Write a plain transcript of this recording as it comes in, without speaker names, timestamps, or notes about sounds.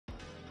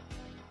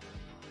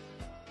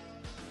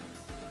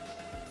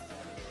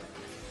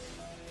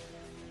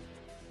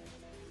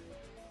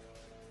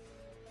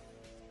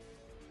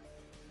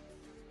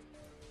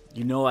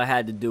You know I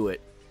had to do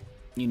it.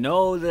 You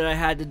know that I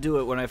had to do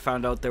it when I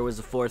found out there was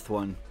a fourth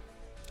one.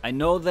 I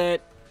know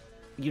that,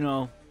 you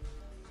know,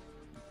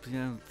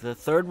 the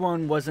third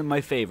one wasn't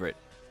my favorite.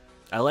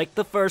 I liked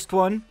the first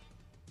one.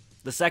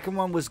 The second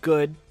one was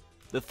good.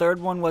 The third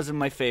one wasn't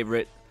my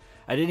favorite.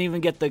 I didn't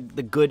even get the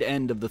good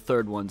end of the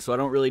third one, so I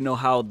don't really know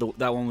how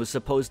that one was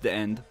supposed to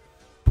end.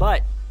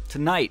 But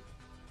tonight,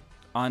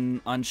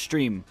 on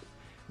stream,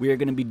 we are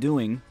going to be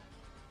doing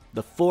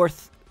the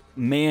fourth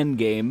man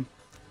game,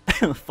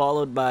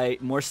 followed by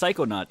more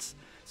Psychonauts.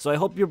 So I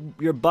hope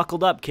you're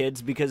buckled up,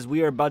 kids, because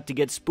we are about to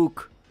get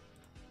spook.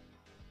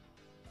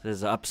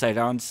 There's an upside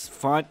down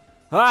font.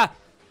 Ah!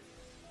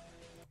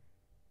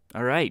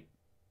 All right,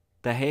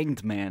 the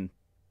Hanged Man.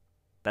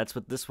 That's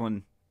what this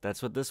one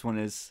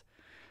is.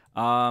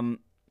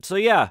 So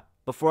yeah,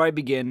 before I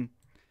begin,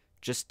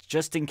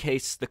 just in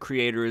case the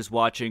creator is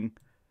watching,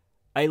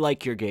 I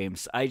like your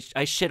games. I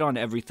shit on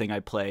everything I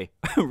play.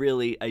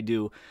 Really, I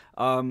do.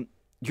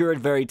 You're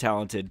very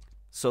talented.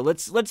 So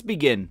let's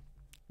begin.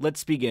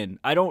 Let's begin.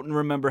 I don't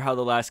remember how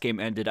the last game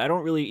ended. I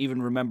don't really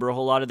even remember a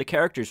whole lot of the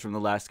characters from the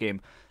last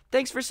game.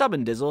 Thanks for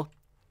subbing, Dizzle.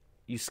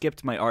 You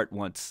skipped my art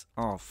once.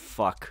 Oh,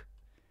 fuck.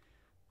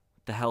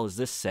 What the hell does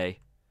this say?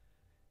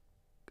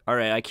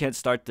 Alright, I can't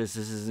start this.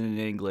 This isn't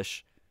in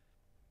English.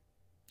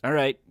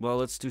 Alright, well,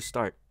 let's do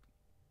start.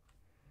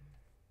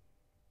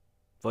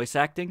 Voice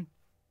acting?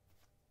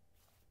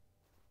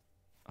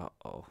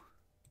 Uh-oh.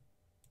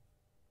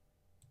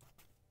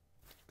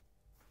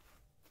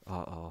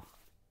 Uh-oh.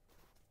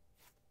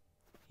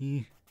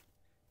 It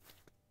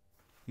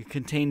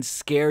contains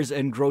scares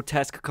and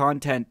grotesque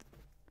content.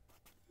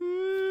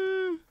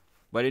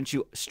 Why didn't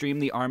you stream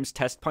the ARMS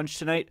test punch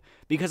tonight?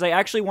 Because I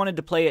actually wanted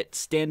to play it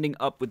standing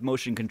up with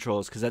motion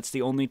controls, because that's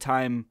the only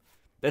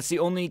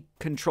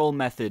control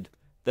method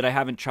that I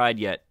haven't tried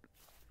yet.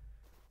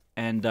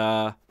 And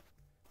I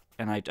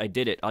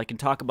did it. I can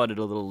talk about it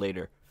a little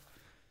later.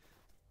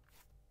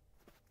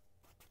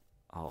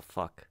 Oh,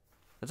 fuck.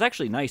 That's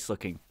actually nice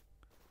looking.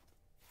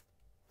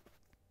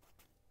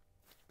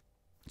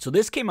 So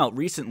this came out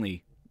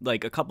recently,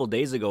 like a couple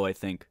days ago, I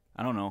think.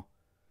 I don't know.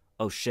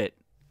 Oh, shit.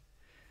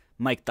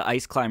 Mike, the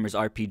Ice Climbers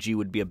RPG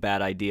would be a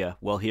bad idea.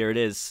 Well, here it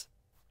is.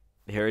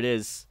 Here it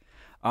is.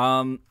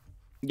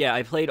 Yeah,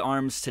 I played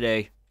ARMS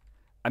today.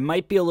 I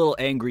might be a little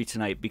angry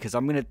tonight because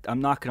I'm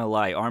not gonna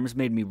lie. ARMS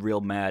made me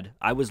real mad.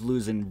 I was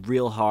losing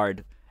real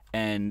hard,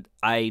 and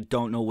I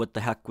don't know what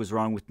the heck was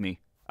wrong with me.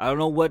 I don't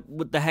know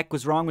what the heck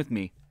was wrong with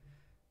me.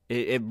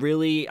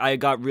 I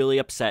got really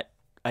upset.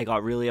 I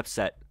got really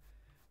upset.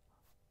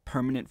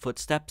 Permanent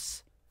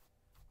footsteps?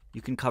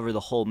 You can cover the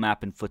whole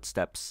map in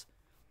footsteps.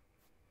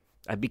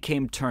 I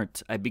became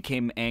turnt. I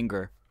became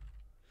anger.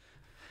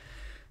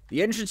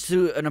 The entrance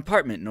to an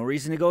apartment. No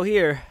reason to go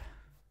here.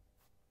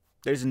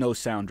 There's no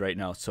sound right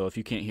now, so if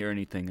you can't hear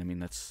anything, I mean,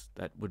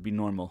 that would be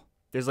normal.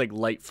 There's like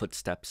light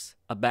footsteps.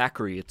 A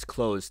bakery. It's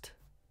closed.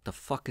 The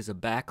fuck is a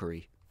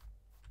bakery?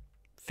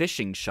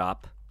 Fishing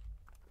shop.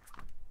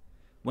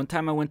 One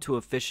time I went to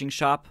a fishing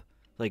shop,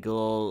 like a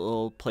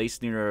little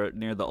place near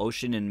the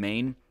ocean in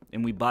Maine,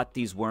 and we bought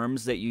these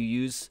worms that you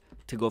use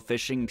to go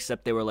fishing,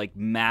 except they were like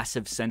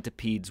massive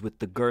centipedes with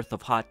the girth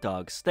of hot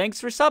dogs.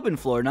 Thanks for subbing,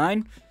 Floor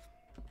 9.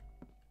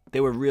 They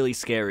were really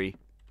scary.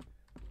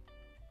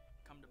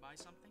 Come to buy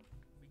something?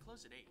 We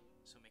close at 8,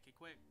 so make it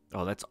quick.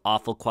 Oh, that's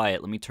awful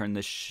quiet. Let me turn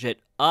this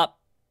shit up.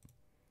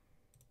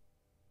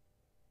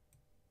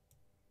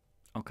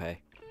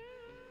 Okay.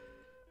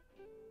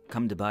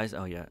 Come to buy...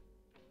 Oh, yeah.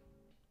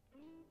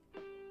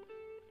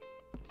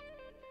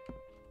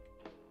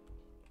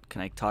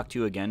 Can I talk to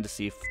you again to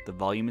see if the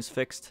volume is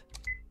fixed?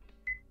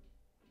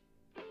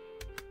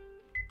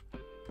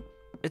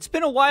 It's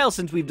been a while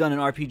since we've done an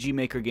RPG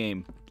Maker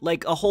game.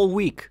 Like, a whole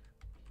week.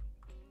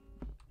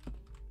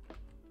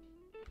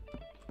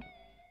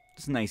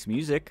 It's nice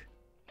music.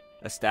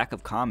 A stack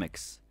of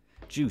comics.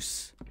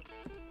 Juice.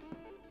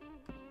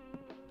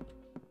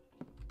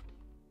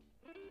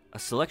 A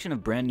selection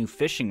of brand new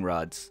fishing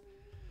rods.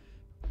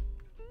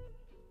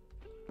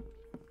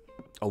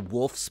 A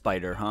wolf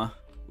spider, huh?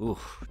 Ooh,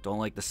 don't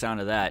like the sound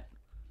of that.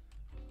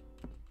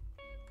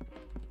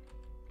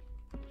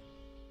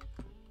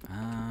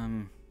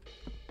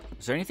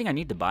 Is there anything I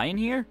need to buy in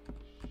here?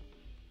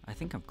 I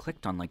think I've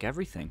clicked on like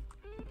everything.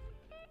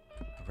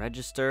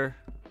 Register.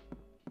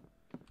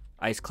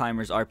 Ice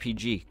Climbers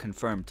RPG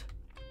confirmed.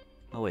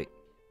 Oh wait.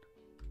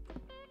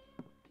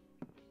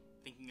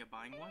 Thinking of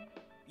buying one?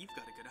 You've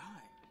got a good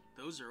eye.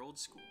 Those are old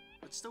school,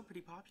 but still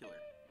pretty popular.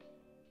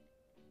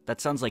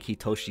 That sounds like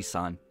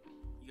Hitoshi-san.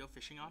 You go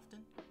fishing often?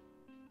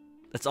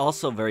 It's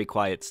also very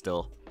quiet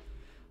still.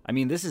 I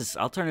mean,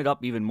 I'll turn it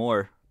up even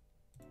more.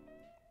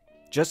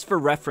 Just for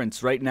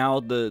reference, right now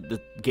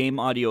the game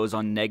audio is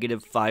on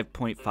negative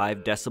 5.5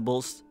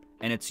 decibels,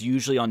 and it's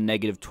usually on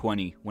negative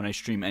 20 when I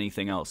stream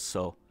anything else,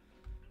 so.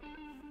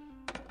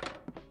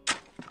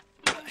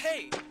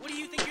 Hey, what do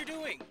you think you're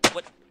doing?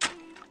 What?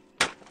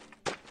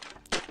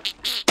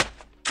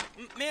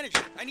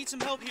 Manager, I need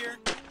some help here.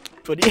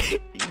 But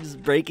he's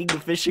breaking the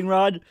fishing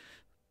rod?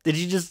 Did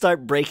you just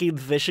start breaking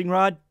the fishing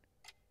rod?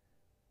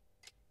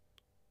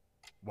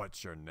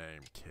 What's your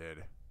name,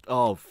 kid?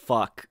 Oh,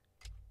 fuck.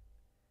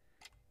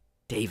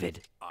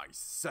 David. I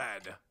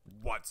said,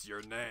 what's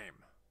your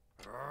name?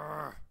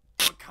 Urgh,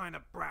 what kind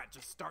of brat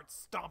just starts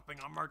stomping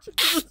on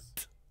merchandise?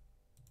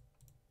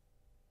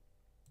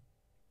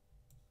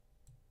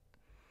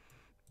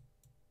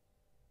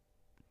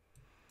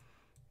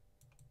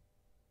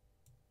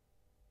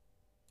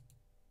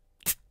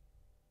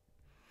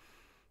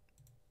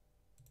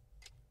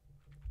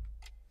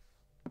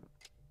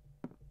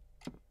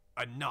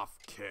 Enough,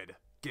 kid.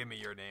 Give me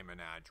your name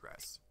and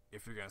address.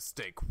 If you're gonna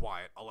stay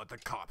quiet, I'll let the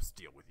cops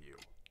deal with you.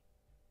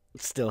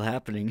 It's still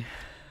happening.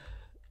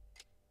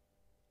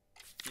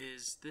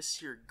 Is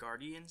this your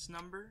guardian's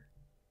number?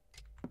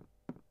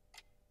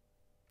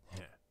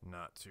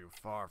 Not too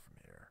far from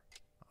here.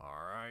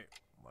 Alright,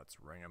 let's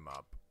ring him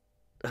up.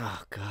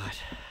 Oh, God.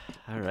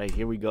 All right,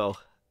 here we go.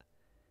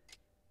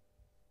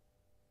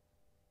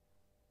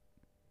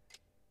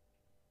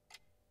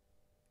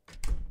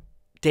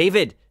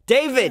 David!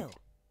 David! Will.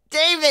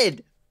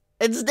 David!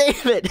 It's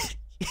David!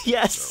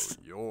 Yes! So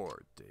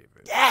you're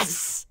David.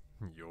 Yes!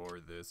 You're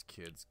this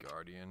kid's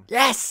guardian?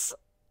 Yes!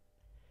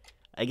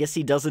 I guess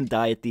he doesn't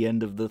die at the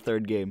end of the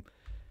third game.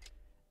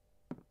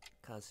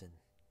 Cousin,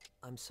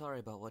 I'm sorry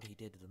about what he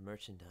did to the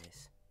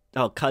merchandise.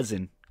 Oh,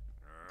 cousin.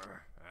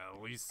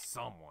 At least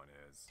someone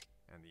is.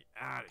 And the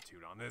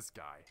attitude on this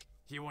guy.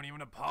 He won't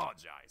even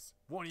apologize.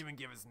 Won't even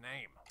give his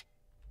name.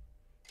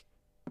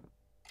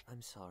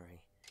 I'm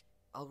sorry.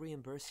 I'll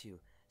reimburse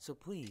you, so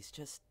please,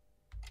 just...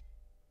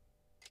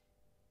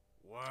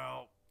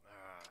 Well,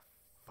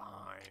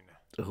 fine.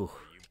 Ooh,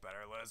 But you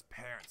better let his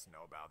parents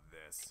know about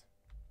this.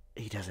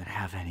 he doesn't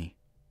have any.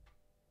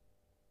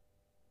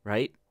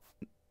 Right?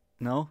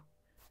 No?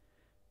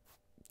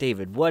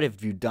 David, what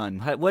have you done?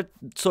 What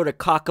sort of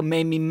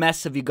cockamamie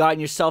mess have you gotten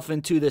yourself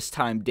into this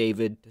time,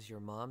 David? Does your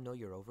mom know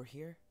you're over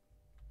here?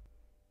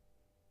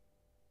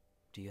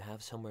 Do you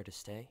have somewhere to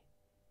stay?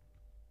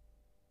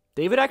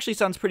 David actually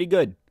sounds pretty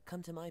good.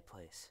 Come to my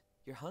place.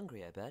 You're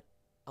hungry, I bet.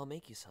 I'll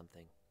make you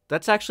something.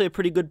 That's actually a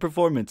pretty good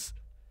performance.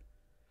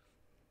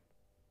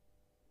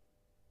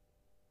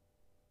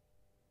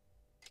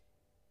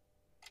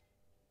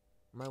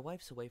 My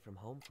wife's away from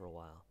home for a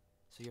while,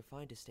 so you're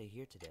fine to stay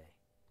here today.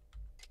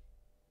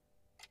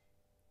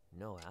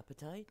 No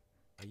appetite?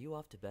 Are you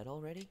off to bed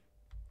already?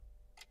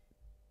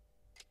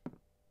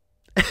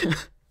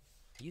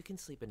 You can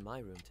sleep in my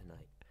room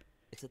tonight.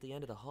 It's at the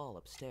end of the hall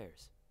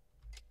upstairs.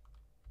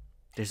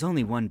 There's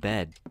only one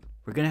bed.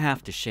 We're gonna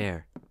have to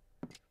share.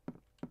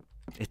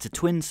 It's a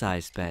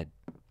twin-sized bed.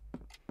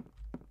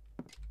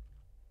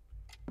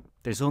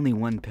 There's only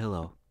one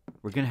pillow.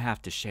 We're gonna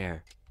have to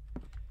share.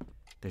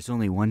 There's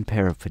only one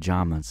pair of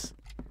pajamas.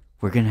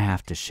 We're gonna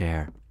have to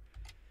share.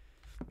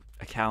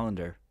 A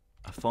calendar.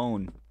 A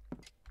phone.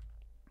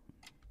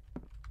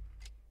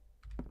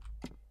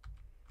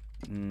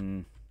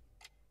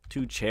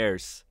 2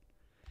 chairs.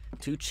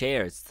 2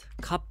 chairs.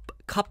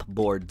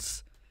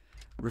 Cupboards.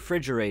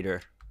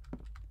 Refrigerator.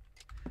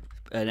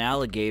 An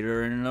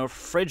alligator in a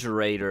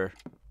refrigerator.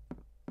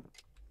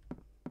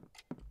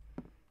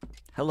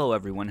 Hello,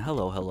 everyone.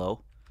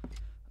 Hello.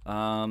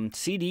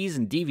 CDs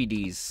and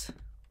DVDs.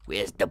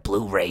 Where's the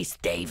Blu-rays,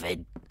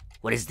 David?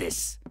 What is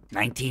this?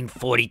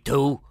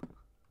 1942?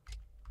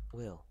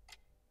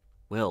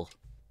 Will.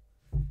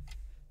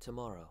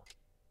 Tomorrow,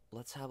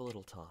 let's have a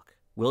little talk.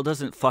 Will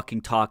doesn't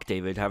fucking talk,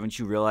 David. Haven't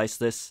you realized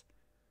this?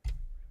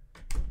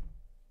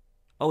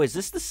 Oh, is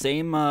this the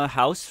same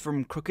house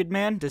from Crooked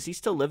Man? Does he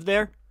still live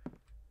there?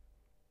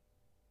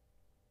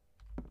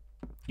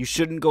 You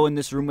shouldn't go in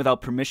this room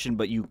without permission,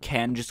 but you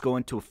can just go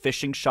into a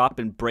fishing shop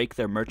and break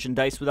their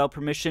merchandise without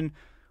permission.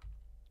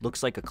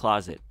 Looks like a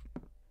closet.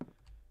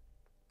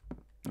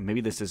 Or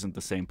maybe this isn't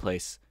the same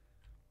place.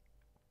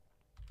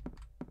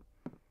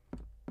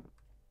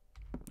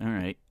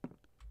 Alright.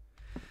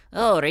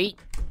 Alright.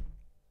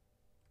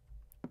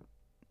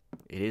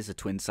 It is a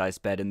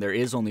twin-sized bed, and there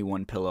is only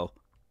one pillow.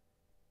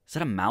 Is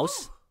that a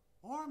mouse?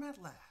 Warm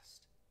at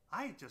last.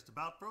 I just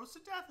about froze to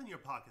death in your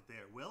pocket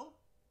there, Will.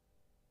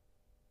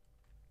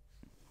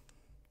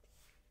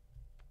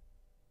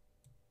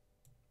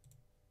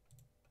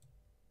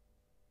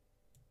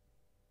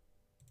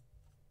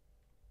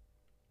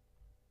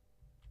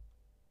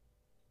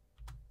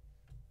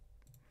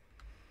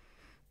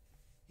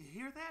 You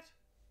hear that?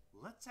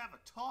 Let's have a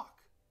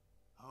talk.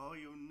 Oh,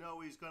 you know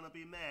he's gonna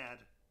be mad.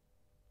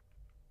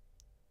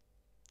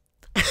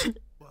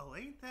 Well,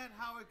 ain't that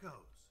how it goes?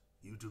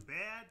 You do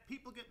bad,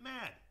 people get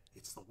mad.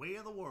 It's the way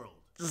of the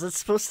world. Is it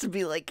supposed to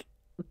be like,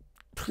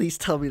 please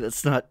tell me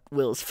that's not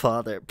Will's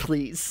father,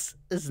 please.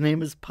 His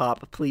name is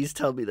Pop. Please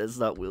tell me that's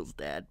not Will's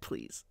dad,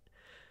 please.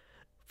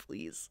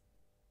 Please.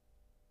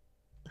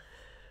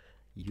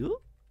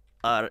 You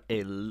are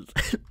a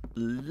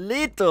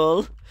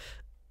little...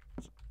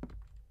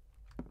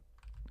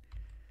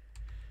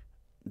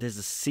 There's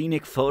a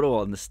scenic photo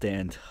on the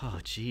stand. Oh,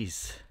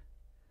 jeez.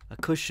 A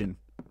cushion.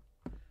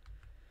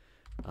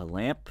 A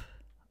lamp.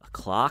 A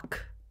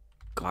clock.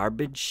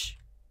 Garbage.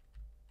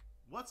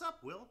 What's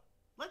up, Will?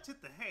 Let's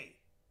hit the hay.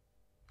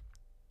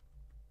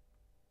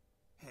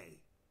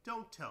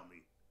 Don't tell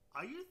me.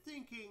 Are you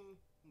thinking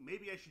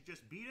maybe I should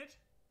just beat it?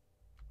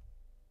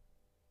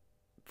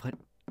 What?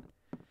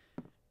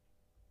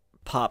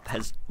 Pop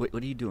has... Wait,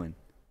 what are you doing?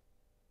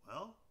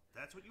 Well,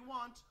 that's what you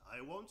want.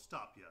 I won't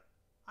stop you.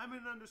 I'm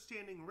an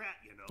understanding rat,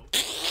 you know. You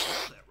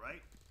know that,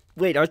 right?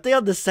 Wait, aren't they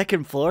on the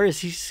second floor? Is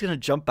he just gonna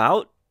jump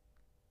out?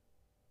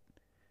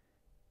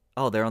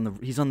 Oh, they're on the...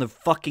 He's on the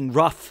fucking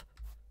roof.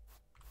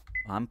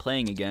 I'm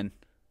playing again.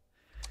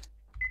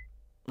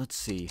 Let's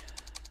see.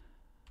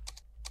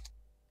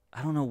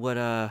 I don't know what,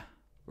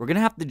 We're gonna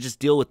have to just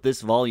deal with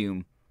this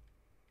volume.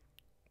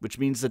 Which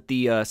means that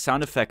the,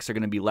 sound effects are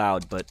gonna be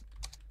loud, but...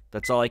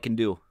 That's all I can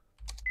do.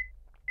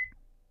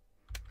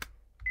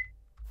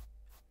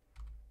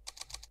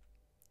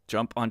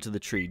 Jump onto the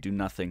tree. Do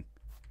nothing.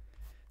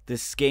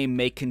 This game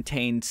may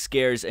contain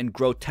scares and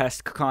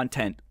grotesque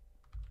content.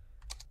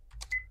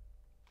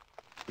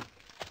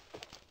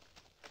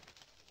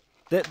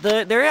 The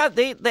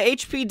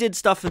HP did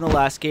stuff in the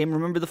last game.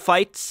 Remember the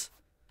fights?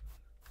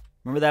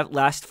 Remember that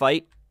last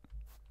fight?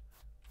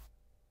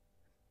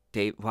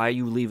 Dave, why are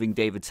you leaving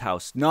David's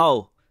house?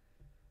 No!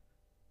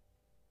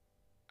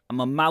 I'm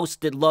a mouse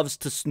that loves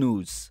to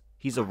snooze.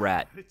 He's a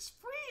rat. It's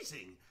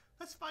freezing.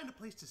 Let's find a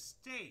place to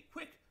stay,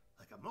 quick,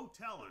 like a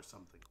motel or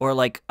something. Or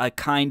like a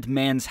kind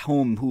man's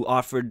home who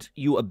offered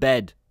you a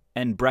bed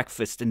and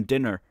breakfast and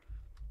dinner.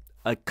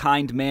 A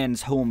kind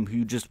man's home who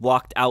you just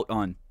walked out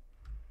on.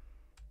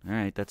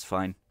 Alright, that's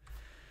fine.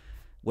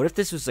 What if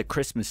this was a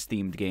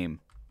Christmas-themed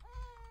game?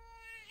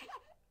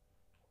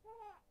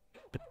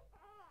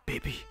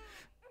 Baby.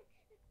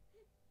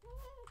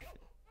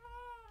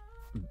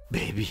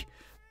 Baby.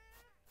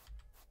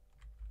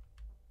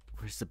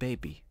 Where's the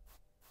baby?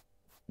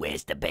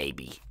 Where's the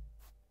baby?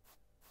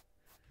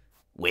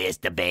 Where's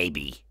the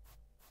baby?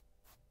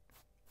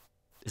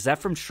 Is that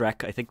from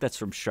Shrek? I think that's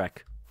from Shrek.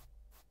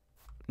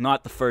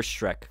 Not the first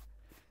Shrek.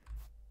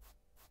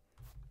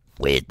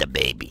 Where's the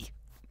baby?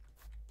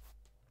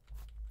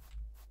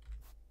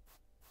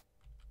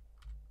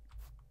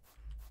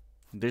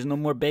 There's no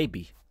more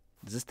baby.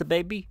 Is this the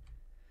baby?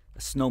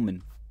 A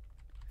snowman.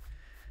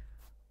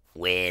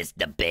 Where's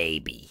the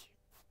baby?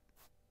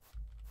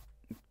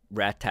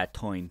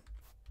 Rat-tat-toin.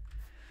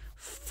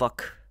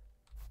 Fuck.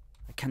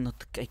 I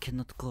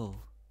cannot go.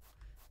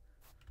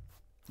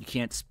 You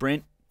can't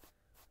sprint?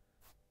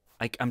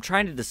 I'm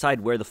trying to decide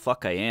where the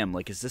fuck I am.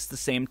 Like, is this the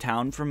same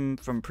town from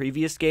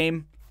previous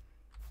game?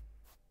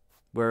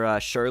 Where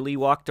Shirley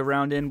walked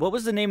around in? What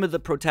was the name of the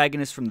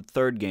protagonist from the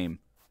third game?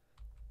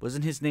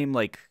 Wasn't his name,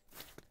 like...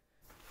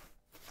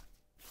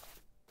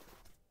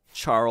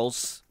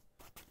 Charles?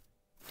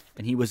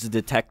 And he was a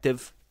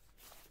detective?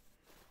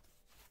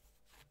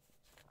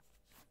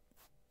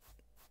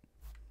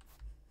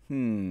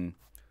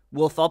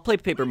 Wolf, I'll play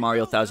Paper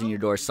Mario Thousand Year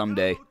Door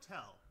someday.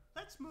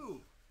 Let's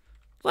move.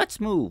 Let's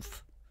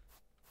move.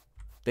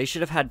 They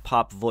should have had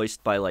Pop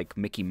voiced by, like,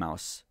 Mickey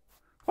Mouse.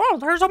 Oh,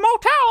 there's a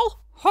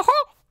motel!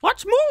 Ha-ha!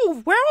 Let's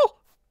move, Will!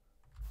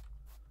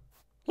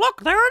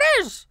 Look, there it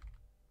is!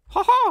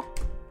 Ha-ha!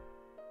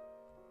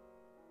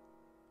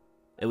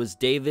 It was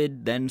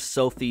David, then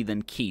Sophie,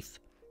 then Keith.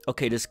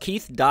 Okay, does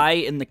Keith die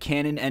in the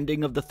canon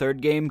ending of the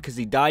third game? Because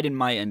he died in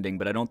my ending,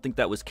 but I don't think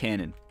that was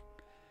canon.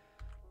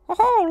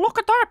 Oh, look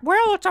at that,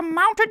 Will! It's a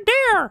mounted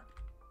deer!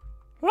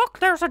 Look,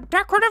 there's a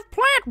decorative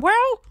plant,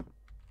 Will!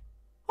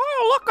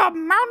 Oh, look, a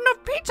mountain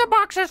of pizza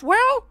boxes,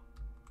 Will!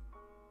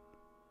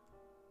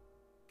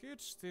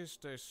 Kids these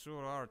days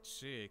sure are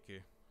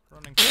cheeky.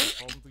 Running back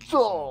home to use a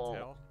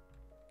motel.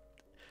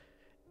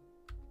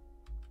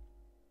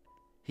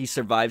 He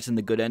survives in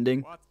the good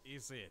ending. What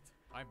is it?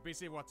 I'm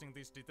busy watching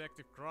these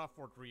Detective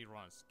Crawford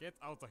reruns. Get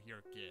out of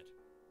here, kid.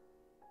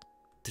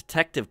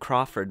 Detective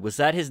Crawford. Was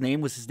that his name?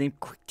 Was his name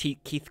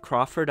Keith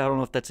Crawford? I don't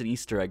know if that's an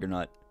Easter egg or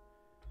not.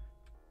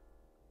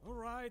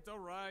 Alright.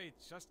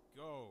 Just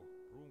go.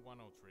 Room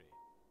 103.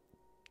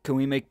 Can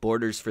we make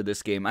borders for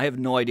this game? I have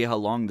no idea how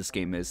long this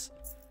game is.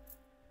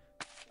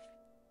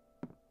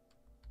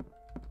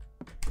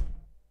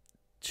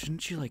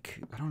 Shouldn't you,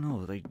 like, I don't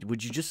know, like,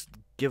 would you just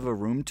give a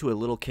room to a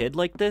little kid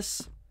like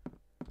this?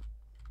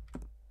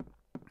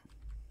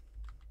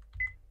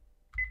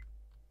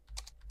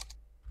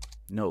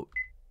 Note.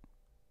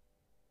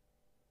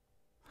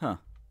 Huh.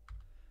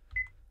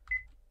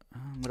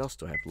 What else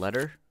do I have?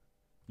 Letter?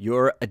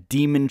 You're a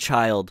demon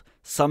child.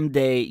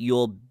 Someday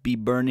you'll be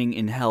burning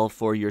in hell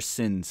for your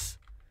sins.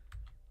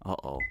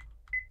 Uh-oh.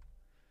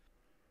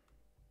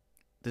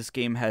 This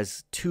game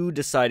has 2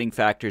 deciding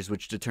factors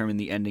which determine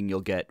the ending you'll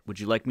get. Would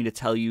you like me to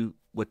tell you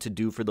what to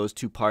do for those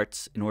 2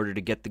 parts in order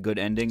to get the good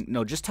ending?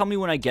 No, just tell me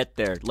when I get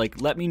there. Like,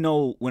 let me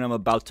know when I'm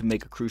about to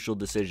make a crucial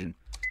decision.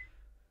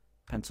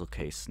 Pencil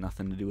case.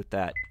 Nothing to do with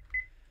that.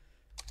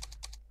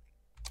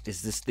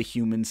 Is this the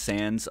human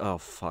sands? Oh,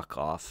 fuck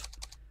off.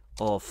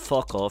 Oh,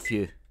 fuck off,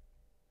 you.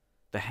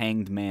 The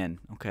hanged man.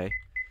 Okay.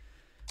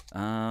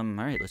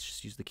 Alright, let's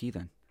just use the key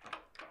then.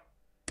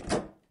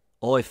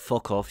 Oh,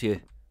 fuck off,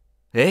 you.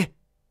 Eh?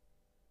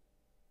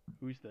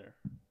 Who's there?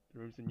 The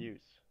room's in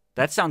use.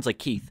 That sounds like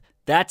Keith.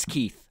 That's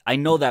Keith. I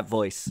know that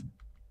voice.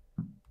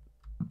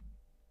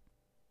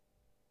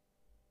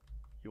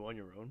 You on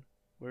your own?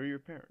 Where are your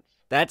parents?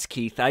 That's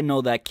Keith. I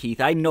know that Keith.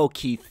 I know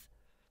Keith.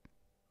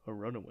 A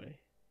runaway.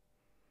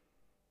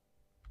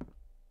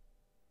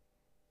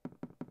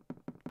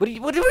 What do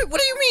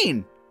you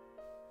mean?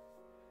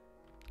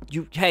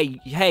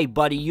 Hey,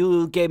 buddy,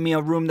 you gave me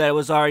a room that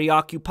was already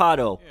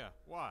occupado. Yeah,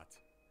 what?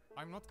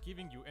 I'm not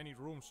giving you any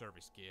room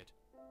service, kid.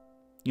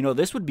 You know,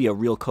 this would be a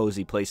real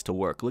cozy place to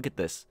work. Look at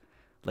this.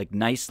 Like,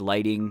 nice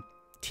lighting,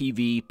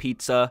 TV,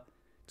 pizza.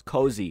 It's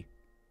cozy.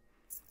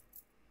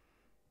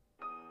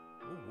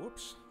 Oh,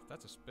 whoops.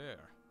 That's a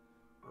spare.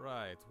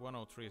 Right,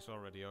 103 is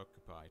already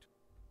occupied.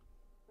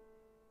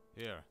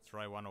 Here,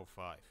 try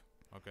 105.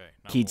 Okay,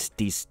 now Kids move.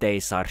 these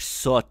days are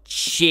so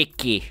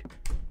cheeky.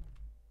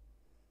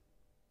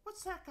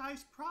 What's that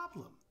guy's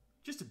problem?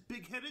 Just a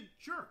big-headed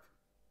jerk.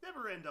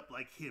 Never end up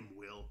like him,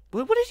 Will.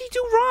 What did he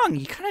do wrong?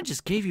 He kind of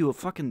just gave you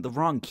the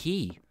wrong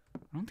key. I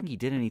don't think he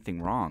did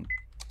anything wrong.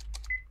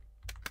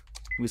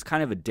 He was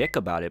kind of a dick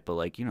about it, but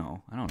like, you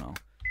know, I don't know.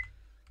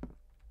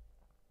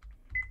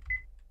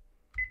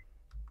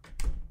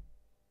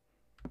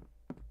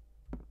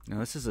 Now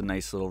this is a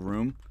nice little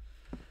room.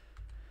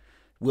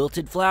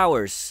 Wilted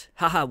flowers.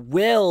 Haha,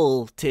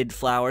 wilted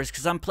flowers,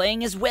 because I'm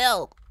playing as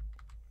Will.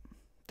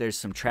 There's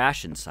some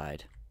trash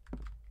inside.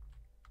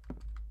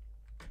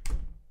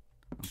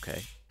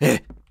 Okay.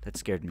 That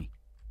scared me.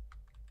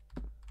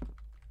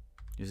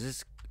 Is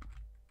this...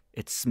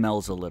 It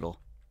smells a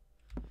little.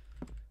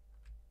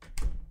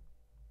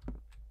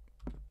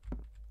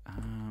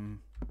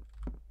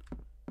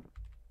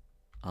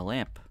 A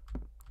lamp.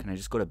 Can I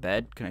just go to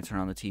bed? Can I turn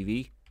on the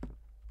TV?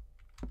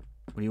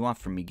 What do you want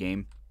from me,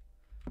 game?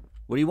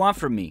 What do you want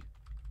from me?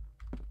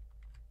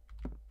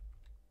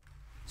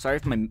 Sorry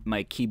if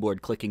my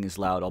keyboard clicking is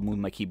loud. I'll move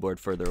my keyboard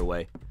further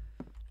away.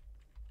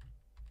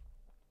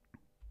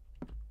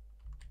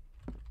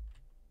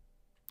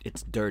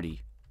 It's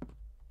dirty.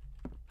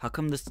 How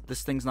come this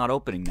thing's not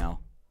opening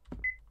now?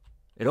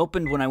 It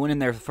opened when I went in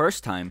there the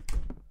first time.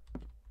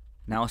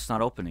 Now it's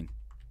not opening.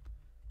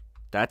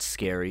 That's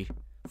scary.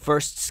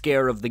 First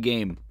scare of the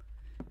game.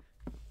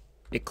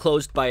 It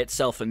closed by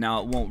itself and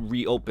now it won't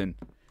reopen.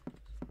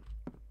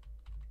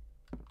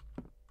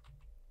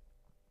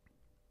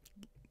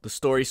 The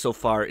story so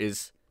far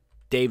is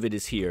David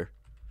is here.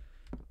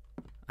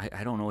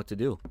 I don't know what to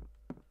do.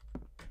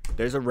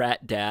 There's a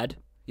rat dad.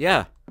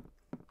 Yeah.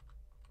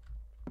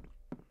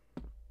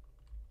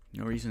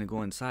 No reason to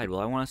go inside. Well,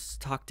 I want to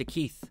talk to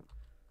Keith.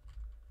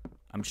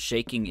 I'm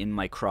shaking in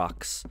my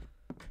Crocs.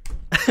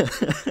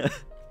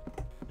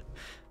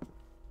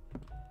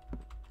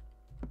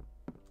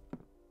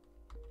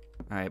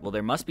 Alright, well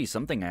there must be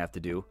something I have to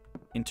do.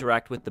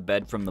 Interact with the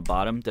bed from the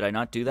bottom. Did I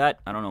not do that?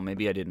 I don't know,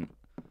 maybe I didn't.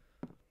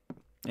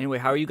 Anyway,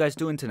 how are you guys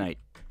doing tonight?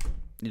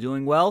 You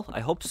doing well? I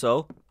hope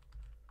so.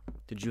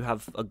 Did you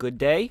have a good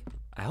day?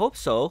 I hope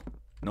so.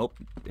 Nope.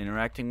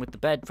 Interacting with the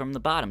bed from the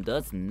bottom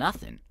does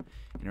nothing.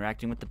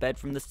 Interacting with the bed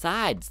from the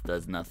sides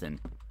does nothing.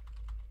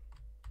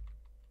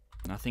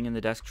 Nothing in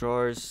the desk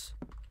drawers.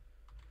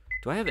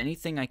 Do I have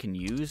anything I can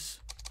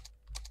use?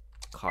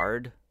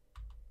 Card?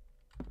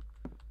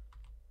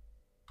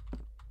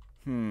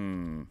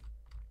 Oh,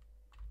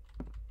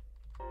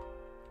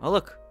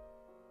 look.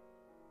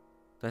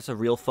 That's a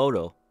real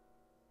photo.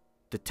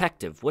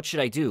 Detective, what should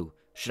I do?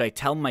 Should I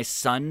tell my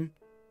son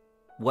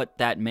what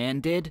that man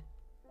did?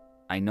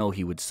 I know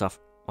he would suffer.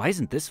 Why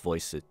isn't this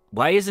voiced?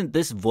 Why isn't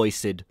this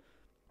voiced?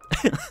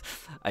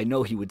 I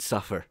know he would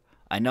suffer.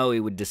 I know he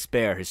would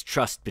despair, his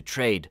trust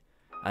betrayed.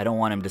 I don't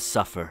want him to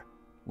suffer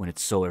when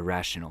it's so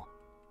irrational.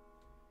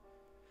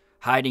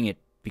 Hiding it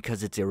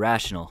because it's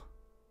irrational.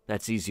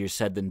 That's easier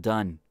said than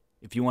done.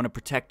 If you want to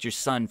protect your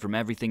son from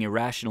everything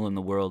irrational in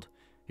the world,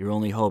 your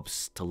only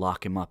hope's to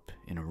lock him up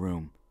in a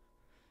room.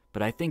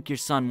 But I think your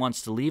son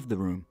wants to leave the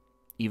room.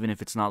 Even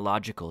if it's not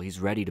logical, he's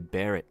ready to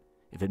bear it,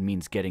 if it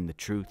means getting the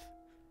truth.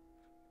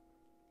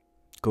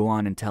 Go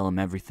on and tell him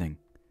everything.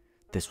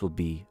 This will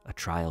be a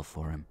trial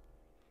for him.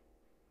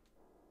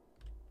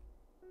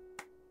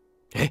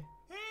 Hey!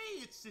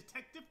 Hey, it's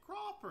Detective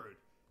Crawford.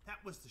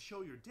 That was the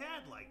show your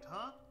dad liked,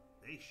 huh?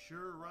 They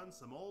sure run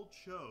some old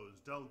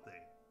shows, don't they?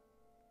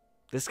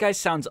 This guy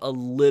sounds a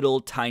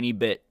little tiny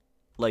bit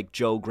like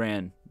Joe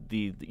Gran,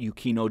 the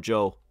Yukino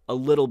Joe. A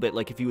little bit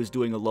like if he was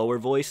doing a lower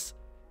voice.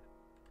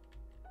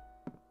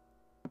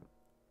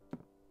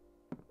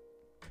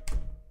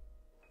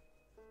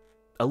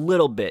 A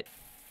little bit.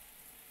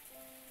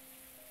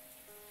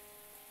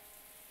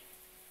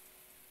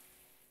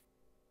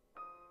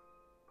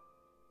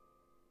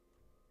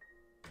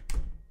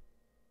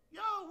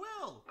 Yo,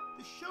 Will,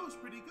 this show's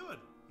pretty good.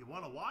 You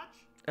want to watch?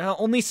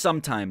 Only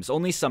sometimes.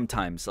 Only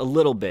sometimes. A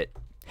little bit.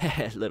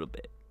 A little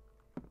bit.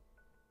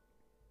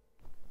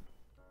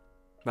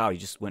 Wow, you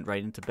just went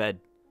right into bed.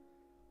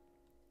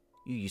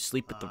 You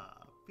sleep with the...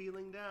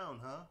 Feeling down,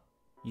 huh?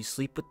 You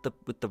sleep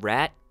with the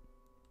rat?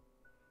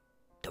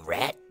 The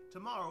rat?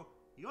 Tomorrow,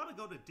 you ought to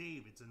go to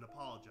David's and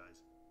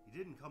apologize. You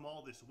didn't come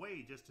all this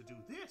way just to do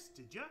this,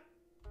 did ya?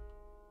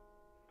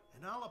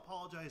 And I'll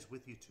apologize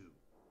with you too.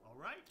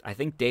 Alright? I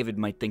think David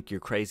might think you're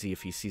crazy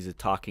if he sees a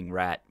talking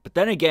rat. But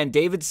then again,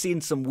 David's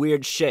seen some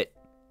weird shit.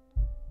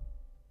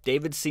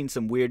 David's seen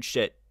some weird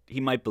shit. He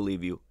might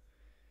believe you.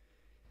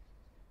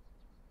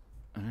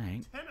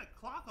 Alright. 10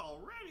 o'clock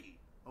already.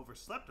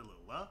 Overslept a little,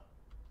 huh?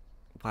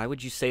 Why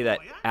would you say that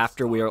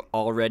after we are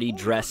already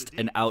dressed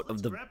and out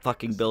of the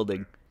fucking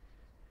building?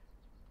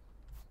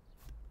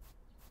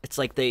 It's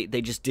like they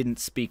just didn't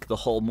speak the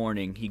whole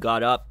morning. He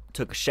got up,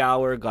 took a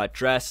shower, got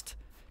dressed,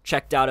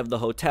 checked out of the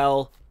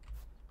hotel,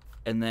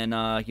 and then,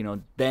 you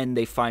know, then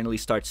they finally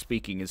start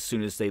speaking as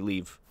soon as they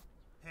leave.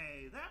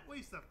 Hey, that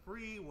way's the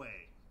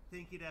freeway.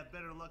 Think you'd have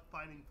better luck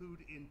finding food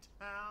in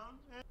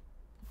town?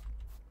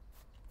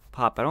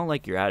 Pop, I don't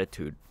like your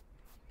attitude.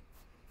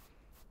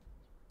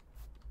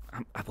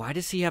 Why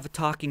does he have a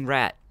talking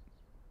rat?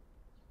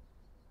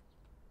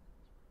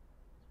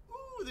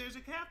 Ooh, there's a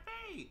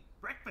cafe.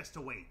 Breakfast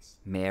awaits.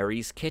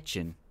 Mary's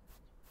Kitchen.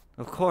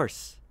 Of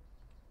course.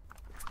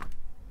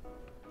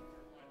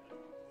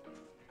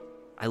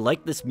 I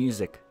like this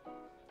music.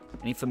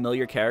 Any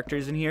familiar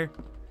characters in here?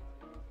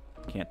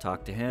 Can't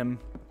talk to him.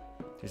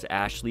 There's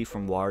Ashley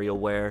from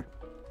WarioWare.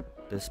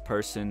 This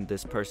person.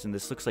 This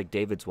looks like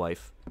David's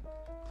wife.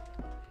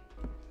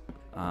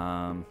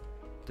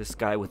 This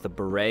guy with the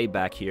beret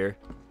back here.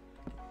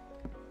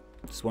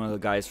 This is one of the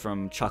guys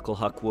from Chuckle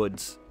Huck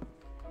Woods.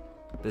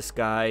 This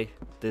guy.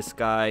 This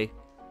guy.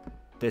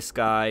 This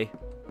guy.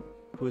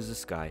 Who is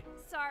this guy?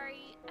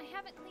 Sorry, I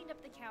haven't cleaned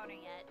up the counter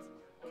yet.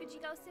 Could you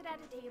go sit at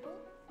a table?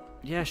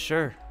 Yeah,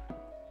 sure.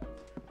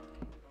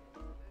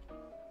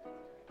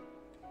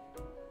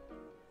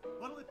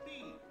 What'll it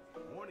be?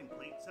 Morning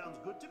plate sounds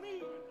good to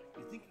me.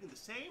 You thinking the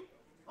same?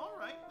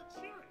 Alright, let's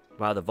hear it.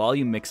 Wow, the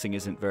volume mixing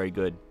isn't very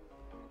good.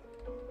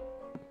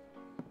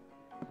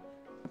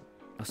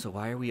 Oh, so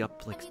why are we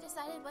up like... Have you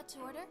decided what to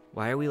order?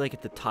 Why are we like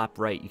at the top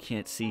right? You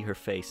can't see her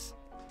face.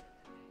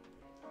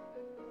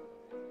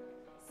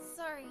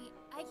 Sorry,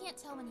 I can't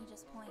tell when you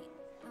just point.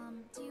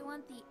 Do you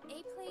want the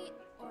A plate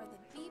or the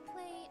B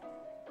plate?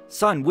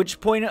 Son,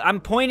 which point?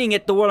 I'm pointing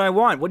at the one I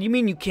want. What do you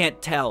mean you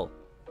can't tell?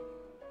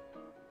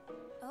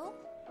 Oh?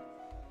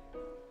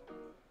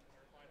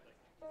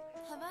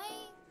 Have I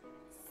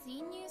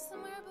seen you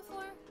somewhere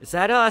before? Is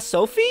that,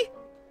 Sophie?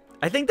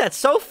 I think that's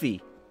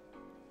Sophie.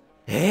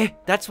 Eh?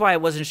 That's why I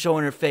wasn't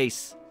showing her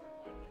face.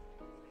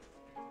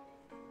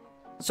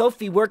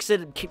 Sophie works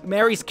at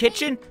Mary's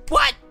Kitchen?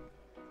 What?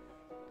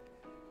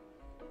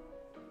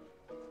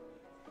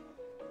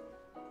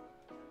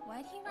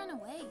 Why'd he run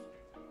away?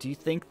 Do you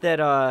think that,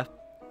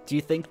 do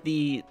you think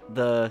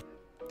the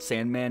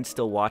Sandman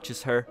still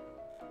watches her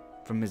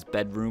from his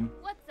bedroom?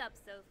 What's up,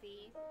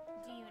 Sophie?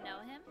 Do you know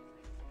him?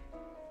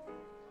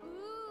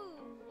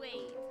 Ooh,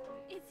 wait.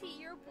 Is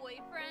he your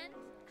boyfriend?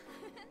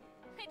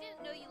 I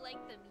didn't know you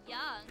liked them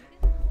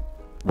young.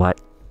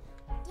 What?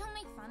 Don't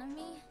make fun of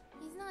me.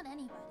 He's not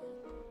anybody.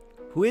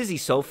 Who is he,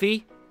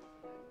 Sophie?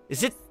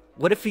 Is it...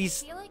 What if I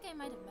he's... feel like I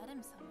might have met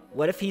him somewhere.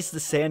 What if he's the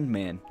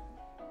Sandman?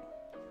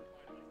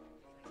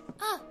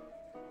 Ah!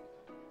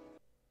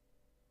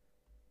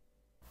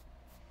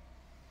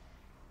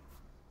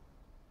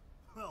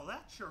 Well,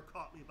 that sure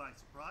caught me by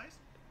surprise.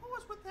 What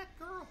was with that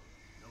girl?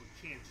 No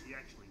chance she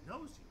actually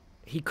knows you.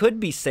 He could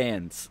be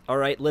Sans.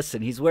 Alright,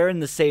 listen, he's wearing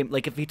the same...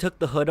 Like, if he took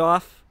the hood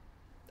off...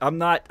 I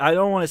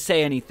don't want to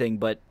say anything,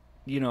 but,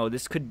 you know,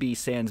 this could be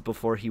Sans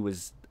before he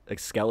was a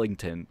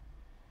skeleton.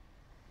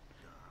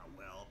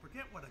 Well,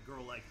 forget what a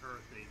girl like her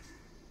thinks.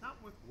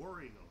 Not worth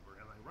worrying over,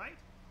 am I right?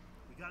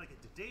 We gotta get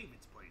to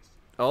David's place.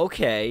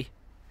 Okay.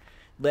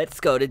 Let's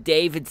go to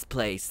David's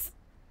place.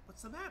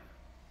 What's the matter?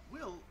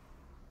 Will...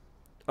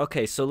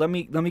 Okay, so let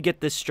me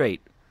get this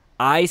straight.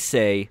 I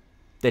say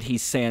that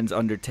he's Sans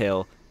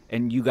Undertale,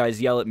 and you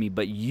guys yell at me,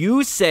 but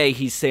you say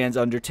he's Sans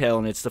Undertale,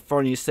 and it's the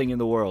funniest thing in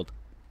the world.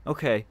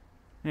 Okay.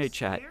 Hey,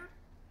 chat. Scared?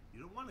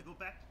 You don't want to go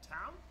back to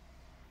town?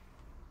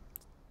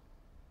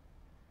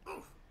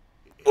 Oof.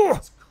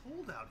 It's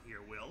cold out here,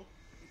 Will.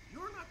 If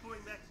you're not going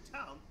back to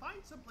town, find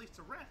someplace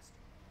to rest,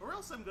 or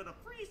else I'm gonna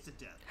freeze to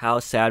death. How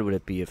sad would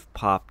it be if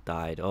Pop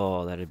died?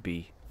 Oh, that'd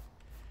be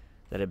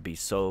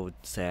so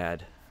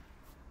sad.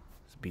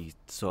 It'd be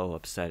so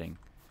upsetting.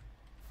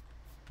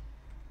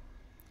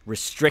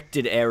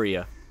 Restricted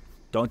area.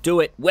 Don't do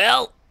it.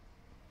 Well,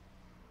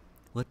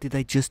 what did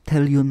I just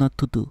tell you not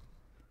to do?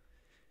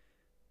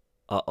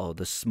 Uh-oh,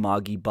 the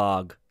smoggy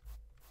bog.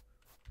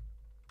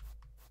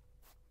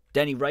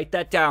 Denny, write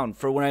that down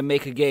for when I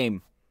make a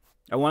game.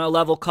 I want a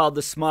level called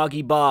the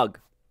smoggy bog.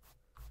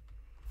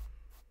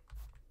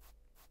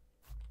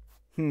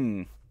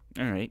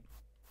 Alright.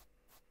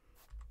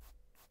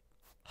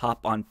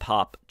 Hop on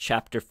Pop,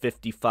 Chapter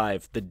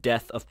 55, The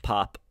Death of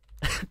Pop.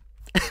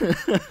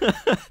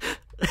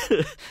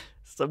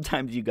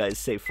 Sometimes you guys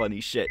say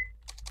funny shit.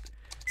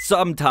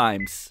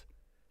 Sometimes.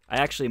 I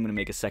actually am going to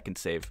make a second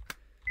save.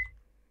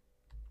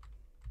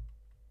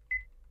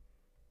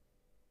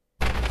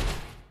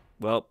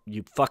 Well,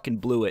 you fucking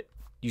blew it.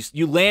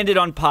 You landed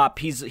on Pop.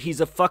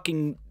 He's a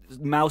fucking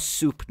mouse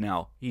soup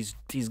now. He's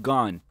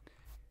gone.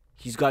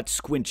 He's got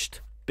squinched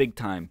big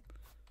time.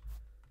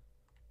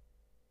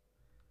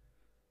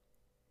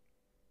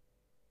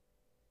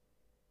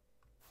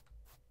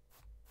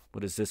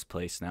 What is this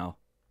place now?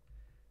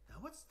 Now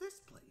what's this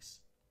place?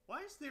 Why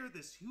is there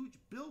this huge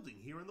building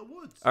here in the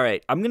woods? All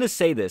right, I'm going to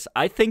say this.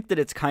 I think that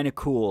it's kind of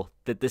cool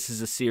that this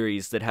is a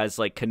series that has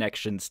like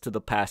connections to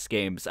the past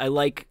games. I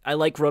like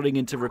running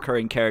into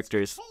recurring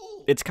characters.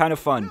 It's kind of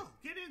fun. Will,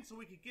 get in so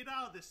we can get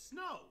out of this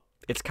snow.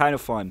 It's kind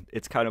of fun.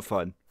 It's kind of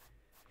fun.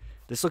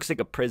 This looks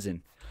like a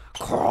prison.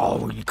 Carl,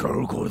 we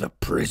gotta go to the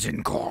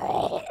prison,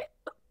 Carl.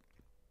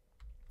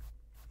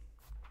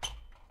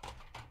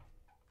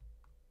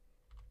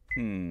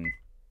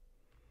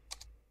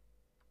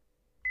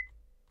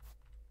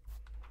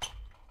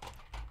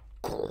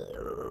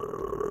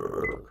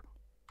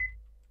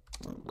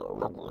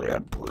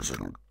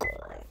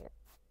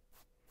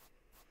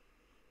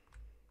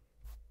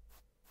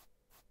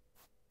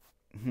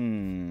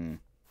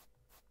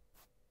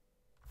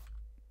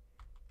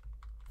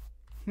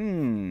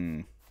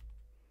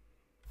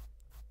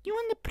 You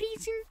in the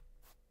prison?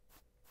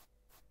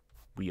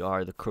 We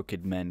are the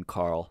crooked men,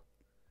 Carl.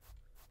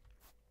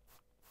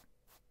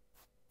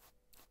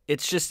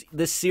 It's just,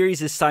 this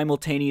series is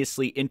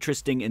simultaneously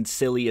interesting and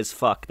silly as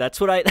fuck. That's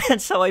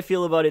how I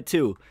feel about it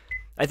too.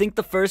 I think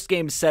the first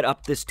game set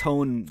up this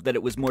tone that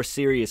it was more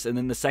serious, and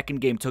then the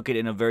second game took it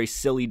in a very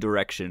silly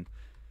direction.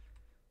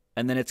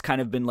 And then it's kind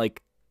of been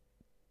like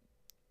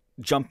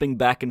jumping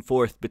back and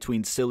forth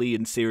between silly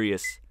and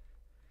serious.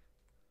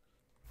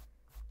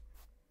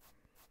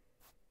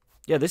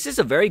 Yeah, this is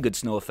a very good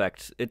snow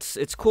effect.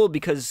 It's cool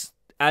because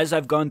as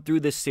I've gone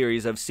through this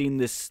series, I've seen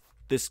this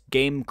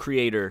game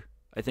creator,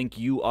 I think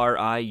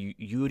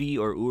Yuri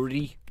or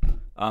Uri.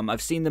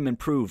 I've seen them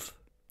improve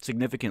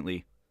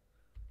significantly.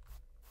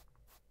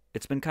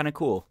 It's been kind of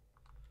cool.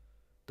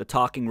 The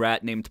talking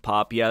rat named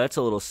Pop, yeah, that's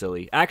a little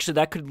silly. Actually,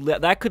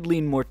 that could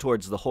lean more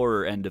towards the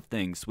horror end of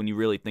things when you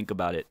really think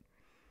about it.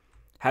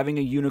 Having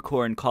a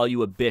unicorn call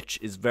you a bitch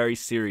is very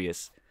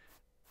serious.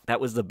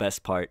 That was the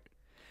best part.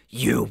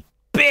 You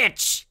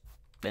bitch!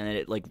 And then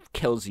it like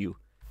kills you.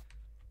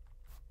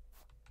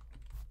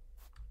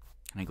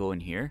 Can I go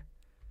in here?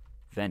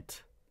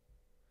 Vent.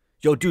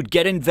 Yo, dude,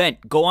 get in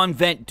vent. Go on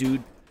vent,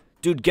 dude.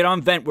 Dude, get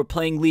on vent. We're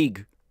playing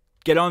League.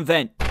 Get on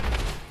vent.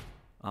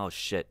 Oh,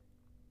 shit.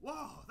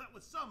 Whoa, that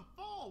was some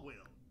fall, Will.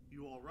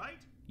 You alright?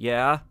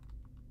 Yeah.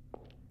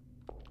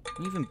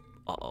 Even...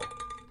 Uh-oh.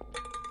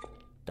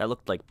 That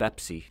looked like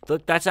Pepsi.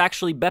 Look, that's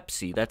actually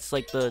Pepsi. That's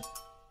like the...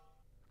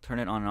 Turn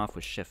it on and off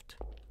with shift.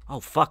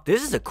 Oh, fuck.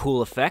 This is a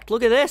cool effect.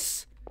 Look at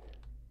this.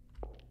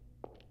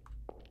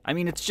 I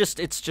mean, it's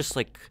just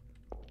like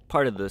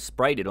part of the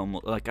sprite. It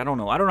almost... Like, I don't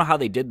know how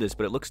they did this,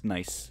 but it looks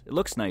nice. It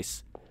looks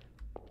nice.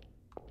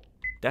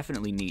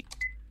 Definitely neat.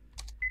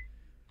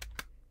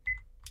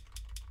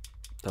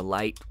 The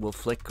light will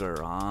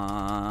flicker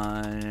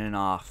on and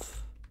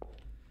off.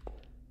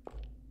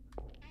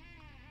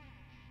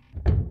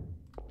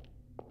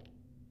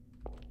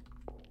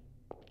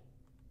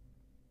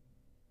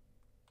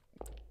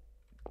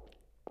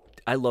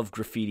 I love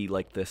graffiti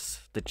like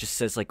this that just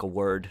says like a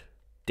word.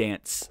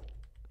 Dance.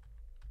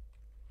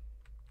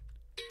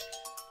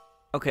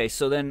 Okay,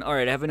 so then,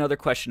 alright, I have another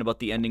question about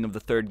the ending of the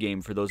third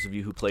game for those of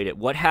you who played it.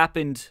 What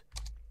happened?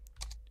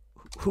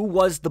 Who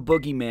was the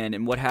boogeyman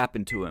and what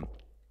happened to him?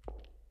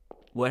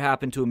 What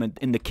happened to him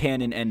in the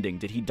canon ending?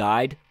 Did he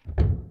die?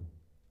 The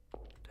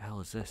hell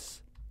is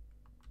this?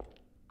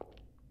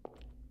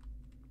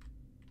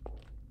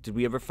 Did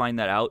we ever find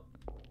that out?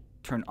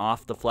 Turn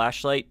off the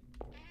flashlight?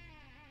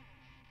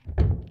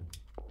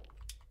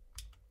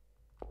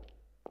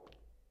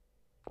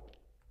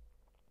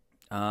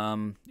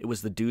 It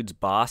was the dude's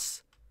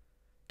boss.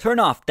 Turn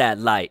off that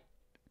light.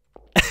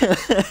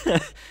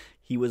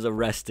 He was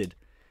arrested.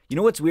 You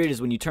know what's weird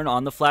is when you turn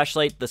on the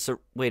flashlight,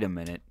 wait a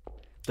minute.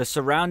 The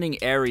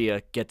surrounding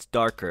area gets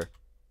darker.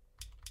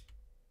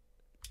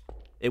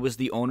 It was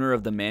the owner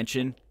of the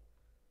mansion.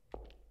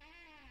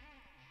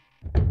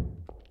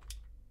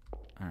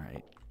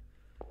 Alright.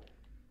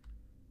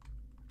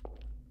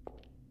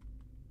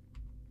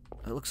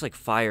 It looks like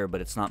fire,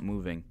 but it's not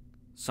moving.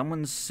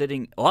 Someone's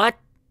sitting... What?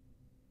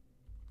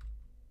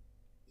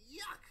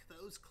 Yuck,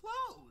 those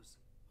clothes.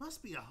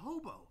 Must be a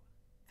hobo.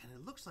 And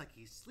it looks like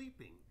he's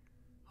sleeping.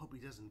 Hope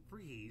he doesn't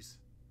freeze.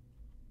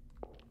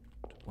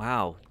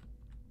 Wow.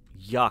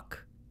 Yuck.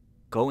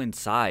 Go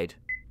inside.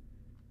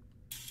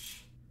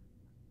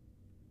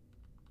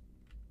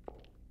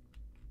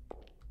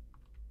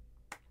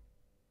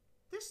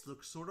 This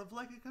looks sort of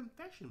like a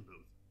confession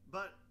booth.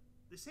 But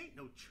this ain't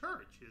no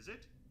church, is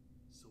it?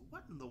 So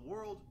what in the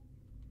world...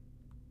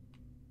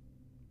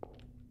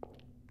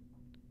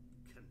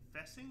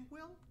 Confessing,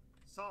 Will?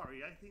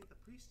 Sorry, I think the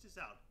priest is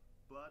out.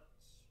 But,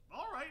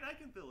 alright, I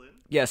can fill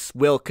in. Yes,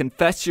 Will,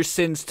 confess your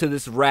sins to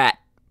this rat.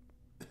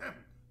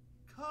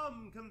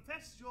 Come,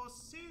 confess your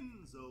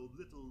sins, O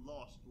little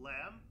lost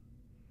lamb.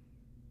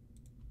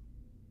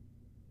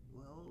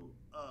 Well,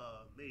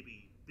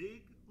 maybe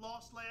big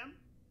lost lamb?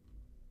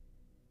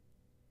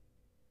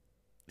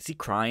 Is he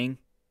crying?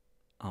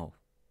 Oh.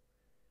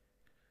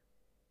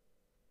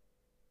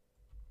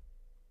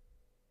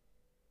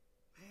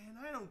 Man,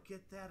 I don't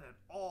get that at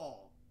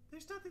all.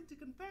 There's nothing to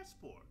confess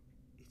for.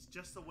 It's It's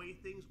just the way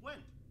things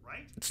went,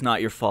 right? It's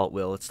not your fault,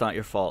 Will. It's not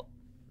your fault.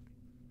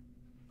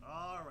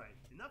 Alright,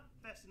 enough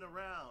messing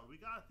around. We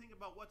gotta think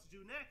about what to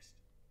do next.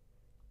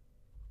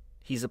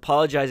 He's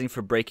apologizing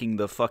for breaking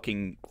the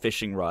fucking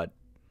fishing rod.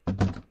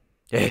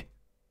 Hey.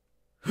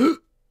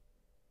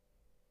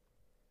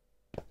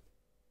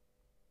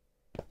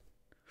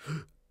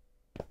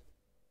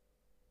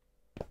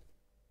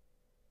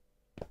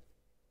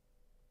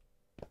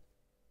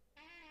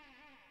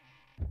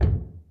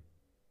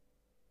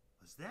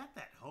 Was that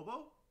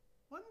hobo?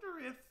 Wonder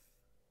if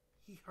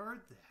he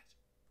heard that.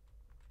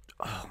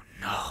 Oh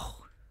no.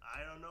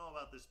 I don't know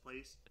about this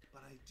place,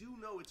 but I do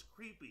know it's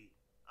creepy.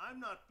 I'm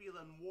not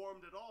feeling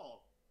warmed at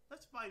all.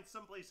 Let's find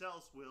someplace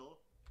else, Will.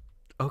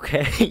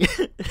 Okay.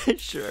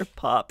 Sure,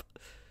 Pop.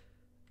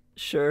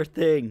 Sure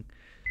thing.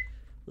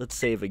 Let's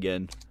save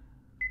again.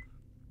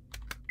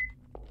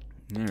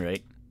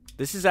 Alright.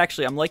 This is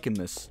actually, I'm liking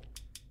this.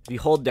 If you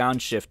hold down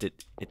shift,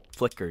 it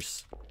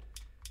flickers.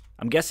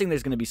 I'm guessing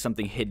there's going to be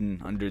something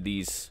hidden under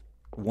these,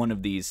 one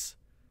of these.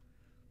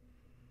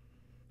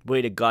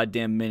 Wait a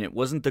goddamn minute.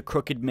 Wasn't the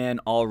crooked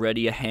man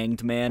already a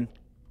hanged man?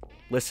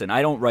 Listen,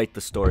 I don't write the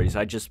stories.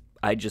 I just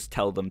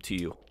tell them to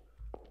you.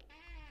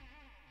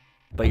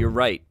 But you're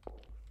right.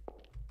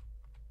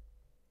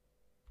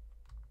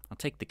 I'll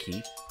take the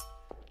key.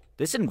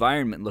 This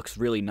environment looks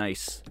really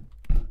nice.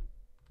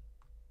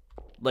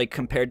 Like,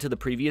 compared to the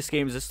previous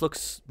games, this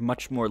looks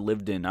much more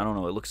lived in. I don't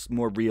know, it looks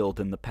more real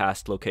than the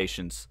past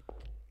locations.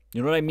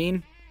 You know what I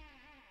mean?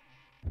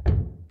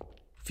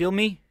 Feel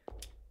me?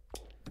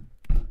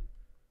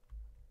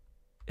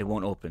 It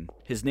won't open.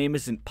 His name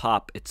isn't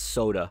Pop, it's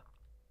Soda.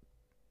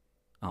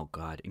 Oh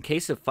god. In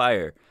case of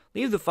fire,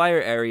 leave the fire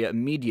area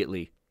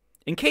immediately.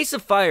 In case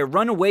of fire,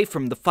 run away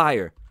from the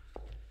fire.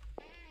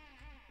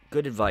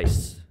 Good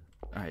advice.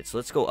 Alright, so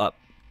let's go up.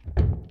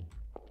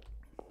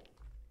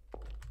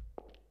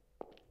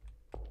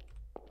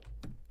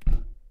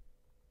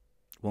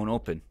 Won't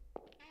open.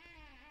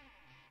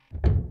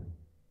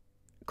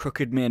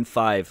 Crooked Man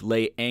 5,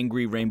 lay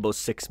angry Rainbow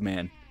 6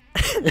 man.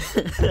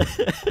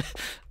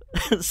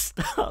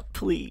 Stop,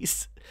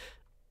 please.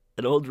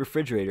 An old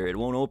refrigerator, it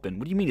won't open.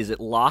 What do you mean, is it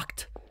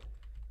locked?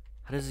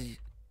 How does he...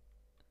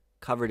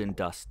 Covered in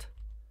dust.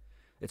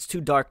 It's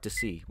too dark to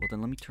see. Well, then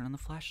let me turn on the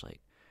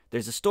flashlight.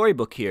 There's a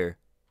storybook here.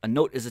 A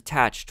note is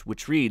attached,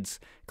 which reads,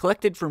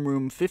 collected from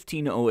room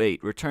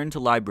 1508, return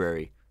to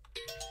library.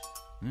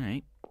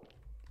 Alright.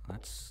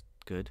 That's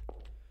good.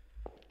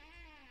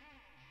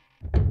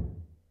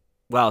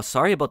 Wow,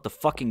 sorry about the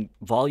fucking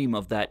volume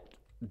of that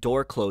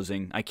door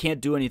closing. I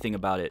can't do anything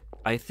about it.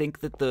 I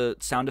think that the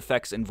sound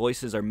effects and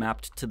voices are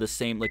mapped to the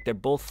same, like they're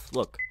both,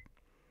 look.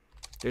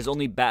 There's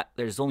only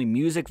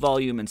music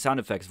volume and sound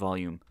effects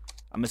volume.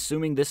 I'm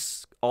assuming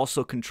this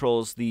also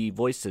controls the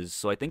voices,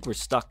 so I think we're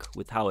stuck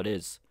with how it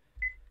is.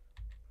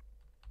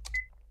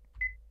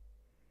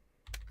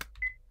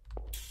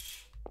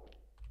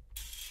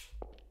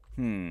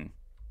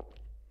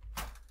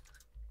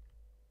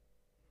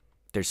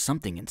 There's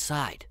something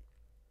inside.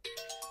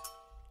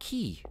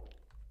 Key.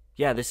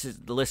 Yeah, this is,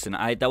 listen,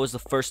 that was the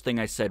first thing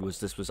I said was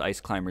this was Ice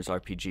Climbers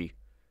RPG.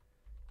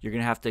 You're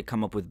gonna have to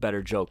come up with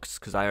better jokes,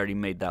 because I already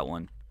made that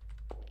one.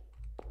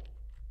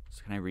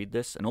 So can I read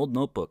this? An old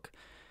notebook.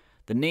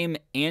 The name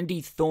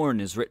Andy Thorne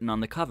is written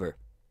on the cover.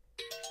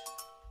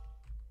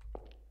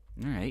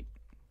 Alright.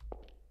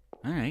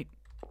 Alright.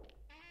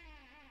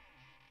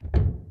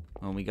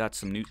 Well, we got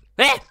some new...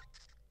 Eh!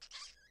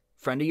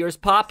 Friend of yours,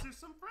 Pop? There's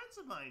some friends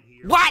of mine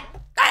here. What?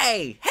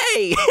 Hey!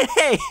 Hey!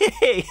 Hey!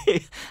 Hey!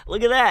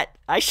 Look at that!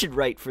 I should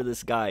write for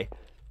this guy.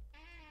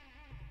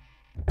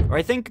 Or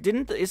I think,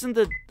 I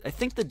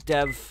think the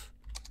dev,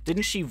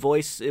 didn't she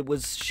voice,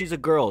 she's a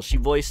girl. She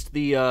voiced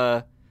the,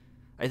 I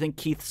think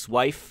Keith's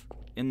wife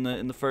in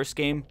the first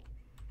game.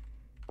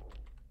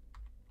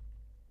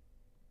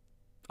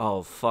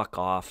 Oh, fuck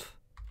off.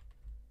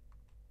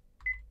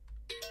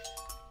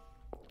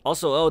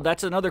 Also, oh,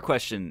 that's another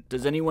question.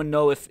 Does anyone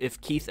know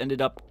if Keith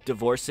ended up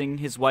divorcing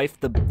his wife?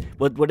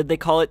 What did they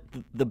call it?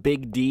 The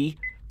Big D?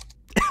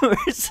 Or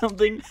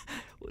something?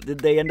 Did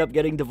they end up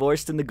getting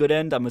divorced in the good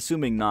end? I'm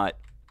assuming not.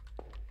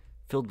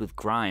 Filled with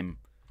grime.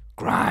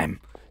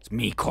 Grime! It's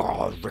me,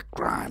 Carl. Rick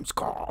Grimes,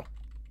 Carl.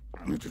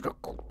 I need you to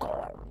go,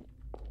 Carl.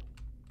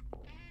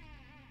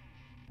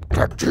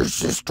 Protect your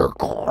sister,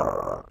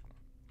 Carl.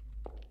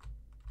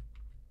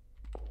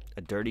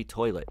 A dirty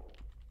toilet.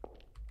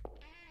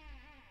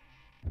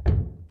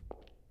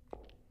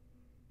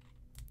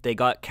 They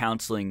got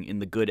counseling in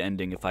the good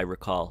ending, if I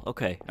recall.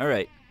 Okay,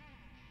 alright.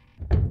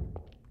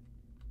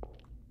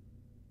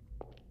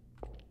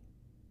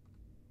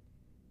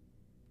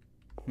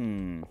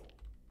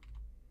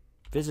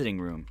 Visiting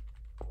room.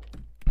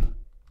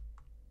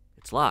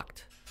 It's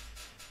locked.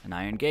 An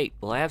iron gate.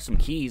 Well, I have some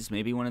keys.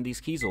 Maybe one of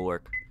these keys will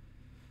work.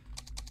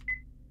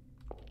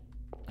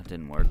 That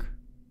didn't work.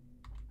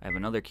 I have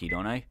another key,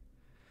 don't I?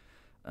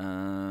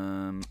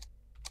 No.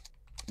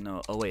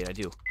 Oh, wait, I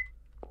do.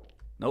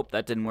 Nope,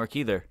 that didn't work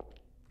either.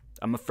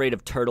 I'm afraid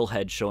of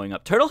Turtlehead showing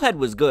up. Turtlehead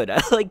was good.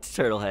 I liked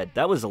Turtlehead.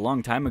 That was a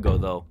long time ago,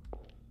 though.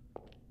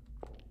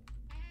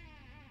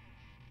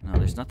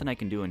 There's nothing I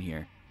can do in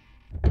here.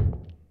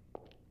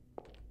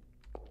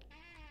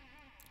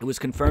 It was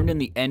confirmed in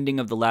the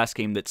ending of the last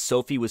game that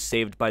Sophie was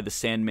saved by the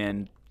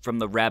Sandman from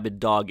the rabid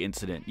dog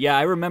incident. Yeah,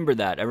 I remember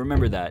that.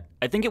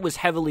 I think it was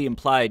heavily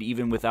implied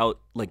even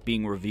without, like,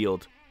 being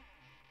revealed.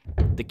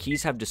 The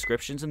keys have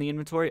descriptions in the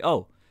inventory?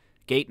 Oh,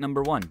 gate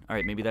number 1.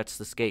 Alright, maybe that's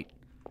this gate.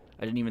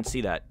 I didn't even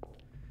see that.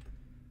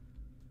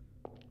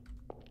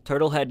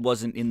 Turtlehead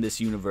wasn't in this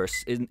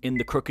universe, in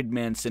the Crooked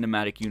Man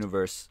cinematic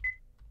universe.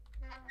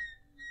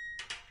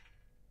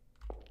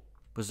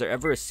 Was there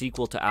ever a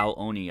sequel to Ao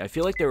Oni? I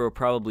feel like there were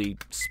probably,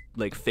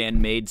 like,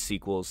 fan-made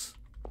sequels.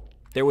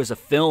 There was a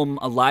film,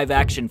 a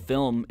live-action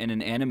film, and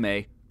an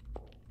anime.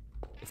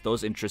 If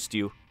those interest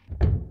you.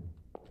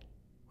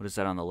 What is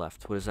that on the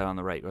left? What is that on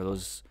the right? Are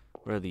those...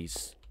 What are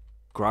these?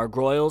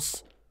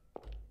 Gargoyles?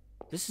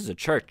 This is a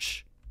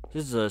church.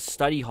 This is a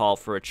study hall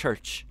for a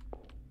church.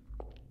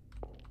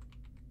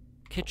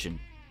 Kitchen.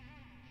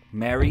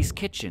 Mary's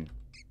kitchen.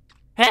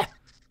 Heh!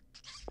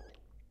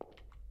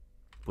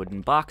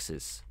 Wooden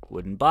boxes.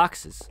 Wooden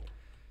boxes.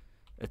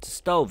 It's a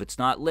stove. It's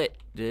not lit.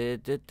 The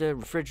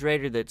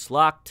refrigerator that's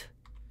locked.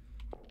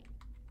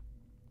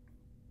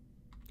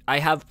 I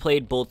have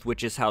played both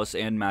Witch's House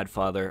and Mad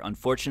Father,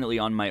 unfortunately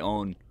on my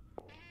own.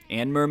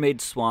 And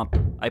Mermaid Swamp.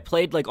 I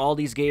played like all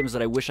these games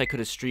that I wish I could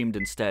have streamed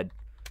instead.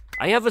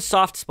 I have a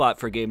soft spot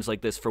for games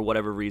like this for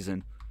whatever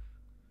reason.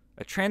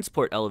 A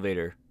transport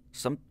elevator.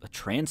 A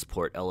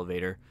transport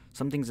elevator.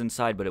 Something's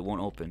inside but it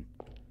won't open.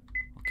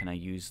 Well, can I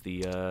use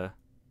the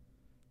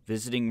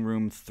visiting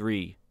room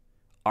 3?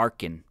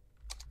 Arkin.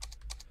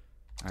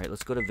 Alright,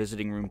 let's go to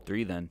visiting room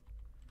 3 then.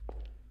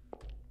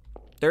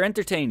 They're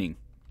entertaining.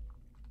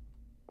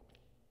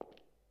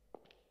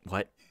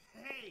 What?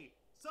 Hey,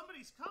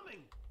 somebody's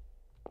coming.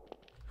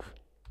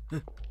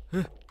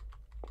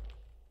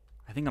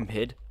 I think I'm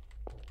hid.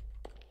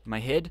 Am I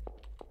hid?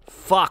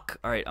 Fuck!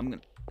 Alright,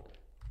 I'm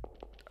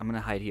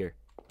gonna hide here.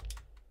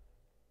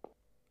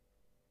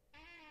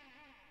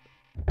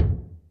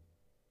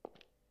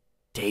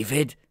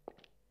 David?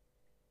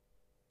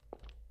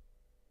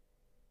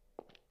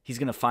 He's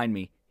gonna find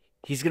me.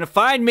 He's gonna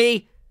find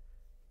me!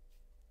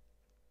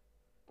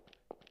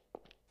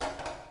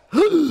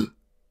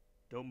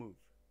 Don't move.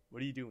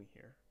 What are you doing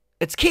here?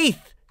 It's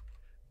Keith!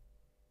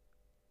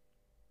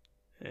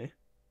 Hey?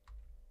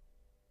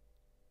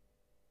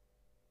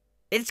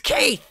 It's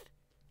Keith!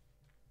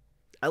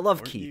 I love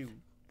Weren't Keith. you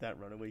that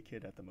runaway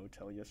kid at the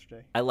motel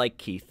yesterday? I like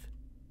Keith.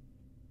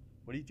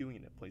 What are you doing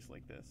in a place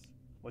like this?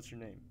 What's your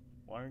name?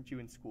 Why aren't you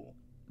in school?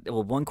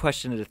 Well, one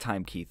question at a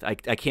time, Keith. I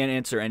can't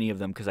answer any of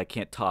them because I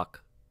can't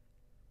talk.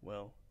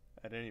 Well,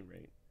 at any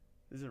rate,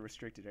 this is a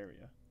restricted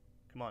area.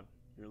 Come on,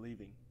 you're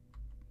leaving.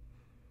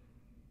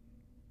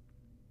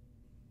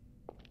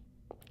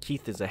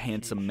 Keith is a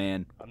handsome Sheesh.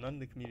 man. I'm not in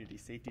the community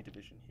safety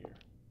division here.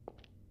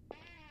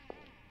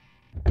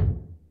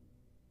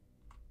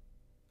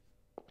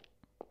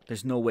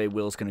 There's no way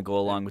Will's gonna go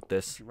along with If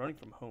this. you're running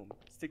from home,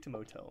 stick to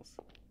motels,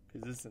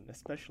 because this is an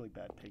especially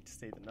bad place to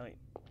stay the night.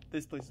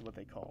 This place is what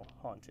they call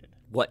haunted.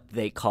 What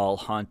they call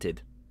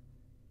haunted.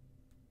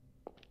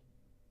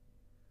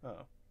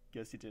 Oh,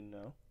 guess you didn't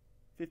know?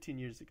 15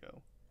 years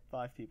ago,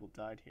 5 people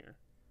died here,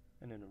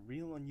 and in a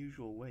real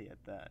unusual way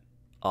at that.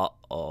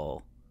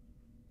 Uh-oh.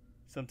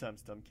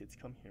 Sometimes dumb kids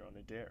come here on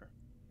a dare,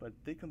 but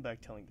they come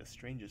back telling the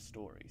strangest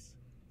stories,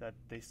 that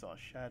they saw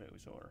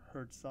shadows or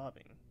heard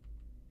sobbing.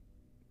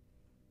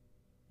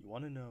 You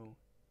want to know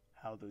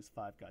how those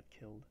 5 got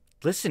killed?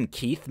 Listen,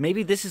 Keith,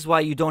 maybe this is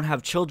why you don't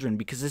have children,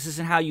 because this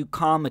isn't how you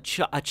calm a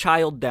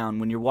child down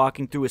when you're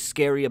walking through a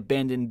scary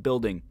abandoned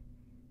building.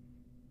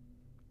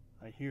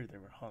 I hear they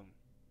were hung,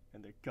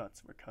 and their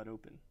guts were cut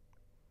open.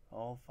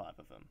 All 5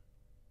 of them.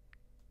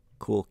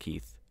 Cool,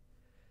 Keith.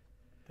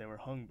 They were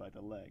hung by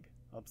the leg,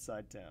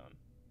 upside down.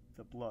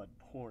 The blood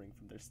pouring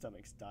from their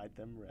stomachs dyed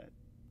them red.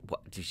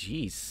 What?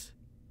 Jeez.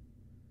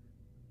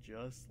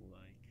 Just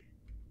like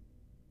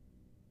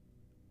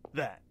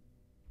that.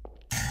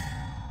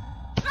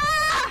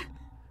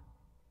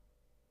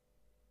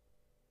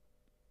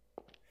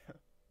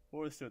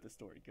 Or so the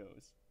story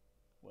goes.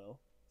 Well,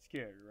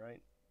 scared,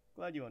 right?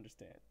 Glad you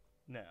understand.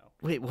 Now.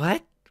 Wait,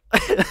 what?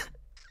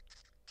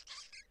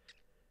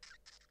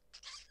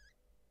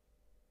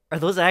 Are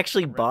those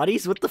actually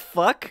bodies? What the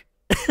fuck?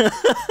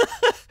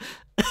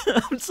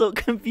 I'm so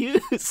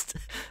confused.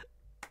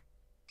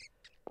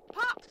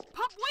 Pop,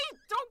 wait,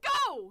 don't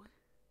go!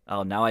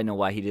 Oh, now I know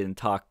why he didn't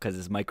talk, because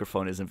his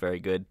microphone isn't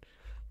very good.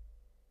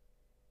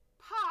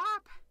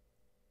 Pop!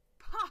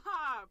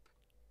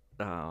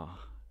 Oh.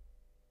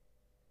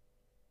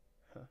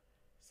 Huh.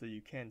 So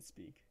you can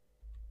speak.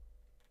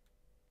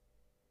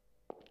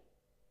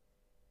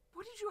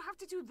 What did you have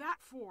to do that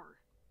for?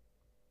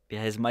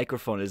 Yeah, his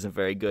microphone isn't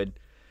very good.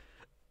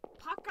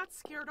 Pop got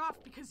scared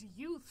off because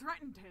you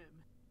threatened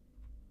him.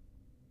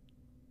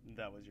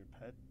 That was your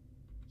pet?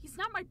 He's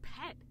not my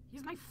pet.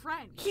 He's my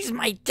friend. He's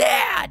my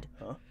dad!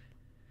 Huh?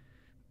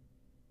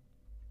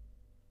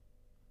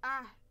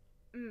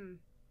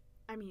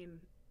 I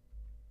mean...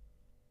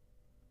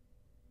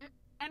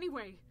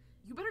 Anyway,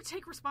 You better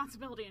take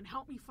responsibility and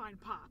help me find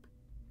Pop.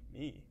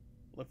 Me?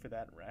 Look for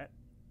that rat?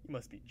 You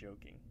must be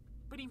joking.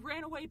 But he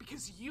ran away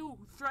because you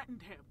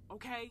threatened him,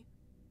 okay?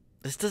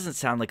 This doesn't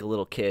sound like a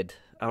little kid.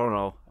 I don't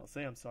know. I'll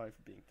say I'm sorry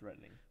for being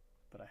threatening,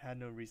 but I had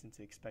no reason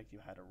to expect you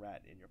had a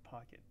rat in your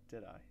pocket,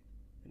 did I?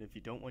 And if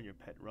you don't want your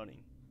pet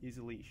running, use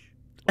a leash.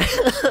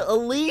 A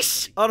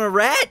leash on a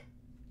rat?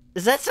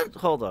 Is that some...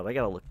 Hold on, I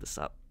gotta look this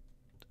up.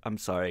 I'm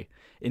sorry.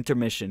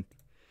 Intermission.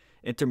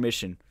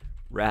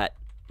 Rat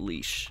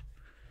leash.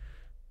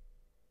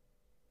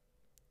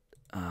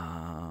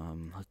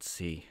 Let's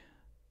see.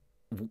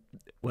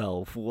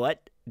 Well,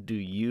 what do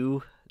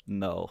you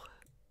know?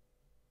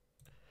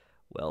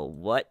 Well,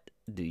 what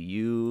do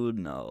you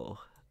know?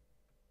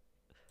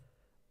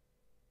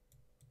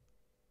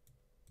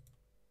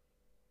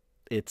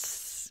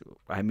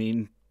 I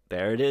mean,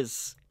 there it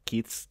is.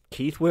 Keith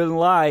wouldn't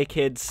lie,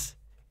 kids.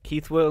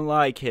 Keith wouldn't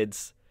lie,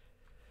 kids.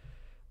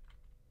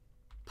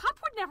 Pop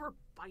would never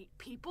bite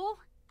people.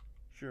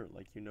 Sure,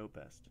 like you know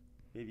best.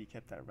 Maybe you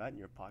kept that rat in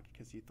your pocket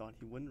because you thought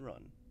he wouldn't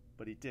run.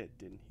 But he did,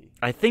 didn't he?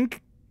 I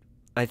think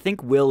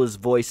Will is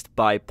voiced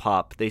by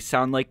Pop. They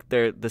sound like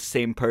they're the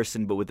same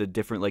person, but with a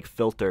different, like,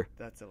 filter.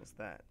 That settles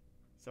that.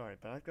 Sorry,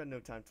 but I've got no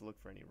time to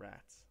look for any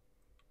rats.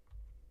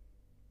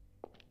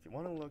 If you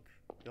want to look,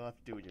 you'll have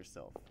to do it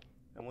yourself.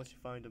 And once you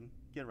find them,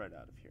 get right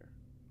out of here.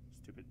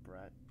 Stupid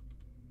brat.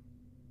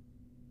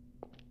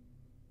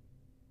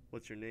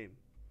 What's your name?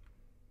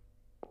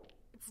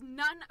 It's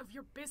none of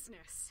your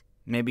business.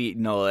 Maybe,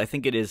 no, I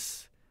think it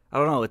is... I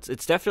don't know,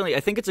 it's definitely...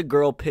 I think it's a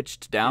girl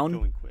pitched down. Get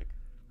going quick.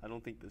 I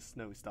don't think the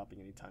snow is stopping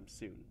anytime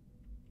soon.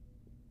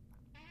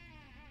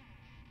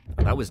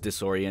 That was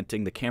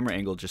disorienting. The camera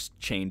angle just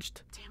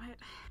changed. Damn it.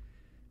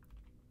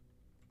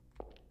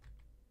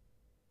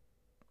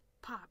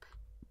 Pop.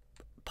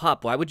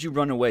 Pop, why would you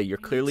run away? You're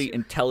clearly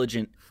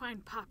intelligent.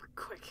 Find Pop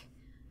quick.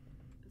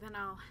 Then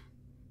I'll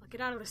get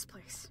out of this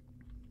place.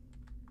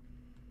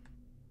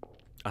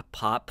 A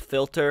pop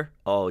filter?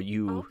 Oh,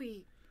 you... I'll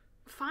be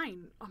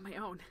fine on my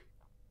own.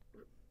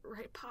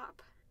 Right,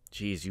 Pop?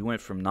 Jeez, you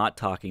went from not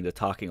talking to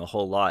talking a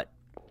whole lot.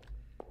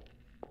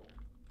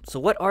 So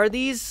what are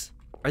these?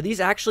 Are these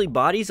actually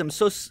bodies? I'm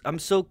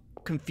so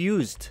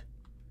confused.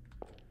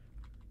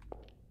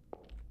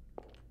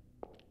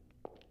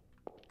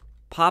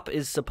 Pop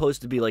is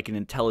supposed to be like an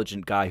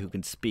intelligent guy who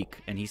can speak,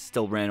 and he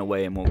still ran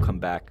away and won't come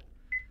back.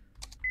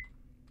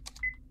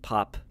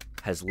 Pop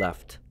has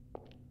left.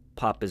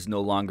 Pop is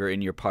no longer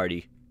in your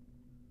party.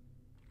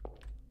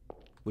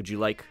 Would you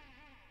like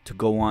to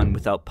go on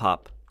without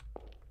Pop?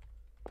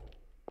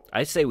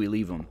 I say we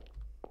leave him.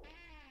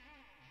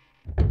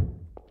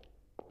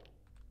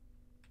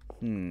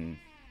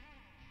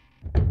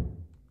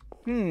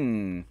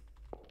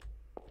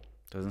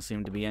 Doesn't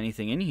seem to be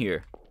anything in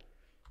here.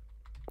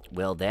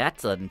 Well,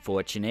 that's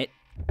unfortunate.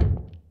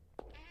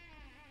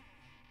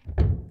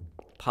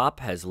 Pop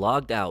has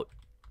logged out.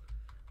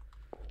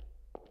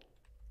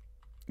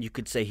 You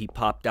could say he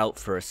popped out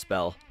for a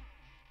spell.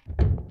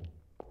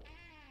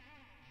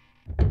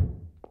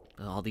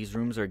 All these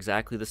rooms are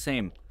exactly the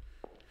same.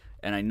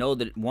 And I know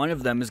that one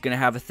of them is going to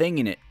have a thing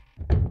in it.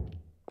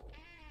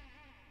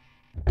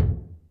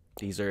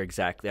 These are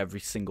exactly... Every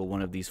single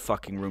one of these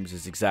fucking rooms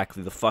is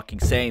exactly the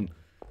fucking same.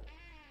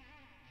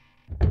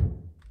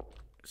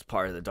 It's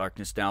part of the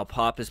darkness now.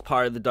 Pop is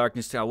part of the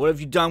darkness now. What have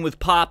you done with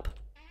Pop?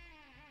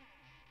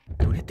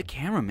 Don't hit the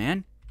camera,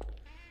 man.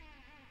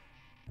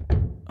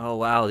 Oh,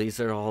 wow.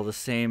 These are all the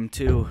same,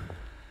 too.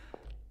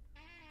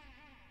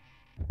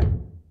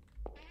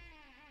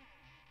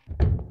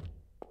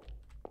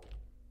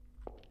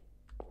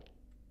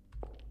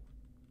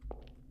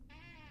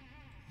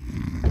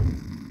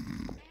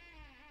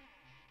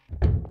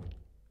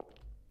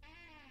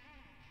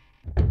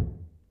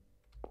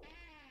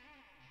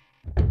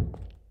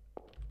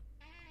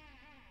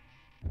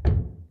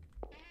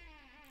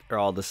 They're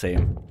all the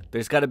same.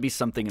 There's got to be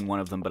something in one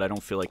of them, but I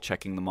don't feel like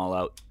checking them all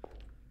out.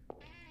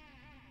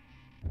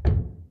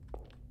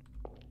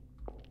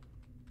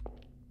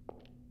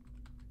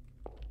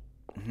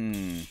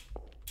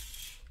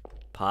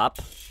 Pop?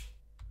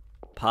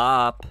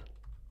 Pop?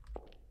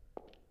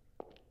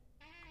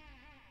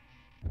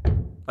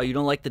 Oh, you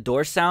don't like the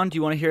door sound? Do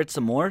you want to hear it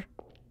some more?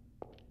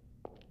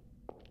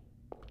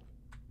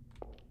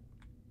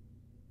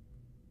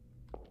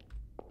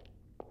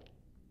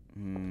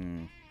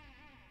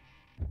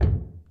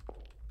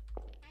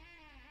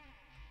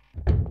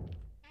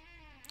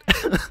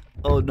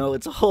 Oh no,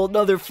 it's a whole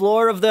nother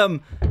floor of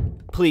them.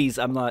 Please,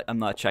 I'm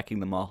not checking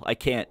them all. I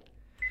can't.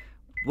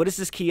 What is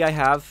this key I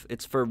have?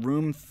 It's for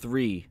room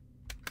 3.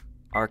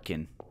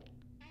 Arkin.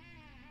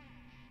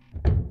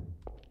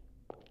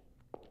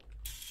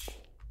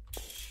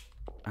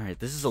 Alright,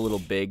 this is a little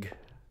big.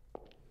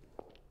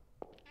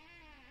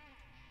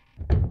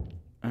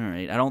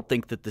 Alright, I don't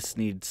think that this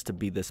needs to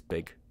be this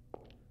big.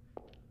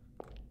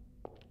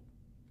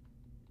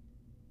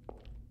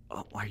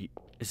 Oh,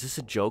 is this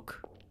a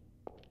joke?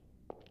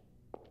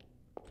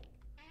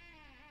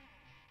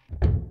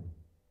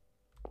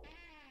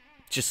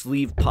 Just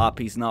leave Pop,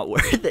 he's not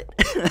worth it.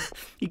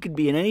 could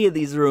be in any of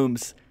these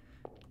rooms.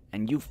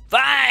 And you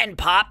fine,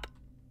 Pop!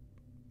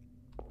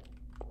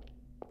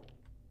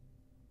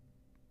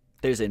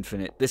 There's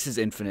infinite. This is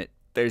infinite.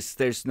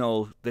 There's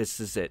no... This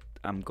is it.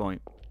 I'm going...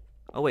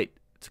 Oh, wait.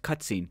 It's a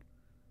cutscene.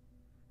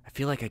 I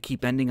feel like I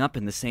keep ending up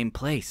in the same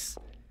place.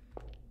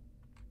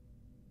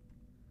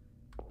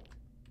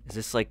 Is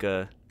this like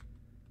a...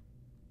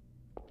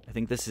 I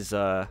think this is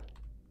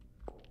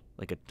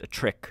like a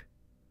trick.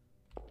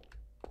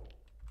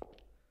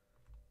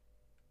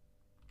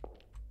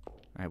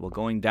 Alright, well,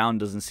 going down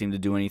doesn't seem to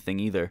do anything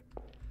either.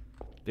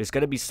 There's got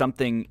to be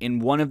something in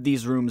one of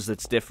these rooms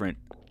that's different.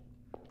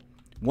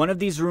 One of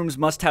these rooms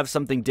must have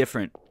something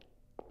different.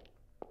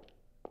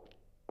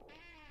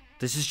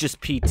 This is just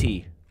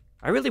PT.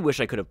 I really wish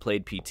I could have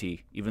played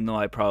PT, even though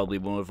I probably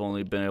would have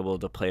only been able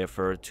to play it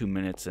for 2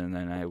 minutes and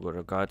then I would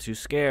have got too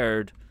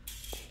scared.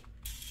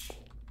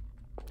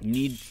 You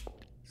need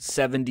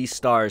 70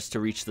 stars to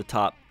reach the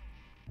top.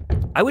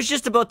 I was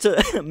just about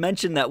to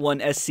mention that one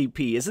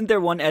SCP. Isn't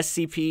there one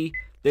SCP?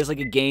 There's like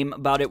a game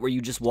about it where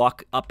you just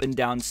walk up and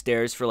down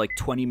stairs for like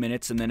 20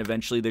 minutes and then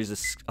eventually there's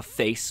a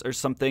face or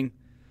something.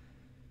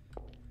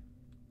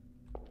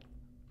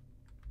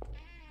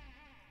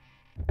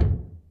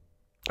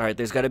 Alright,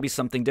 there's got to be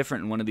something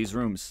different in one of these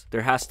rooms.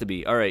 There has to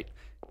be. Alright.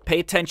 Pay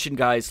attention,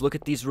 guys. Look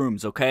at these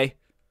rooms, okay?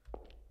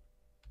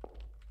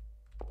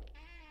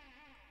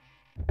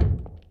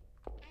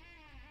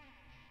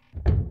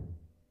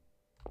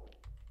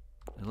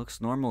 It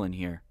looks normal in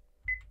here.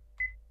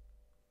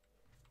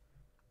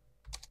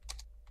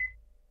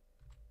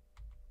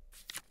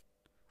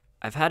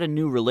 I've had a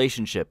new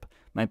relationship.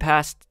 My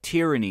past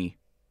tyranny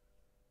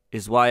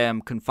is why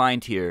I'm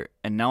confined here,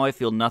 and now I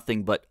feel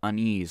nothing but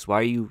unease. Why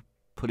are you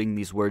putting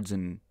these words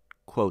in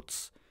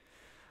quotes?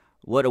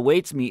 What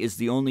awaits me is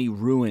the only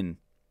ruin.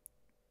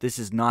 This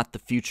is not the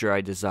future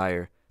I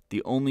desire.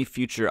 The only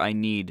future I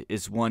need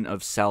is one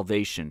of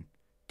salvation.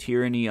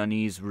 Tyranny,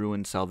 unease,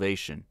 ruin,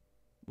 salvation.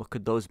 What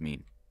could those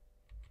mean?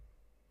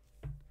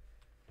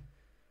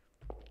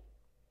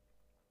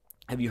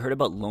 Have you heard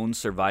about Lone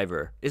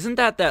Survivor? Isn't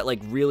that like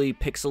really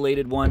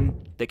pixelated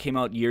one that came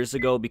out years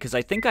ago? Because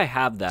I think I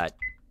have that,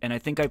 and I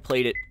think I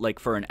played it like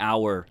for an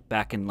hour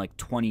back in like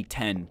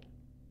 2010.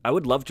 I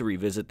would love to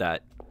revisit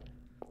that.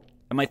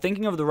 Am I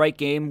thinking of the right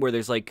game where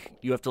there's like,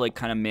 you have to like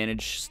kind of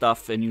manage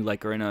stuff and you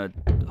like are in a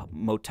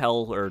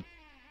motel or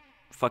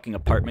fucking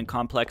apartment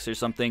complex or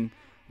something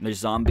and there's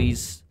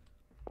zombies?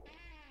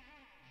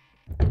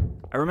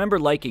 I remember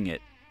liking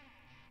it.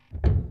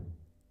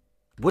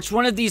 Which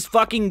one of these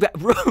fucking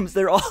rooms?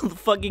 They're all the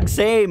fucking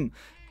same.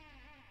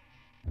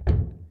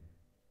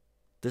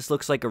 This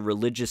looks like a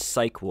religious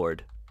psych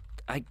ward.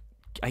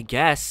 I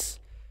guess.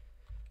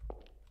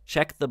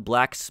 Check the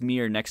black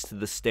smear next to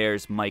the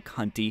stairs, Mike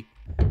Hunty.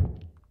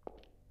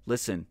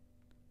 Listen.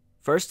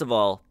 First of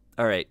all,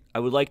 alright, I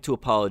would like to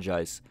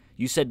apologize.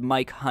 You said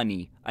Mike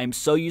Honey. I am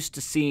so used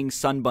to seeing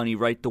Sunbunny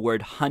write the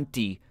word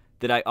Hunty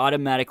that I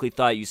automatically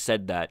thought you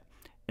said that.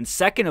 And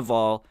second of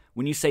all,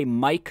 when you say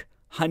Mike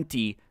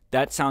Hunty,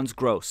 that sounds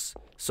gross.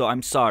 So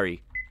I'm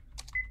sorry.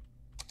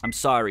 I'm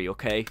sorry,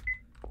 okay?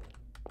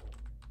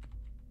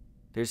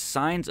 There's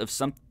signs of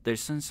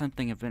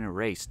something have been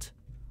erased.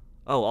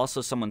 Oh,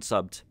 also someone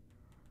subbed.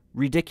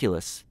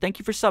 Ridiculous. Thank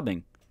you for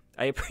subbing.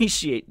 I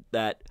appreciate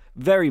that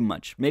very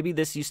much. Maybe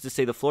this used to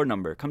say the floor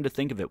number. Come to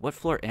think of it, what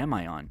floor am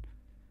I on?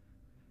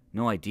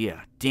 No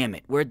idea. Damn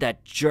it. Where'd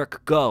that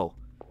jerk go?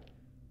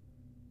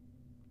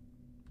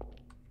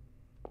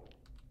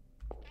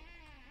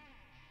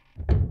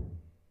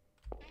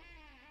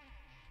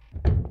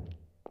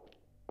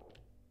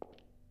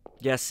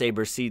 Yes,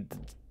 Saber. See,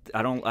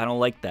 I don't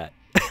like that.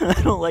 I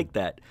don't like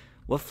that.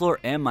 What floor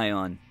am I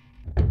on?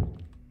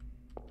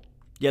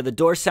 Yeah, the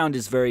door sound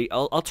is very...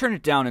 I'll turn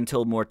it down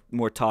until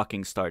more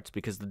talking starts,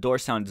 because the door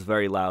sound is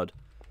very loud.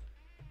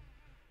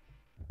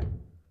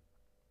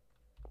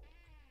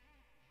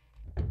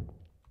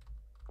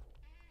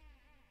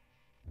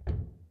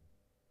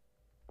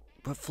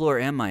 What floor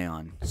am I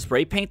on?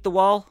 Spray paint the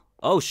wall?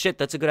 Oh, shit,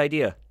 that's a good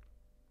idea.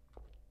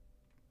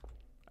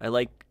 I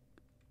like...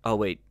 Oh,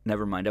 wait,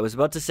 never mind. I was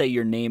about to say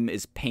your name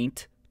is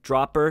Paint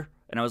Dropper,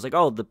 and I was like,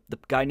 oh, the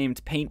guy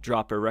named Paint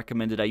Dropper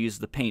recommended I use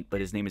the paint,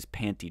 but his name is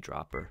Panty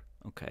Dropper.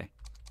 Okay,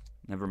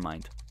 never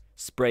mind.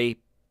 Spray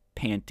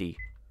Panty.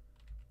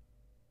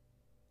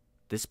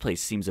 This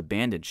place seems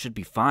abandoned. Should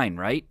be fine,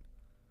 right?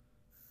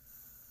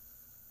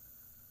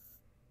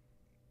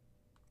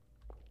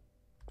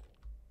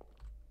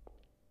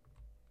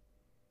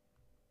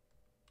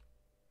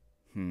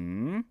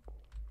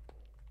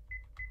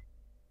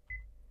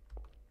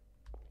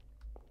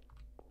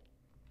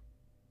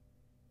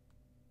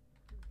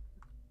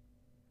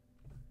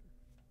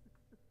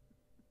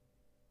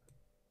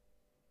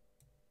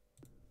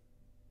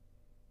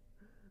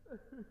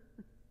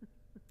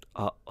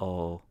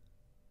 Uh-oh.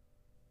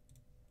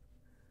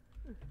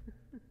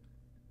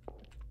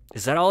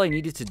 Is that all I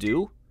needed to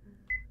do?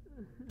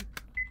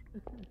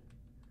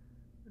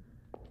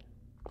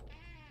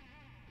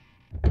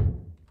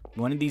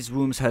 One of these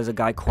rooms has a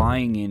guy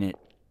crying in it.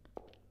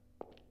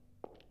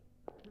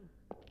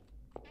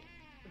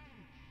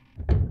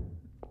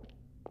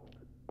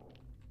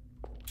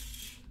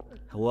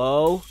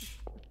 Hello?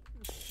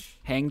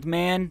 Hanged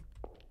Man?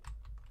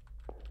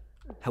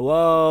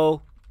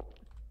 Hello?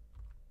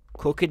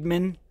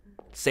 Crookedman?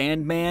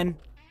 Sandman?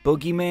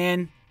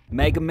 Boogeyman?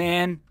 Mega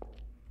Man?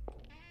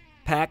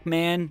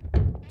 Pac-Man?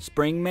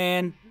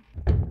 Springman?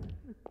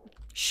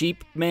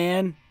 Sheep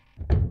Man?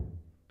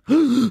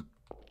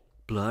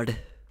 Blood.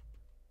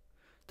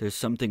 There's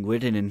something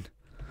written in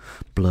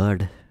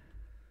blood.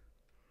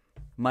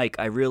 Mike,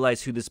 I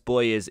realize who this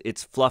boy is.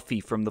 It's Fluffy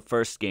from the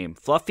first game.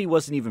 Fluffy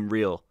wasn't even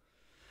real.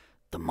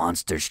 The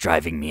monster's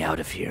driving me out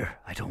of here.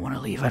 I don't want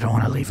to leave. I don't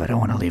want to leave. I don't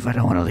want to leave. I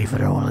don't want to leave. I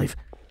don't want to leave.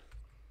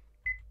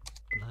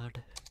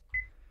 Blood.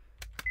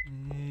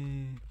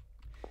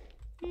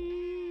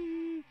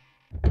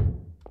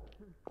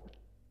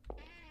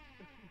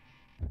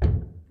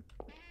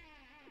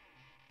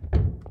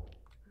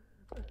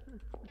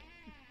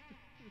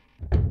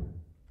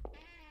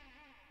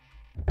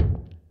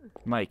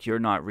 Mike, you're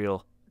not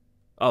real.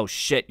 Oh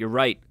shit, you're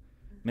right.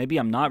 Maybe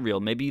I'm not real.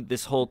 Maybe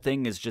this whole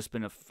thing has just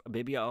been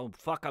maybe. Oh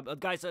fuck,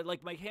 guys!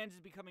 Like my hands is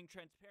becoming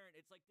transparent.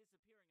 It's like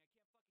disappearing.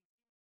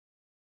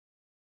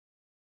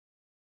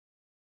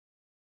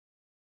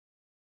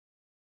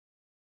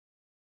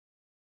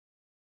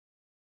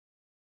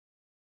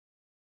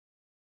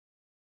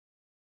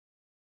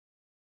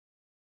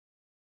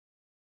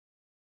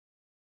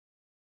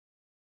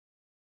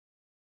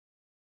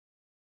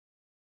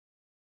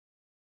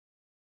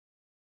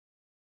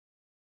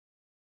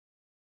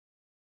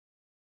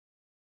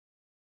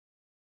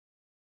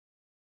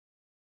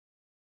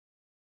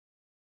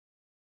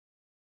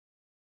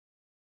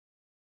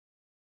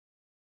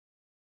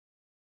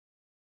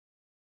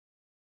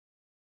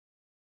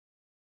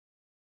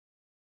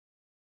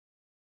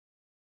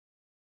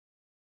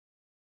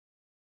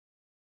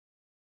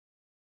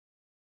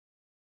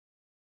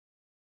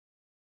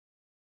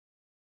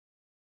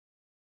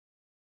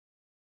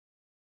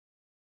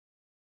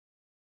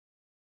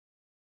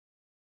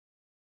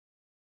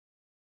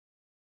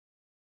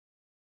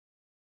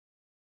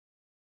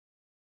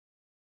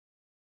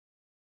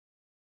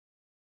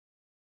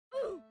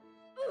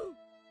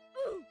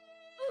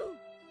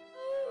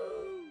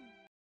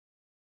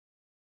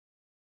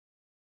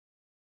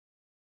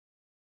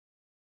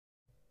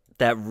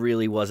 That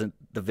really wasn't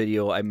the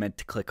video I meant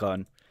to click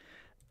on.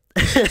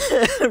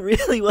 It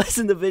really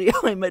wasn't the video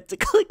I meant to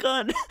click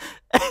on.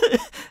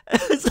 I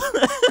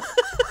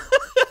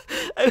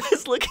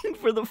was looking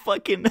for the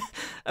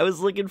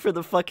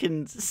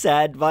fucking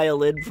sad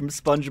violin from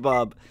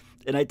SpongeBob.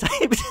 And I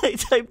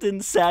typed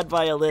in sad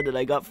violin and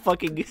I got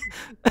fucking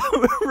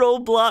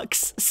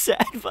Roblox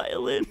sad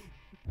violin.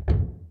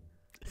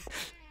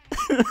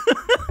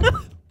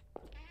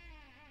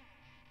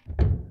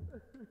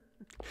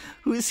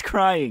 Who's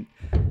crying?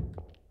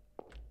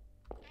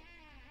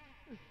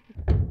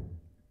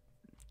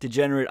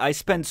 Degenerate, I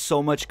spend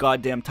so much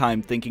goddamn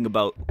time thinking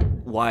about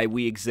why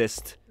we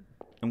exist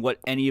and what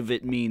any of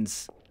it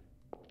means.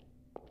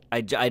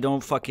 I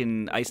don't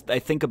fucking... I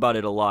think about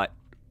it a lot.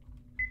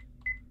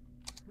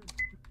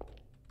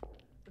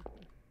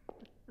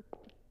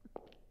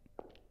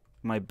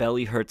 My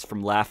belly hurts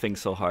from laughing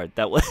so hard.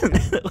 That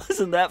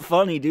wasn't that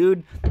funny,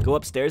 dude. Go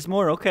upstairs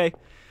more? Okay.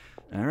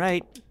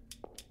 Alright.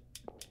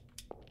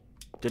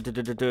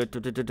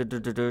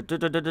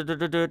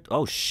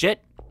 Oh, shit.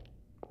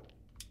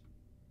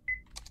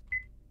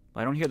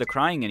 I don't hear the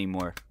crying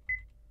anymore.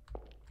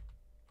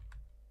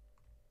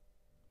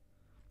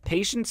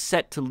 Patients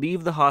set to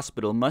leave the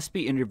hospital must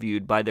be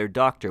interviewed by their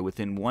doctor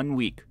within 1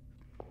 week.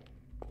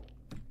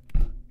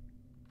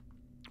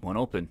 Won't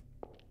open.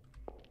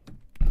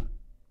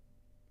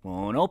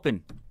 Won't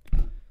open.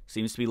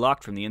 Seems to be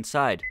locked from the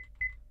inside.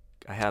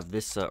 I have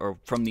this, or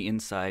from the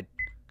inside.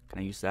 Can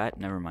I use that?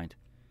 Never mind.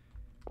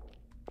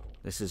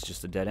 This is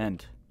just a dead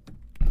end.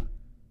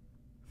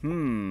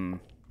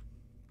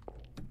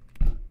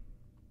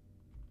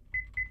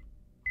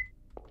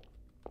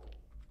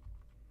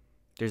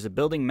 There's a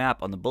building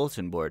map on the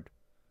bulletin board.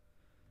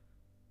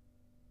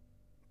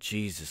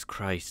 Jesus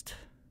Christ.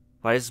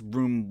 Why is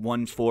room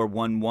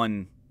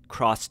 1411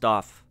 crossed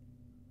off?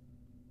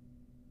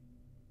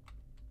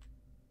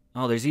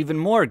 Oh, there's even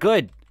more.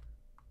 Good.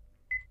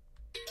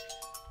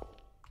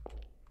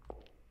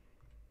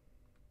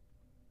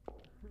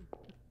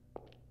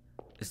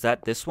 Is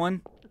that this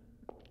one?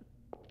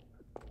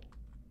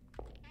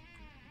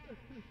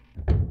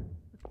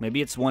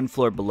 Maybe it's one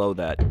floor below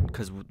that,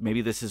 because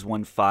maybe this is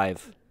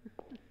 1-5.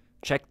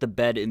 Check the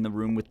bed in the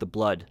room with the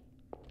blood.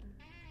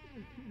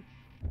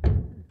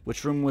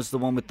 Which room was the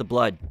one with the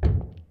blood?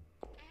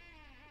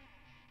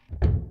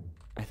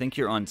 I think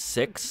you're on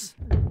 6.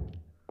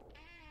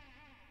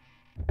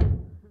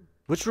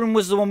 Which room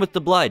was the one with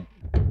the blood?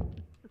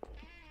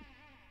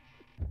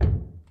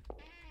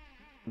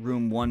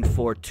 Room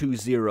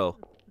 1420.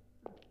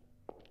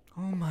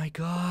 Oh my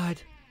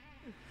god.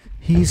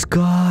 He's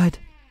God.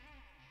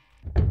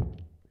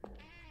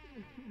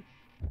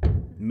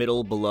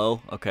 Middle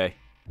below? Okay.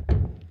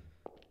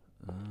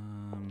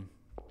 I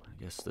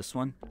guess this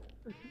one?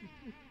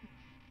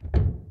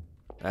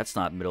 That's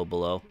not middle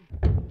below.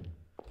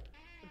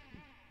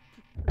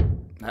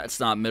 That's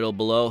not middle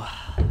below.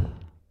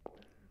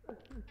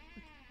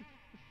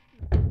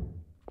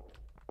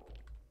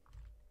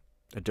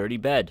 A dirty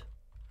bed.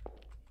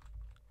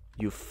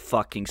 You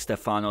fucking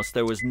Stefanos,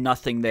 there was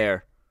nothing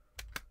there.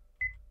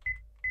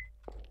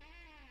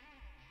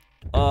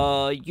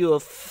 Oh, you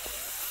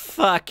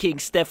fucking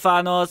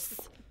Stefanos.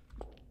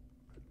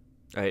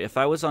 Alright, if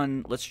I was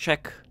on... Let's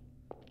check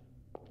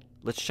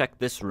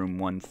this room,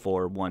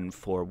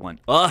 14141.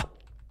 Ugh!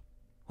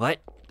 What?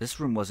 This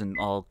room wasn't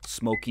all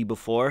smoky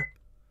before.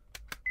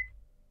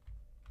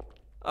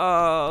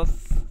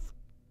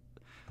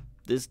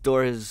 This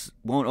door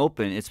won't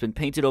open. It's been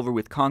painted over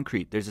with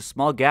concrete. There's a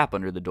small gap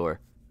under the door.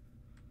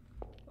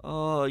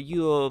 Oh,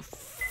 you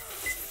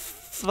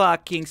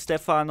fucking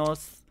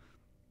Stefanos.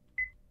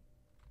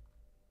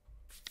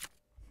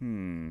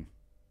 Can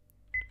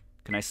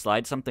I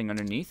slide something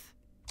underneath?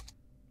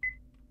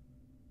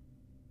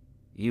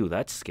 Ew,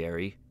 that's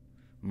scary.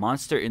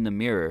 Monster in the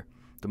mirror.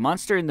 The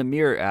monster in the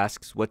mirror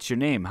asks, "What's your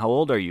name? How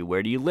old are you?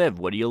 Where do you live?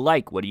 What do you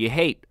like? What do you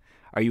hate?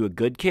 Are you a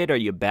good kid? Are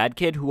you a bad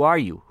kid? Who are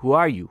you? Who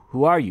are you?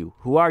 Who are you?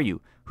 Who are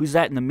you? Who's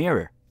that in the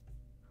mirror?"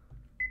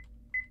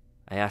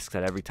 I ask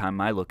that every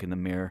time I look in the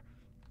mirror.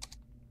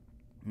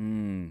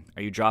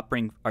 Are you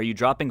dropping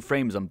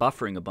frames? I'm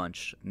buffering a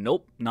bunch.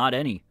 Nope, not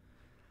any.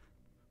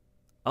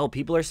 Oh,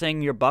 people are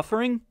saying you're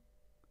buffering?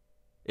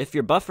 If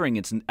you're buffering,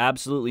 it's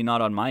absolutely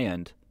not on my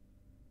end.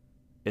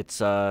 It's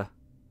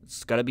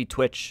gotta be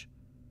Twitch.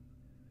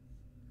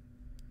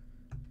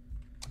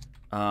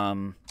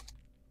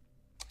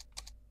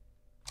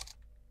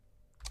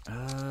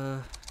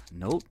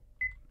 Nope.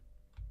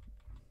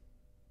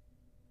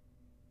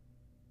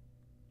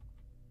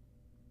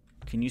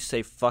 Can you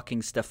say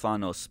fucking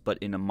Stefanos, but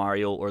in a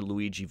Mario or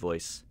Luigi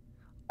voice?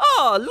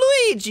 Oh,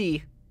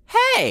 Luigi!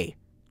 Hey!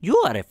 You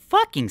are a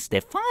fucking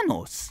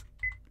Stefanos.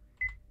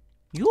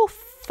 You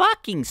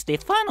fucking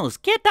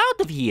Stefanos, get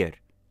out of here!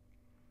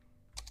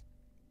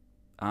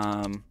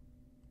 I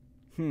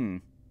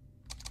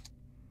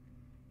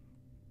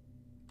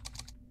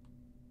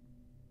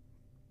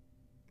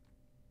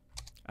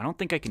don't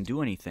think I can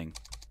do anything.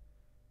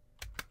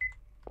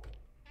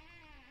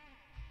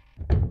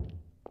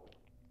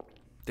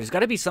 There's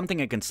gotta be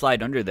something I can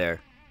slide under there.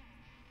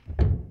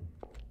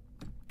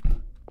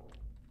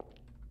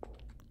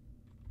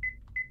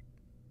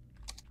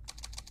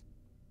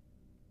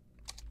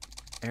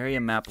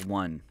 Area map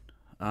 1.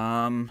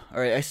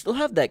 Alright, I still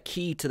have that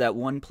key to that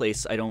one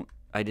place I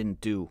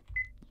didn't do.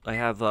 I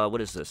have, what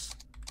is this?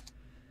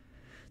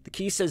 The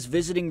key says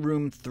visiting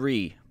room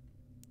 3.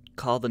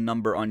 Call the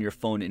number on your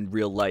phone in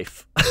real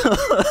life.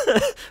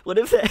 What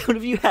if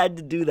you had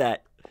to do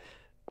that?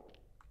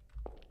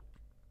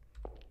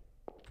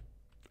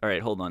 All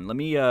right, hold on. Let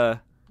me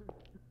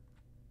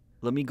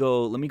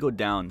go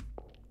down.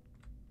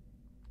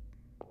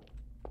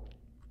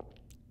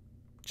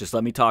 Just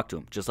let me talk to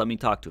him. Just let me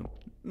talk to him.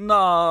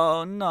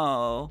 No,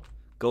 no.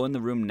 Go in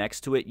the room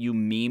next to it, you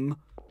meme.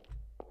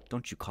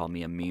 Don't you call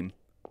me a meme.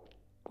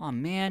 Aw,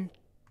 man.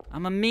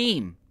 I'm a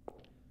meme.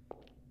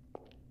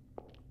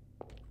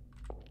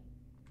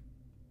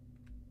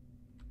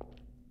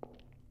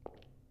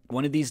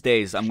 One of these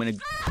days, I'm gonna...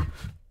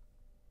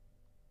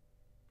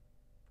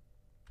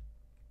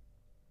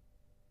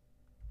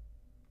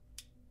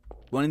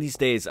 One of these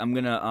days, I'm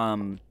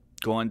gonna,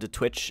 go onto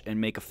Twitch and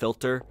make a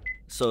filter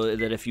so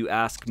that if you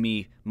ask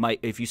me,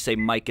 if you say,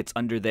 "Mike, it's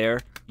under there,"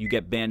 you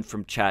get banned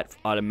from chat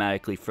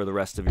automatically for the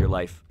rest of your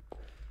life.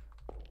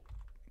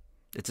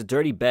 It's a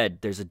dirty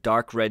bed. There's a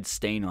dark red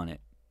stain on it.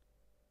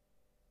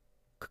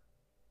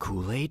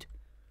 Kool-Aid?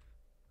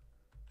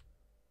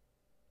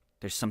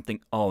 There's something...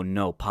 Oh,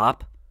 no.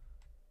 Pop?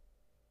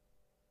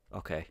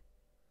 Okay.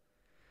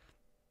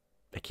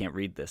 I can't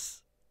read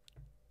this.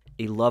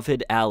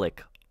 Beloved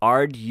Alec.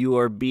 Ard, you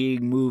are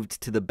being moved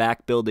to the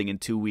back building in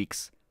 2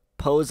 weeks.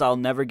 Pose I'll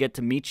never get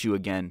to meet you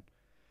again.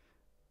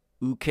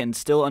 Oo can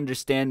still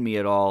understand me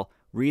at all.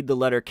 Read the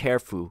letter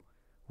careful.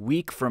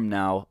 Week from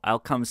now, I'll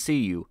come see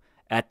you.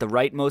 At the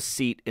rightmost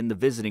seat in the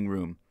visiting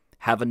room.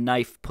 Have a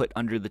knife put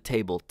under the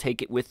table.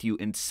 Take it with you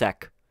in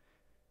sec.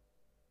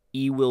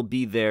 E will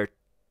be there.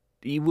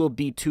 E will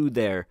be two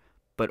there,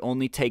 but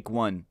only take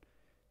one.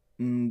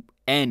 N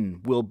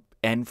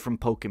from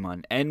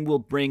Pokemon. N will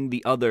bring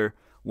the other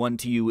one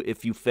to you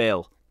if you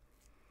fail.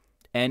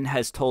 N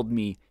has told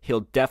me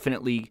he'll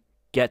definitely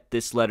get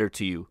this letter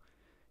to you.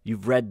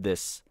 You've read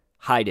this.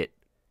 Hide it.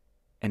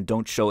 And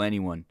don't show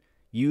anyone.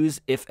 Use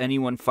if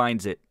anyone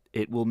finds it.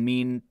 It will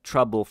mean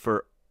trouble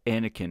for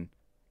Anakin.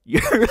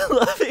 Your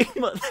loving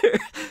mother.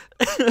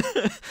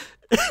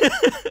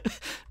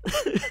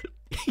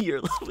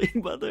 Your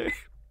loving mother.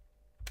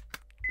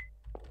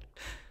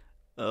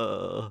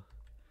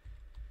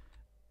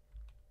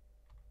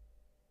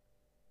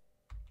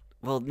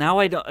 Well, now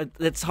I don't...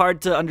 It's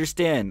hard to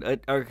understand.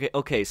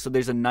 Okay, so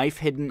there's a knife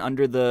hidden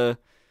under the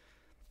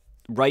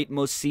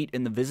rightmost seat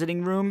in the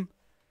visiting room.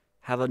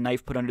 Have a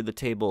knife put under the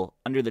table.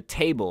 Under the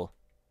table.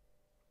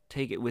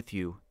 Take it with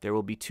you. There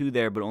will be two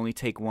there, but only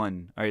take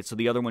one. Alright, so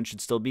the other one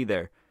should still be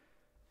there.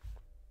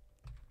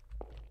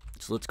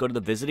 So let's go to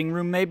the visiting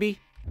room, maybe?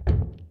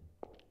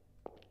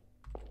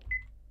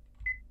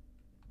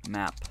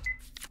 map.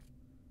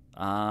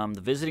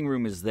 The visiting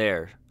room is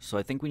there, so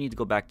I think we need to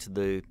go back to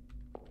the,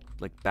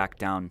 like, back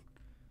down.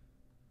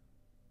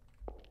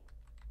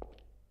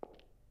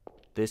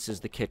 This is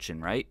the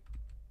kitchen, right?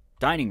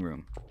 Dining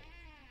room.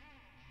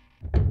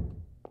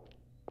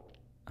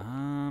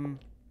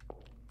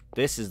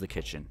 This is the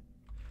kitchen.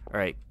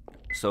 Alright,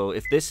 so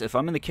if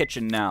I'm in the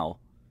kitchen now,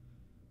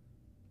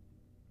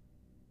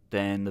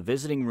 then the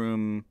visiting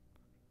room...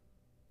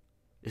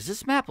 Is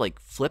this map, like,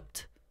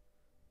 flipped?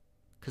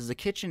 Because the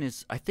kitchen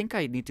is... I think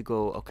I need to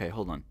go... Okay,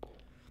 hold on.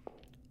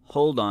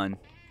 Hold on.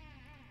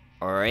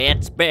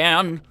 It's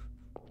been...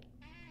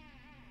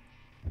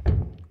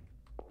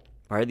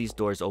 Why are these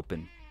doors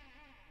open?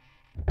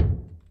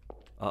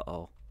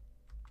 Uh-oh.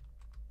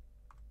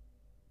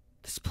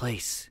 This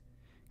place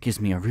gives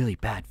me a really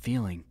bad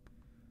feeling.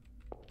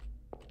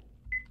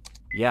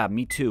 Yeah,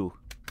 me too.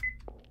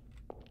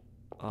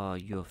 Oh,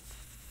 you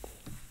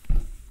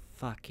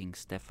fucking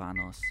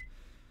Stefanos.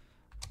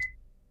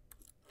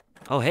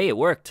 Oh, hey, it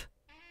worked.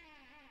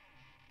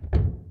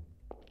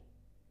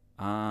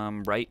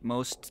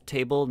 Rightmost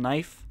table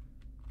knife.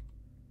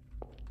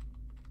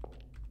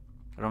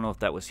 I don't know if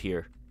that was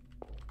here.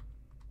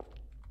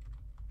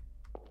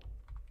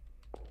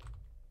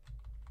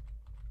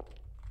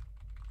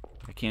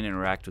 I can't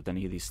interact with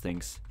any of these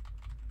things.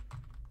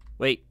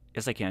 Wait,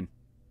 yes I can.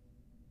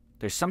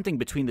 There's something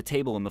between the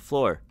table and the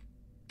floor.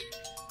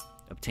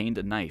 Obtained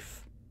a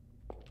knife.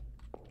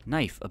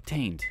 Knife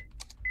obtained.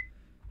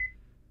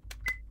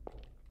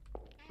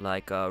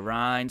 Like a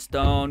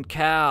rhinestone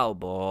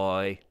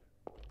cowboy.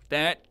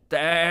 That.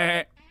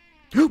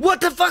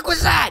 What the fuck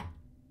was that?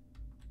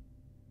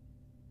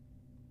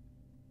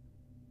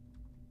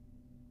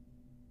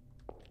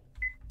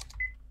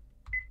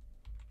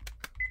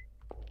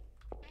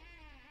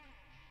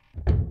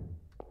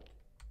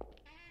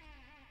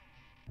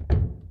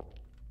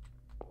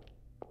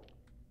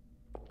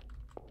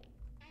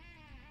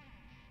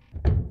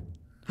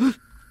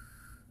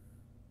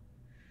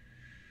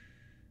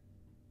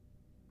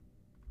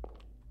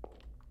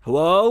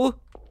 Hello?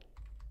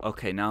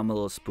 Okay, now I'm a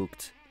little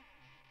spooked.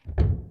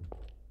 What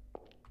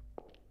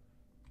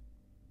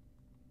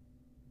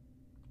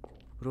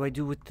do I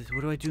do with this?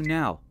 What do I do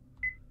now?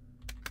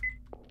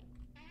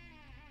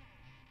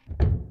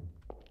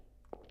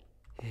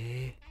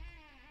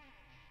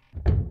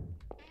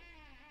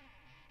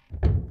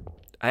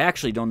 I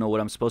actually don't know what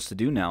I'm supposed to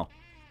do now.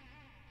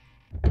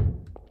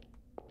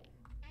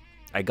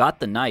 I got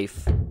the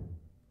knife.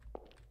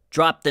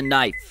 Drop the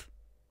knife.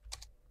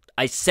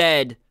 I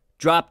said,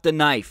 drop the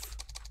knife.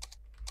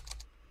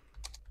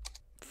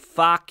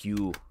 Fuck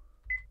you.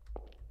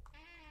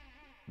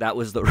 That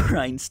was the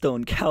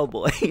rhinestone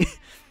cowboy.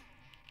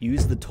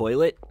 Use the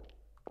toilet?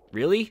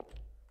 Really?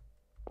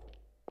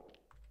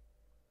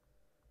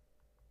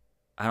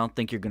 I don't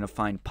think you're gonna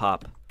find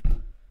Pop.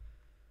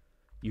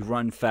 You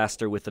run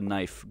faster with a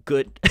knife.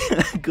 Good,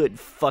 good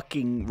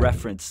fucking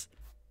reference.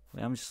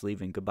 Wait, I'm just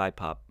leaving. Goodbye,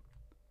 Pop.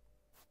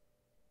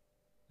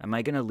 Am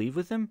I gonna leave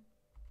with him?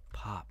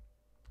 Pop.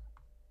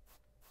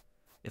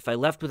 If I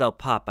left without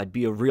Pop, I'd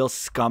be a real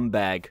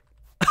scumbag.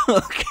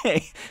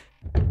 Okay.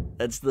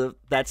 That's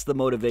the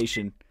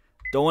motivation.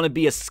 Don't want to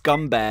be a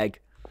scumbag.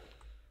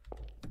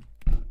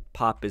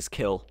 Pop is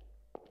kill.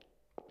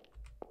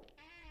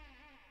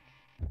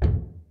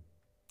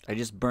 I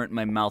just burnt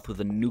my mouth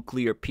with a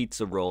nuclear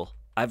pizza roll.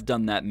 I've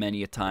done that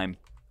many a time.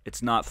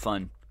 It's not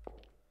fun.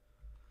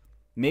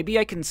 Maybe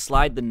I can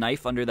slide the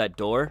knife under that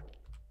door?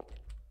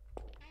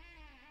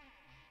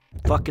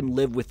 Fucking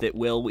live with it,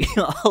 Will. We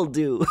all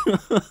do.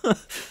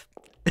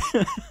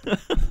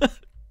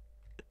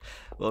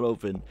 Won't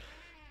open.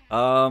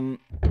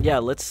 Yeah,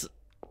 let's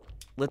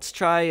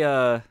try,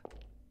 I'm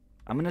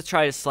gonna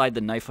try to slide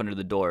the knife under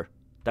the door.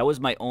 That was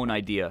my own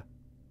idea.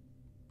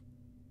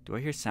 Do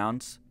I hear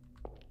sounds?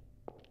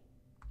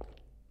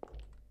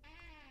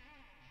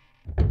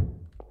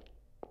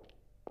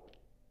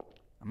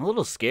 I'm a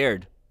little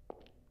scared.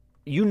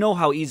 You know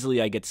how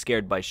easily I get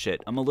scared by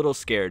shit. I'm a little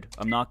scared.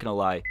 I'm not gonna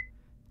lie.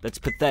 That's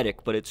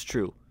pathetic, but it's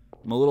true.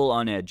 I'm a little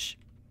on edge.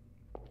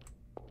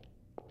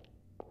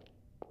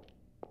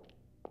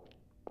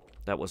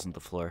 That wasn't the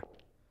floor.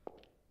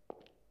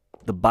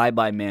 The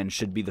Bye-Bye Man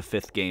should be the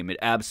 5th game. It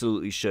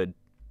absolutely should.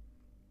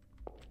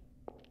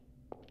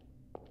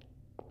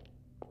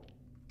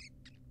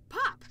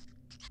 Pop!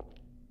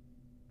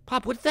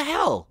 Pop, what the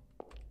hell?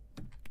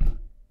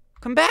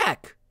 Come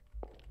back!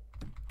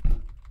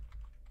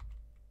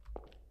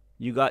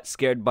 You got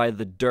scared by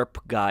the derp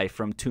guy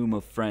from Tomb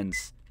of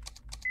Friends.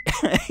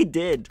 I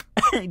did.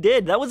 I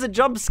did. That was a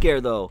jump scare,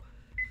 though.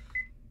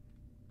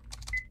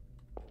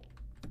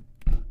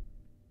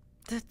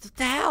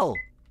 The hell?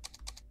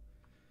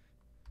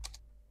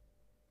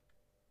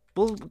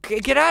 Well,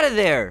 get out of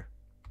there.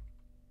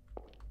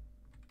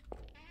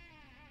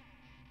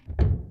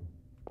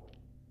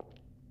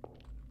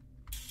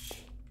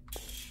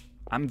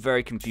 I'm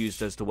very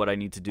confused as to what I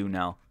need to do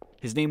now.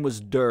 His name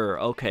was Durr.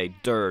 Okay,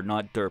 Durr,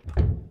 not Derp.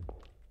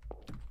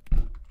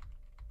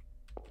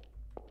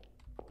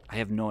 I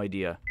have no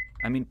idea.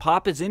 I mean,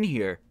 Pop is in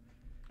here.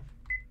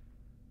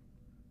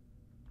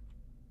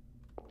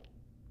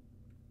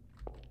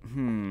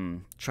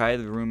 Try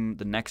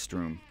the next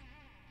room.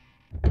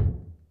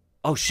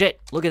 Oh shit,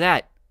 look at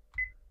that.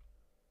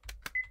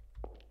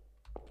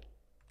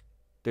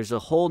 There's a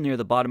hole near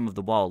the bottom of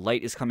the wall.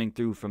 Light is coming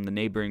through from the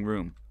neighboring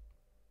room.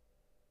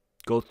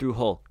 Go through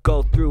hole.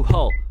 Go through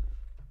hole.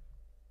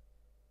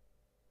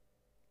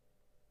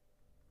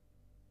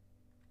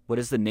 What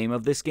is the name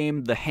of this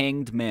game? The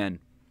Hanged Man.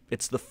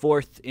 It's the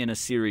 4th in a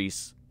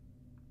series.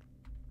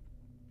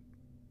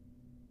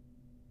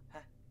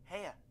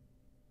 Hey.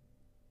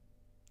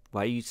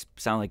 Why do you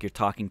sound like you're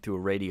talking through a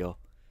radio?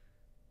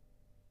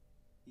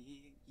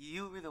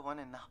 You were the one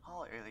in the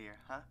hall earlier,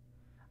 huh?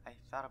 I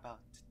thought about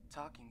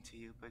talking to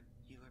you, but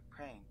you were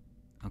praying.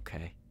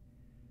 Okay.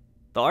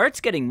 The art's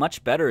getting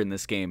much better in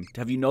this game.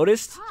 Have you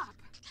noticed? Pop.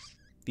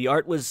 The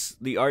art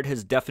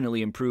has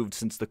definitely improved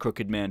since the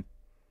Crooked Man.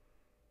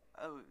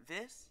 Oh,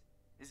 this?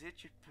 Is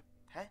it your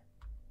pet?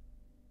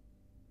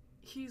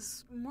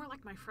 He's more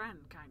like my friend,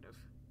 kind of.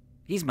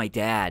 He's my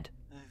dad.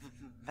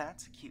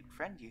 That's a cute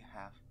friend you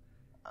have.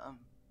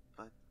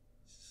 But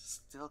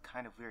still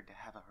kind of weird to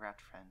have a rat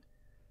friend.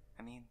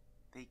 I mean,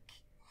 they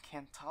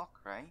can't talk,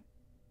 right?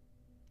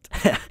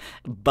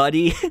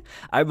 Buddy,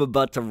 I'm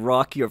about to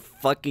rock your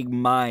fucking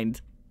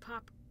mind.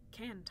 Pop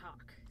can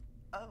talk.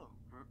 Oh,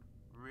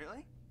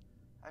 really?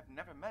 I've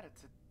never met a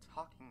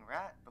talking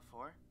rat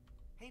before.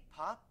 Hey,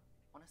 Pop,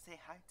 wanna say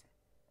hi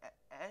to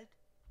Ed?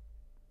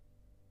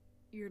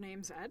 Your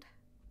name's Ed?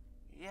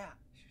 Yeah,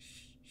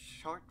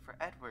 short for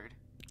Edward.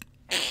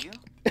 And you?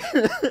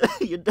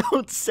 You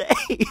don't say.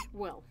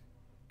 Will,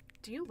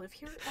 do you live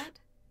here, Ed?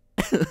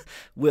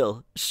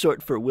 Will,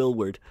 short for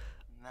Willward.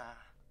 Nah,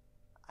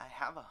 I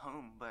have a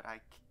home, but I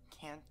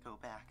can't go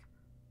back.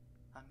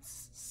 I'm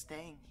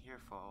staying here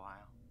for a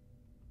while.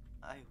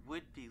 I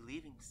would be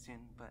leaving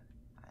soon, but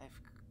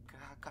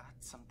I've got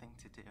something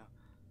to do,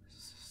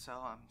 so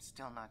I'm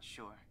still not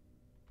sure.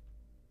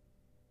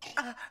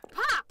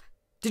 Pop!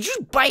 Did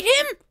you bite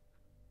him?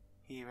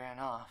 He ran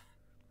off.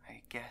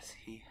 I guess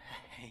he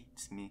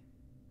hates me.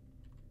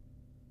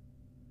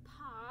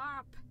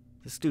 Pop.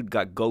 This dude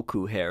got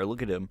Goku hair.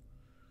 Look at him.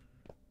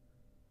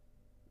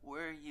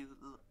 Were you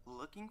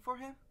looking for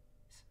him?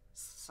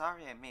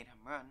 Sorry I made him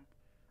run.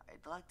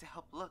 I'd like to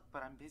help look,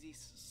 but I'm busy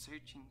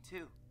searching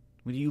too.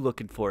 What are you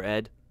looking for,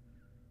 Ed?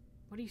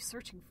 What are you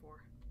searching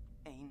for?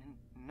 A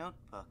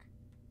notebook.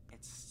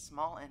 It's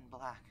small and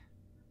black.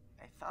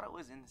 I thought it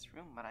was in this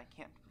room, but I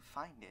can't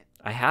find it.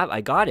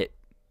 I got it.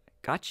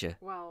 Gotcha.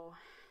 Well,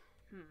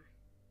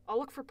 I'll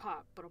look for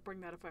Pop, but I'll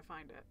bring that if I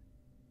find it.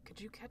 Could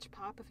you catch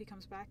Pop if he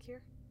comes back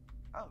here?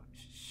 Oh,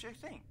 sure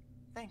thing.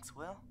 Thanks,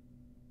 Will.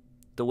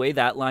 The way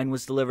that line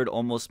was delivered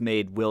almost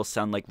made Will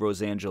sound like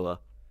Rosangela.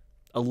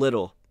 A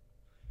little.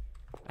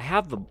 I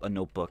have a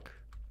notebook.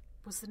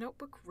 Was the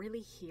notebook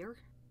really here?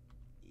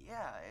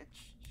 Yeah, it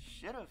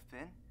should have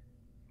been.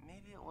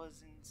 Maybe it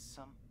was in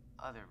some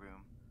other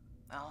room.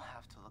 I'll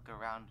have to look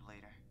around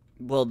later.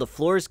 Well, the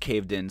floor's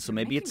caved in, so You're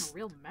maybe making it's a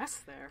real mess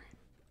there.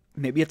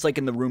 maybe it's like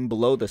in the room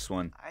below this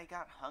one. I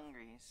got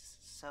hungry,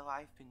 so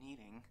I've been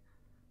eating.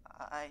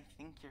 I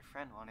think your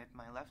friend wanted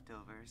my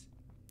leftovers.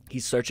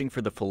 He's searching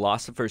for the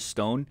Philosopher's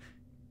Stone.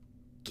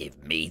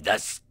 Give me the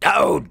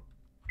stone!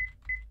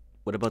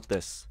 What about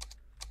this?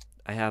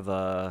 I have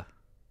a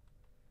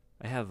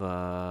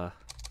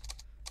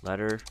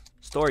letter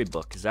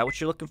storybook. Is that what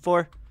you're looking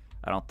for?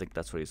 I don't think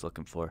that's what he's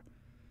looking for.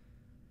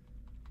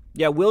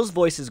 Yeah, Will's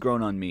voice has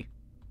grown on me.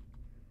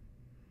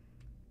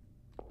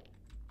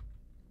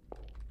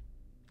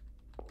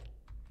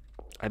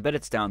 I bet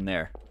it's down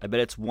there. I bet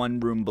it's one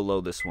room below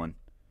this one.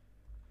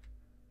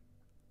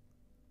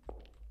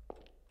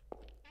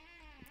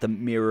 The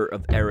Mirror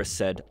of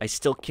Erised. I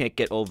still can't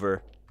get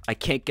over. I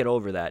can't get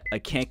over that. I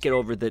can't get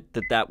over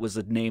that was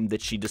a name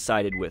that she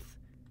decided with.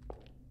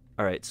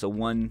 All right, so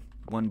one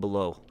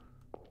below.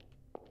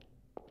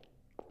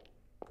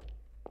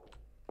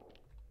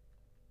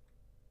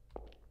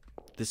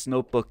 This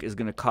notebook is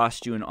gonna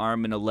cost you an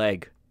arm and a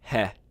leg.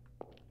 Heh.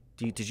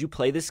 Did you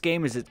play this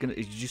game?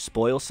 Did you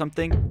spoil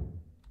something?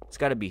 It's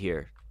gotta be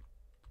here.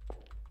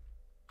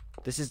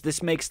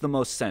 This makes the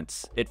most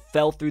sense. It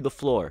fell through the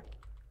floor.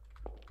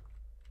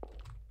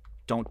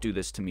 Don't do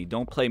this to me.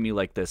 Don't play me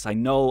like this. I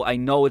know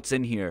it's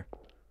in here.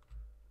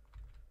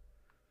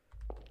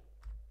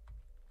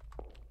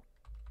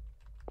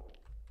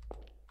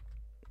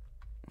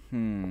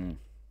 It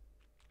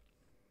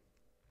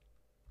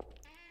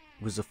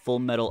was a Full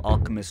Metal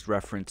Alchemist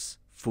reference,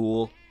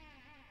 fool.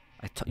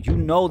 You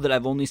know that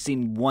I've only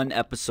seen one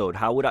episode.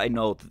 How would I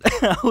know?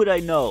 How would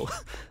I know?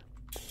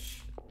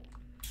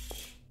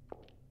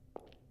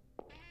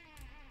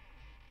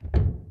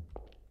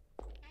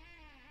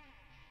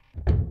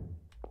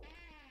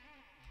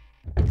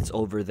 It's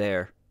over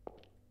there.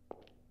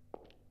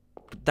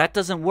 But that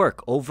doesn't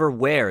work. Over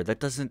where? That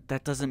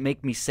doesn't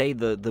make me say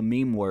the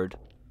meme word.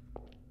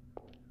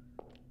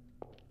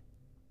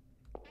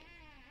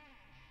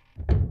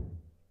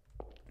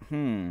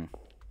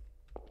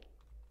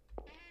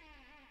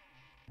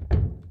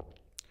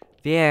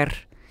 Where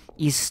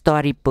is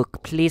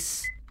storybook,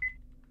 please?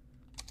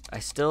 I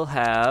still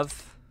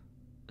have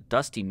a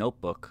dusty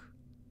notebook.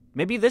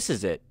 Maybe this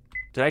is it.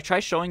 Did I try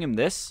showing him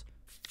this?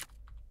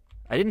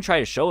 I didn't try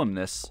to show him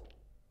this.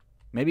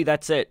 Maybe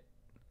that's it.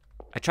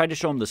 I tried to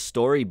show him the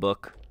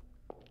storybook.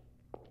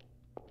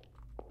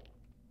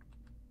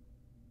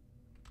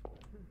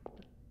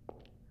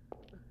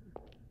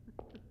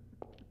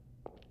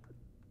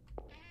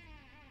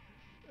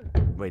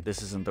 Wait,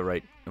 this isn't the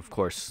right... Of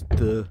course.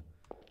 Duh.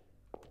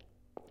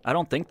 I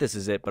don't think this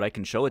is it, but I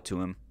can show it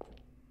to him.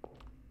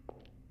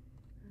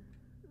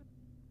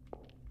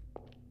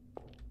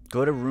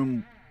 Go to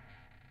room...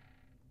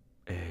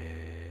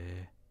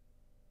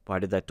 Why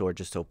did that door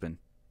just open?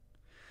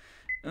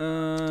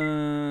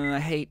 I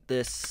hate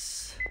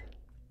this.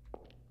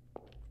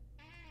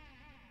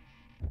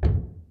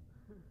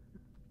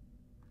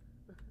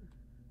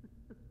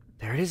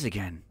 There it is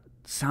again.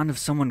 The sound of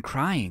someone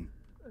crying.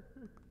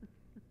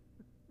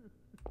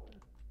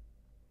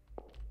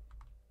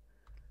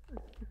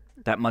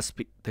 That must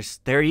be...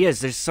 There he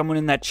is. There's someone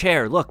in that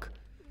chair. Look.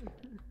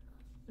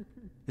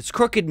 It's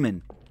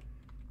Crookedman.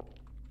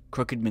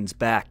 Crookedman's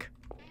back.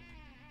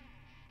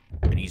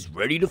 And he's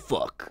ready to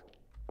fuck.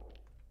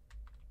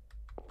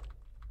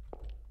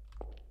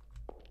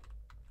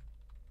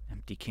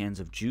 Empty cans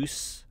of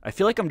juice. I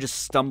feel like I'm just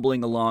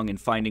stumbling along and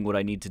finding what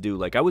I need to do.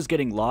 Like, I was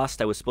getting lost.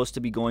 I was supposed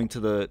to be going to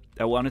the...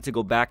 I wanted to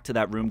go back to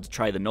that room to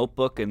try the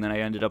notebook, and then I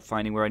ended up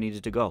finding where I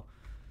needed to go.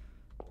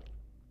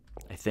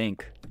 I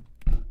think.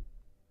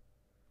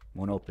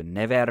 Won't open.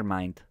 Never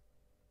mind.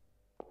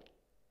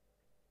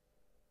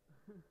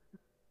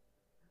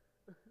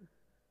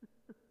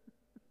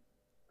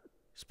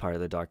 It's part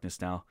of the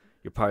darkness now.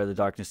 You're part of the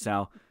darkness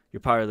now.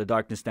 You're part of the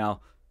darkness now.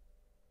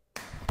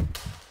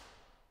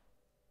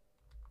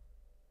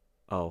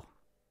 Oh.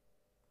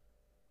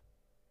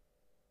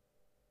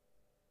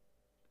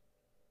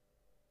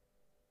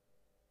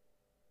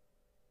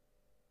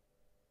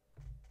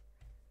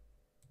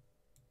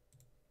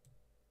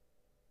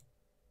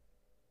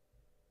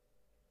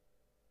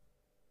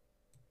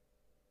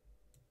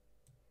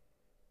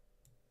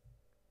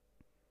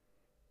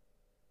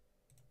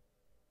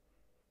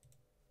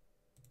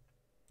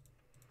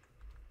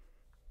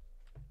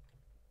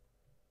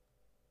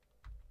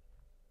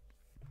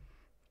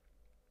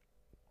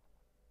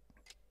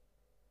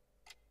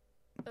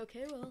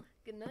 Okay, well,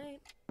 good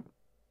night.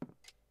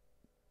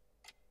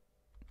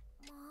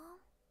 Mom?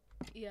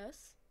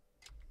 Yes?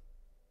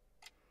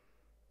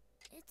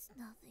 It's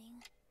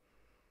nothing.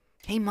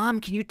 Hey,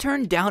 Mom, can you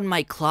turn down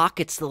my clock?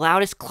 It's the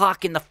loudest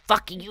clock in the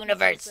fucking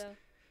universe. So,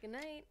 good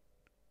night.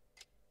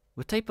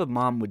 What type of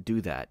mom would do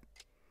that?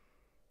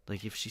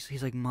 Like, if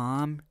he's like,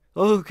 Mom?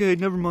 Oh, okay,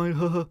 never mind.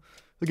 Haha.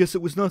 I guess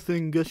it was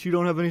nothing. Guess you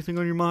don't have anything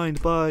on your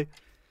mind. Bye.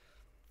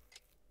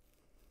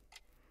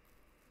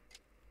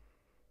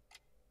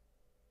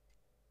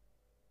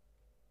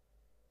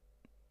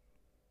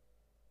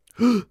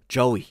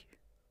 Joey.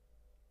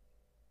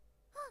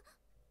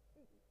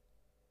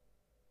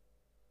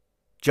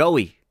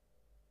 Joey.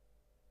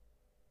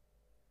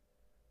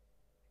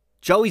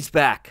 Joey's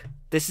back.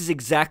 This is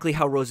exactly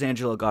how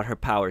Rosangela got her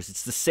powers.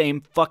 It's the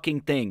same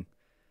fucking thing.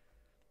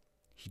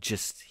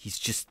 He's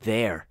just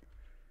there.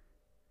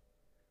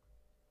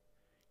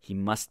 He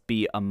must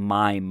be a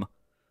mime.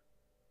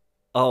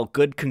 Oh,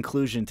 good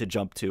conclusion to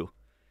jump to.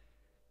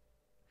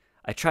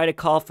 I try to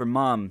call for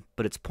Mom,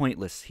 but it's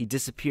pointless. He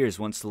disappears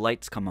once the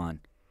lights come on.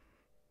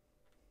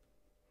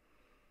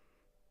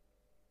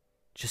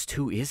 Just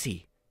who is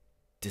he?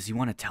 Does he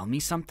want to tell me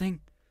something?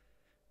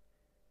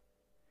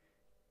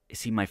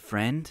 Is he my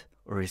friend,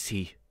 or is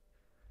he...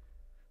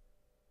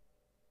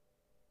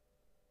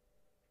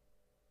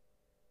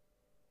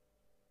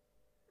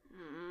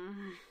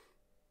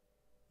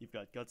 You've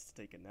got guts to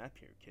take a nap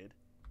here, kid.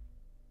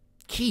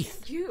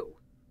 Keith! You!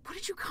 What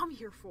did you come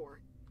here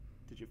for?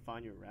 Did you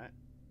find your rat?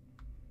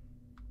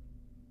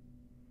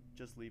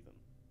 Just leave him.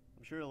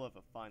 I'm sure he'll have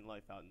a fine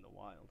life out in the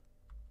wild.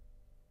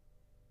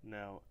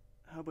 Now,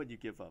 how about you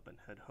give up and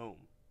head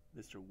home,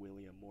 Mr.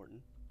 William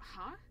Morton?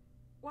 Huh?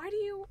 Why do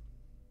you...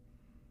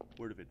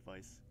 Word of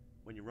advice.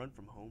 When you run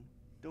from home,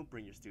 don't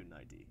bring your student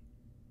ID.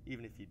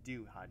 Even if you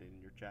do, hide it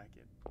in your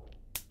jacket.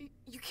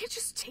 You can't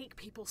just take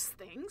people's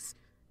things.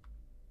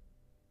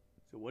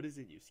 So what is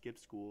it you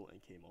skipped school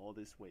and came all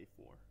this way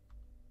for?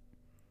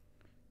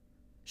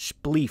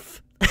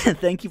 Spleef.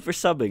 Thank you for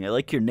subbing. I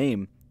like your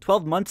name.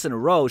 12 months in a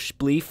row,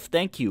 Spleef.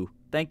 Thank you.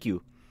 Thank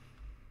you.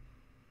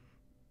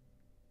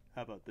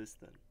 How about this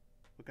then?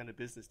 What kind of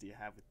business do you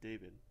have with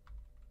David?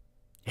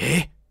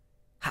 Eh?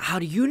 How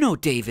do you know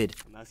David?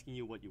 I'm asking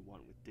you what you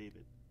want with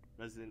David,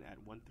 resident at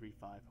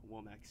 135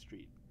 Womack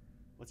Street.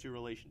 What's your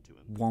relation to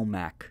him?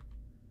 Womack.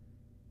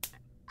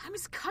 I'm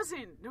his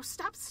cousin. No,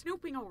 stop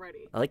snooping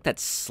already. I like that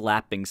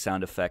slapping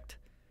sound effect.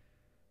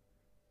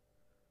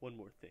 One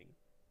more thing.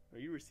 Are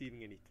you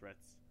receiving any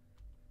threats?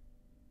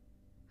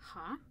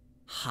 Huh?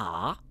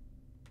 Huh?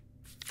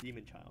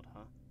 Demon child,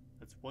 huh?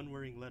 That's one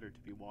worrying letter to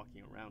be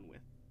walking around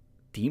with.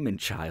 Demon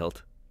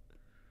child?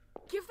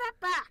 Give that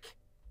back!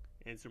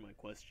 Answer my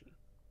question.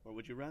 Or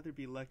would you rather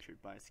be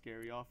lectured by a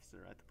scary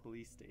officer at the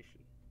police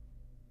station?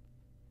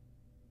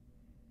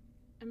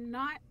 I'm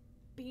not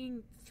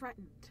being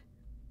threatened.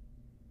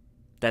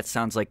 That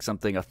sounds like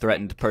something a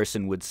threatened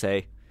person would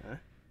say. Huh?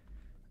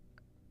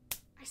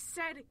 I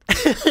said...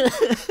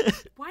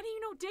 Why do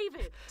you know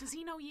David? Does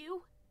he know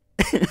you?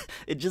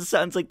 It just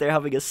sounds like they're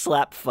having a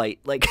slap fight.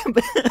 Like,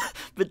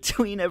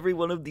 between every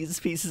one of these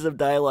pieces of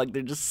dialogue,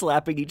 they're just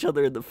slapping each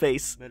other in the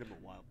face. Met him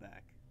a while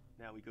back.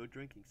 Now we go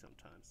drinking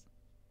sometimes.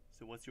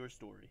 So what's your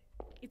story?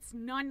 It's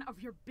none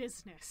of your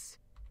business.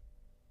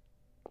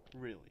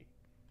 Really?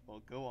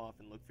 Well, go off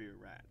and look for your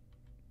rat.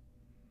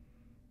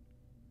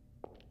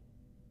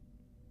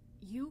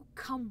 You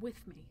come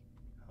with me.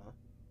 Huh?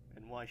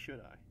 And why should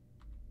I?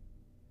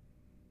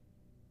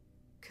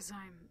 'Cause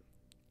I'm...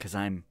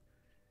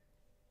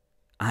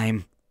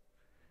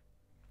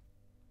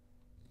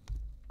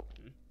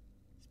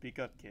 Speak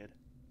up, kid.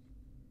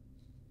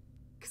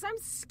 'Cause I'm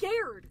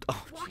scared.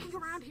 Oh, walking Jesus.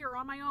 around here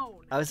on my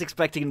own. I was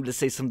expecting him to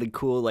say something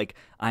cool like,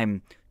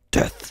 I'm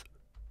death.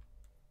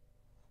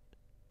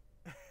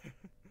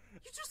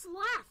 You just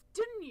laughed,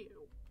 didn't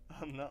you?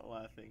 I'm not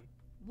laughing.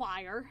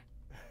 Liar.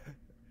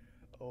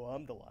 Oh,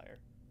 I'm the liar.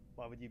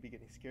 Why would you be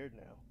getting scared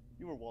now?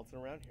 You were waltzing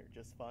around here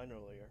just fine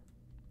earlier.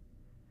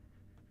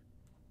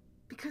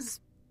 Because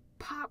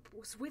Pop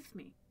was with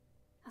me.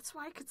 That's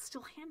why I could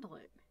still handle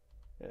it.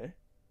 Eh?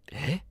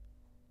 Eh?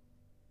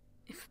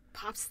 If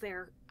Pop's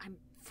there, I'm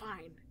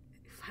fine.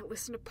 If I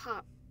listen to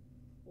Pop,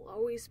 we'll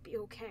always be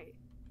okay.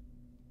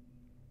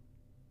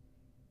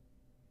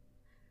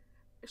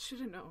 I should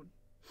have known.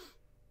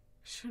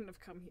 I shouldn't have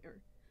come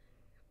here.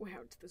 Way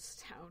out to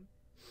this town.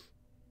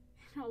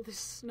 In all this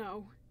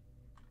snow.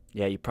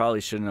 Yeah, you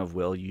probably shouldn't have,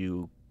 Will,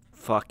 you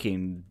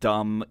fucking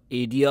dumb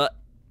idiot.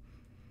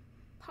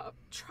 Pop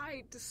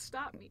tried to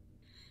stop me.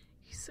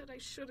 He said I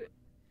shouldn't,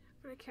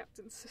 but I kept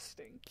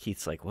insisting.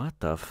 Keith's like, what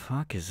the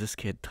fuck is this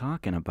kid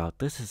talking about?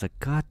 This is a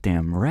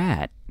goddamn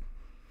rat.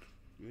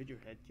 You in your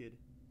head, kid?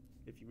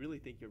 If you really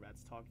think your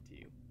rat's talking to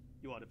you,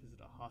 you ought to visit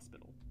a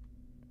hospital.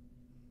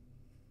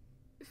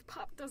 If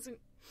Pop doesn't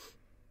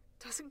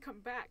come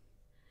back,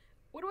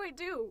 what do I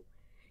do?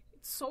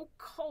 It's so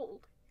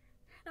cold,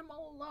 and I'm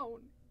all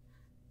alone.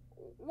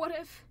 What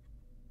if...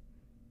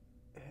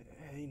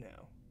 Hey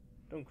now,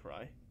 don't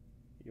cry.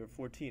 You're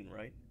 14,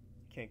 right?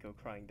 You can't go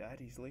crying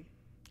that easily.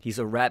 He's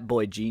a rat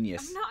boy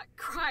genius. I'm not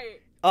crying.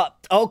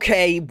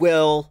 Okay,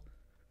 Will.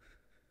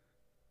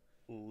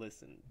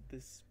 Listen,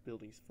 this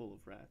building's full of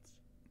rats.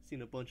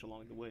 Seen a bunch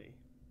along the way.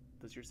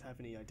 Does yours have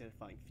any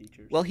identifying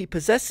features? Well, he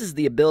possesses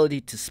the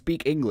ability to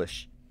speak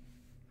English.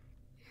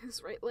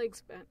 His right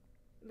leg's bent.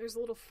 There's a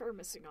little fur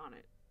missing on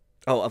it.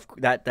 Oh,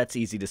 that's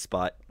easy to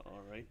spot.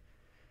 Alright.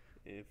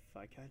 If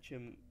I catch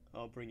him,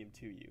 I'll bring him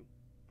to you.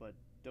 But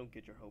don't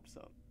get your hopes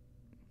up.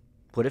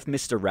 What if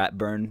Mr.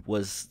 Ratburn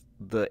was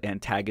the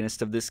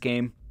antagonist of this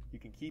game? You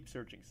can keep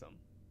searching some,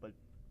 but...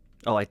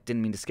 Oh, I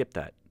didn't mean to skip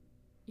that.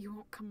 You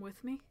won't come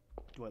with me?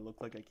 Do I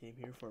look like I came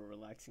here for a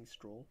relaxing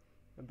stroll?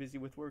 I'm busy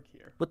with work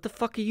here. What the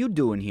fuck are you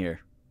doing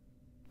here?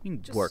 You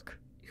mean Just work.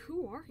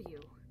 Who are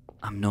you?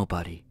 I'm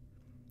nobody.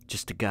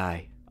 Just a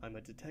guy. I'm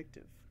a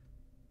detective.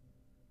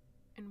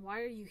 And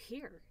why are you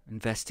here?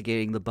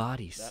 Investigating the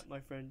bodies. That, my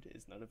friend,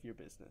 is none of your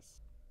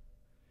business.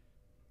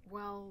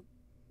 Well,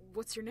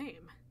 what's your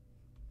name?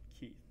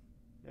 Keith.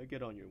 Now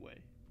get on your way.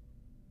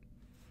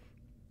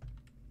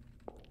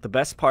 The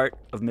best part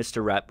of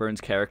Mr.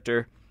 Ratburn's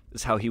character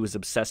is how he was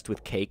obsessed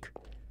with cake.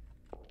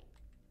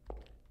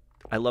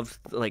 I love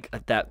like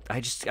that.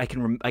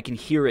 I can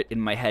hear it in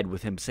my head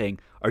with him saying,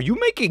 "Are you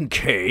making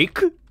cake?"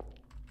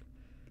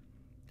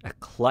 A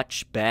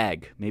clutch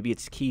bag. Maybe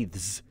it's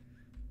Keith's.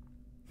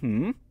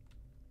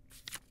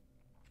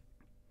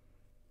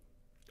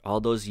 All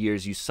those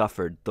years you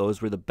suffered,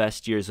 those were the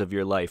best years of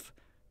your life.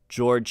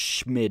 George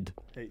Schmid.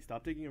 Hey,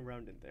 stop digging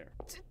around in there.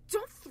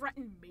 Don't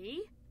threaten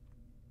me!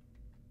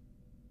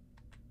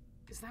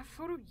 Is that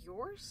photo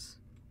yours?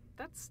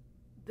 That's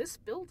this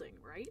building,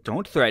 right?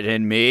 Don't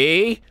threaten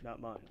me! Not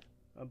mine.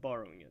 I'm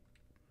borrowing it.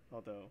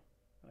 Although,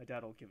 my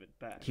dad will give it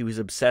back. He was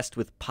obsessed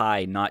with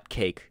pie, not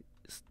cake.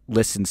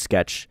 Listen,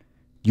 Sketch.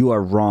 You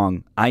are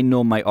wrong. I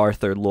know my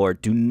Arthur lore.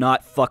 Do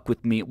not fuck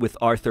with me with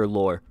Arthur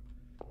lore.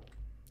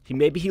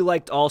 Maybe he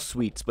liked all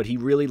sweets, but he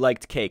really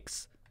liked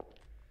cakes.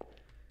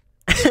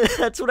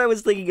 That's what I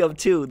was thinking of,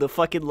 too. The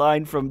fucking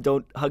line from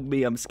Don't Hug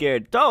Me, I'm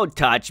Scared. Don't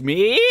touch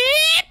me!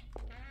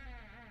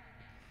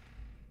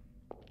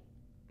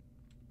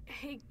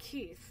 Hey,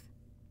 Keith.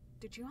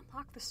 Did you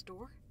unlock this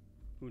door?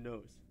 Who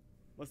knows?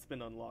 Must have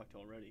been unlocked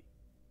already.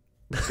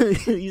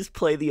 You just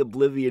play the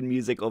Oblivion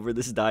music over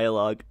this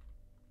dialogue.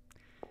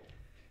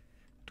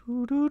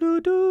 Do do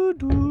do do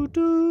do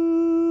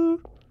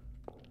do.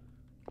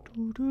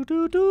 Do do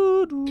do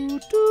do do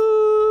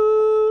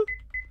do.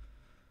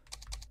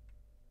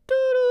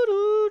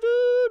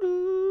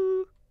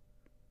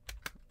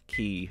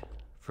 Key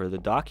for the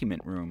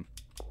document room.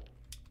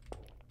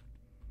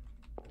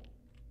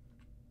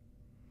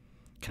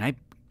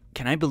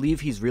 Can I believe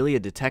he's really a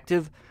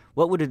detective?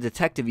 What would a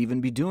detective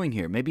even be doing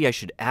here? Maybe I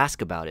should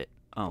ask about it.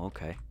 Oh,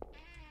 okay.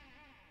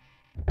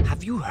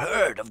 Have you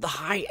heard of the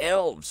High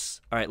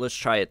Elves? All right, let's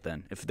try it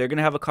then. If they're going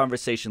to have a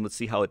conversation, let's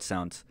see how it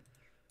sounds.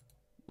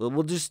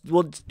 We'll just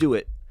do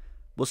it.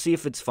 We'll see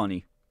if it's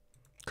funny.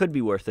 Could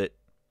be worth it.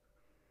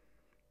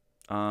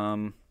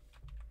 I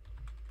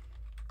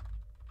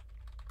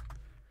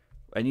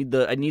need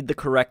the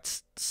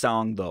correct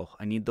song though.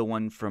 I need the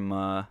one from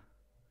I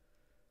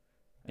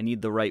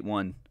need the right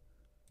one.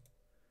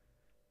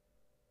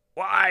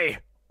 Why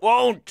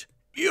won't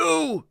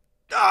you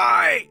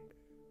die?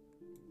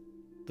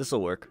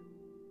 This'll work.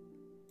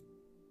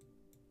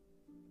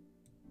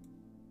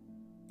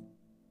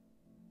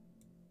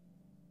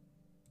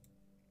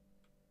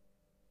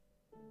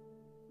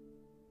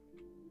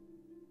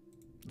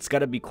 It's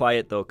gotta be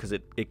quiet though, cause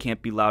it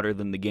can't be louder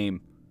than the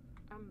game.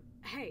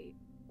 Hey,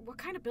 what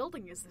kind of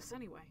building is this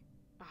anyway?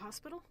 A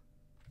hospital?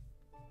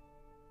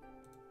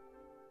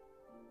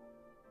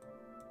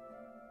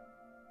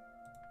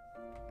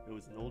 It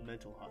was an old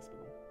mental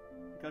hospital.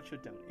 It got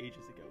shut down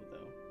ages ago,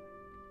 though.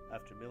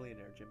 After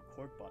millionaire Jim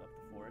Cork bought up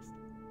the forest,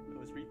 it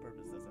was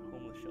repurposed as a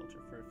homeless shelter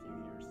for a few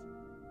years.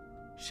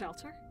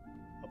 Shelter?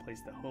 A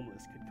place the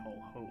homeless could call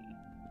home.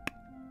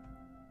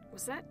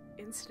 Was that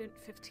incident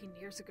 15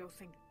 years ago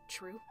thing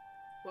true?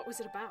 What was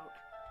it about?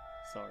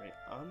 Sorry,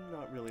 I'm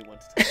not really one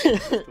to tell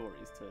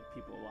stories to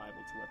people liable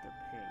to wet their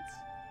pants.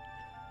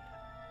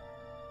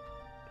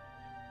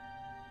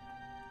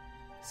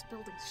 This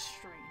building's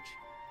strange.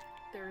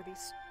 There are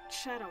these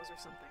shadows or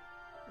something.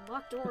 And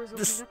locked doors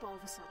opening up all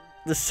of a sudden.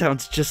 This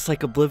sounds just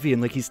like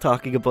Oblivion, like he's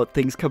talking about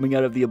things coming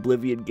out of the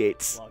Oblivion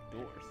gates. Locked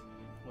doors?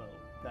 Well,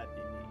 that'd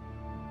be me.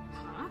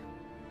 Huh?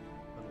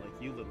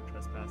 Unlike you, little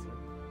trespasser,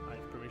 I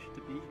have permission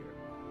to be here,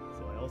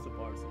 so I also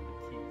borrowed some of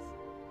the keys.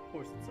 Of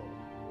course it's old,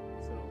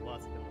 so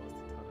lots of them lost a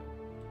ton of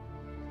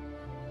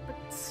it.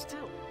 But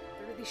still,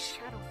 there are these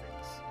shadow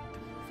things.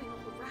 They're moving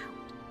all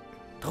around.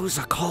 Those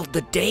are called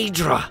the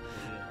Daedra. Yeah,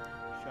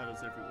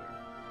 shadows everywhere.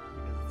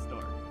 Because it's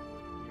dark.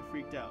 You're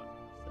freaked out,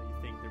 so you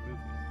think they're moving.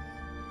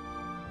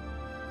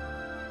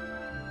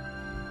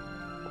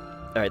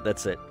 Alright,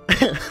 that's it.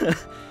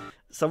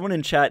 Someone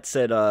in chat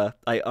said, I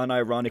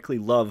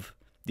unironically love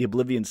the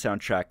Oblivion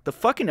soundtrack. The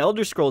fucking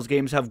Elder Scrolls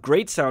games have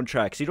great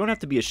soundtracks. You don't have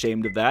to be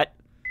ashamed of that.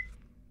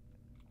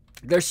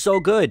 They're so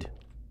good.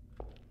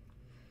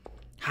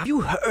 Have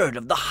you heard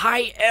of the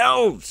High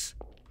Elves?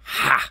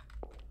 Ha!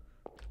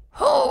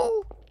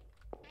 Ho!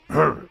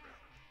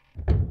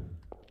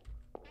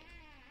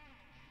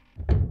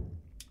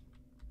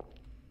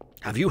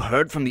 Have you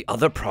heard from the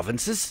other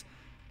provinces?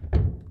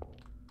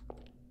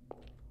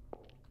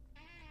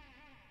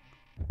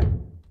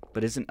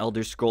 But isn't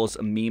Elder Scrolls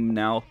a meme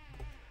now?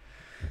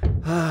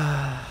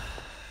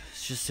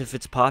 It's just if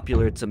it's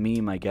popular, it's a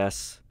meme, I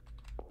guess.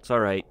 It's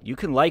alright. You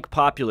can like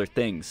popular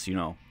things, you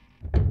know.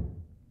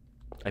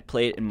 I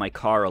play it in my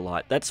car a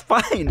lot. That's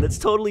fine. That's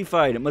totally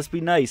fine. It must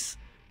be nice.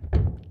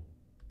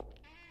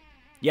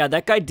 Yeah,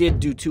 that guy did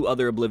do 2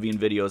 other Oblivion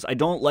videos. I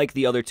don't like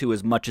the other 2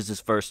 as much as his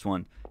first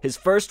one. His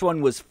first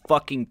one was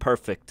fucking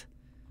perfect.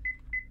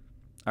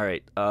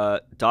 Alright,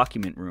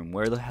 document room.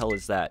 Where the hell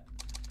is that?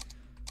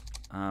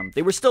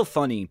 They were still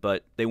funny,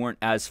 but they weren't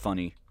as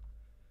funny.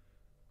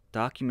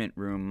 Document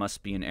room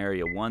must be in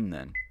area 1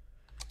 then.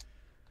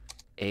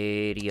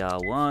 Area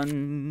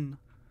 1.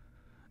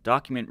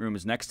 Document room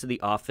is next to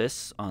the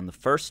office on the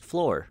 1st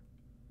floor,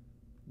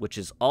 which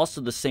is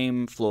also the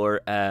same floor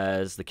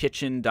as the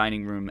kitchen,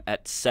 dining room,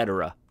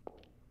 etc.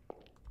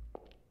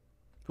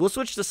 We'll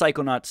switch to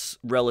Psychonauts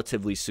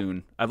relatively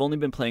soon. I've only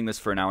been playing this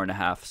for an hour and a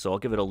half, so I'll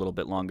give it a little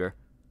bit longer.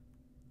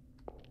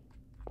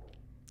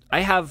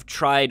 I have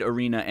tried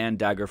Arena and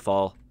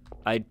Daggerfall.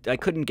 I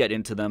couldn't get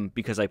into them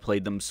because I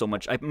played them so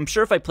much. I'm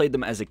sure if I played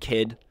them as a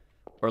kid,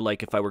 or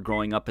like if I were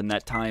growing up in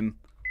that time.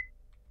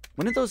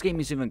 When did those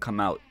games even come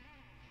out?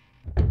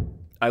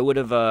 I would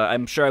have,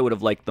 I'm sure I would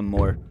have liked them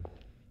more.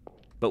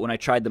 But when I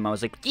tried them, I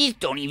was like, these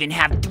don't even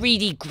have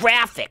 3D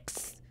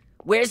graphics.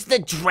 Where's the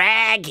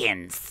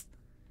dragons?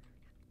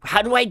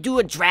 How do I do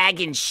a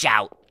dragon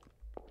shout?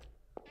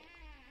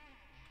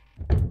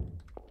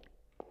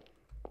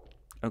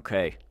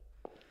 Okay.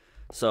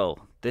 So,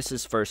 this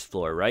is 1st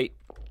floor, right?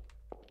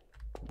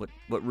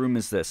 What room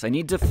is this? I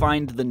need to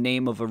find the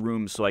name of a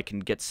room so I can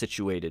get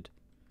situated.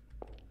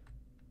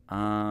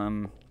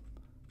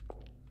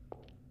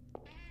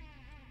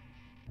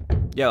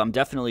 Yeah,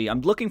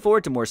 I'm looking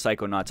forward to more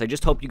Psychonauts. I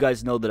just hope you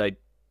guys know that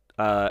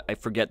I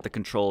forget the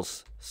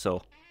controls,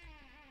 so.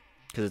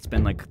 Because it's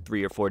been like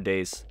 3 or 4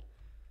 days.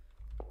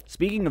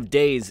 Speaking of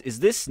days, is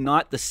this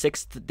not the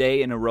 6th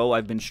day in a row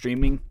I've been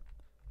streaming?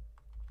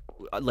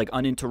 Like,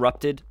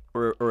 uninterrupted?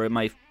 Or am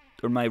I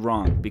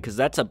wrong? Because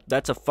that's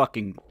a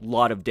fucking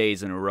lot of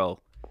days in a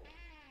row.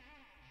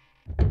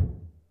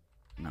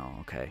 No,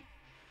 okay.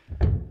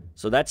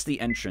 So that's the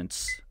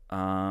entrance.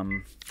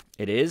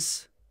 It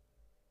is?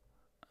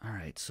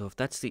 Alright, so if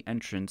that's the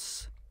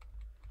entrance...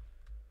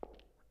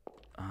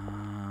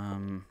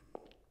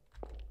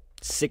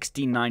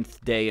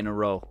 69th day in a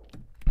row.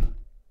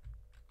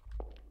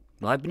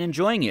 Well, I've been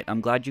enjoying it.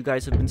 I'm glad you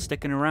guys have been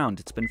sticking around.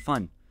 It's been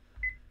fun.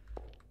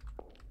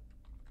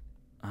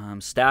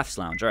 Staff's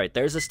Lounge. Alright,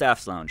 there's a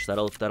Staff's Lounge.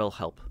 That'll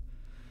help.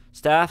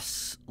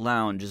 Staff's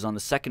Lounge is on the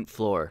 2nd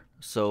floor.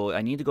 So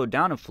I need to go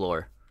down a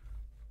floor.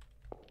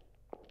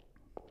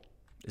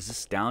 Is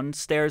this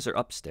downstairs or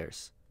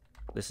upstairs?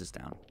 This is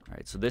down. All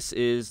right, so this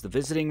is the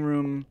visiting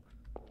room,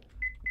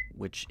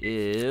 which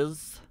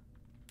is...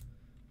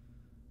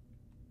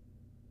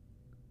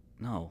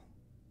 No.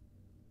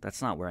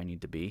 That's not where I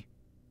need to be.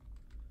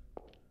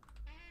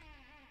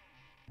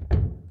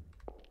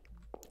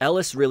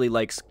 Ellis really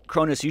likes...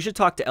 Cronus, you should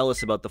talk to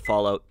Ellis about the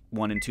Fallout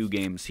 1 and 2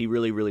 games. He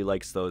really, really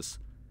likes those.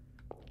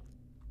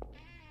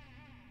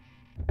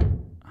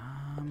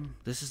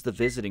 This is the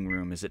visiting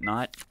room, is it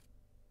not?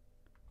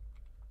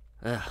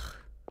 Ugh.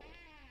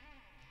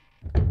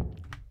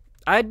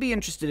 I'd be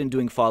interested in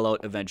doing Fallout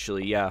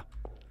eventually, yeah.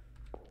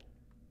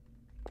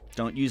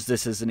 Don't use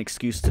this as an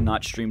excuse to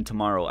not stream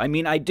tomorrow. I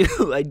mean, I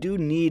do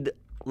need,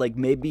 like,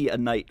 maybe a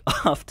night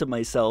off to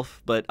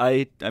myself, but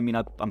I'm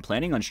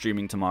planning on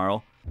streaming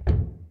tomorrow.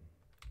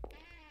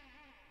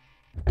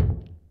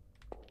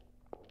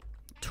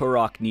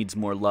 Turok needs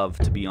more love,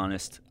 to be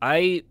honest.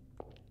 I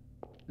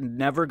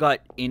never got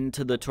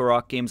into the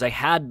Turok games. I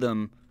had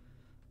them.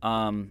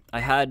 I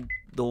had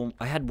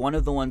one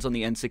of the ones on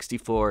the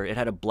N64. It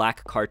had a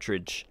black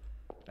cartridge.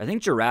 I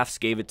think Giraffes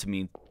gave it to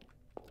me.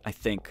 I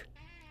think.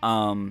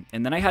 And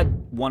then I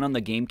had one on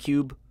the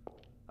GameCube.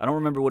 I don't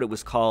remember what it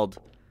was called.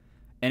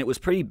 And it was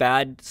pretty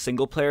bad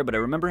single player, but I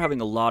remember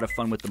having a lot of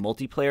fun with the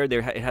multiplayer.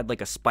 It had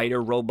like a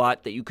spider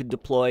robot that you could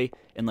deploy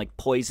and like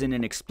poison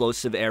and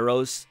explosive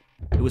arrows.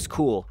 It was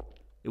cool.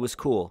 It was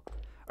cool.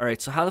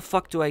 Alright, so how the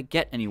fuck do I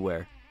get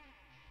anywhere?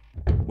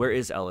 Where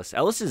is Ellis?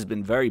 Ellis has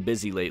been very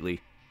busy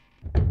lately.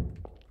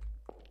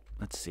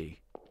 Let's see.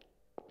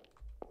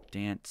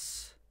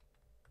 Dance.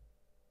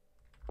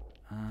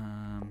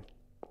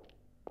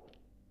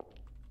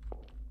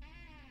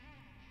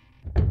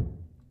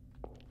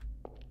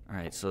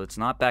 Alright, so it's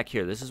not back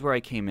here. This is where I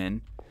came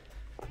in.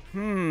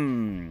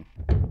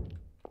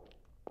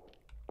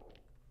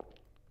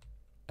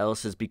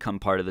 Ellis has become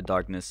part of the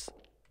darkness.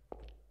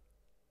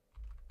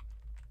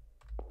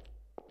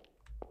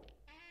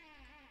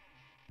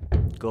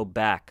 Go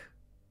back.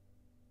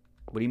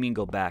 What do you mean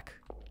go back?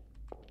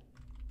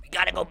 We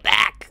gotta go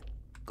back!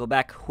 Go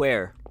back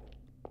where?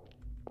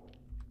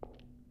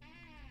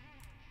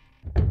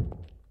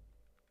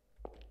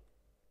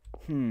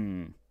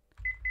 I'm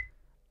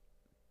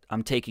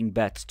taking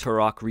bets.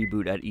 Turok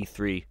reboot at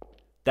E3.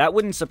 That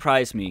wouldn't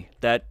surprise me.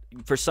 That,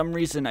 for some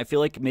reason, I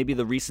feel like maybe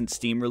the recent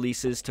Steam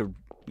releases to,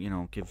 you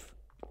know,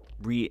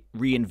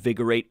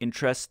 reinvigorate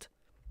interest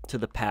to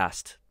the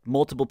past.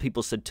 Multiple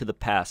people said to the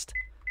past.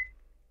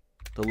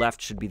 The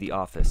left should be the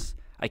office.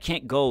 I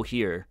can't go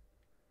here.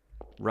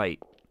 Right.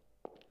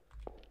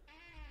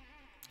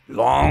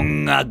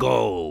 Long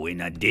ago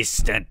in a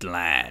distant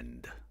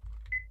land,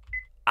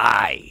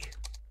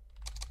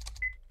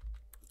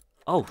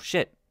 Oh,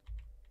 shit.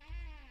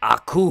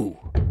 Aku,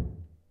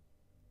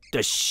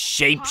 the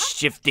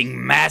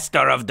shape-shifting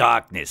master of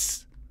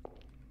darkness.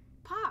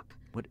 Pop.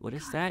 What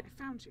is that? I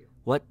found you.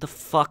 What the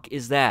fuck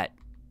is that?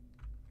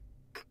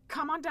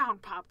 Come on down,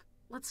 Pop.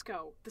 Let's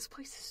go. This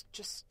place is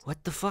just...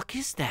 What the fuck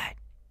is that?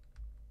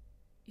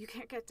 You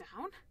can't get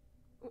down?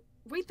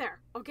 Wait there.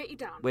 I'll get you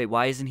down. Wait,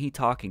 why isn't he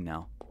talking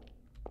now?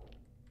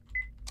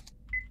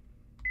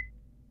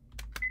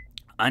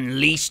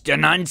 Unleashed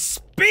an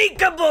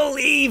unspeakable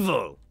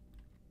evil!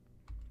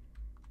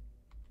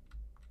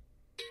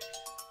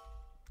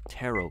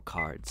 Tarot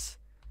cards.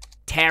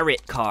 Tarot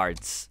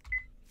cards.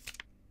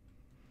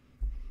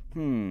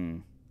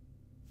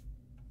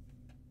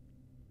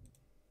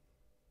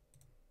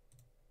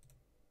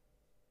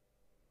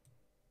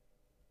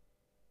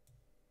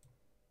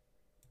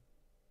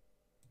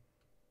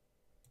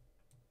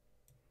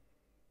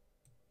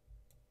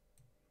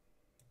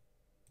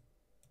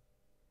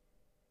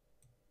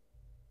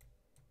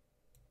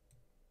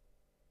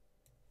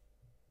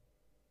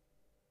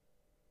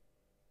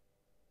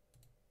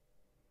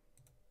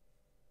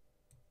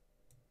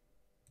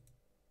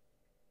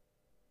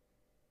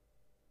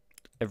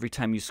 Every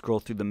time you scroll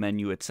through the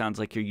menu, it sounds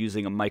like you're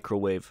using a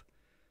microwave.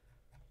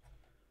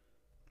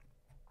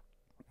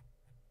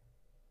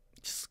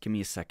 Just give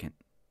me a second.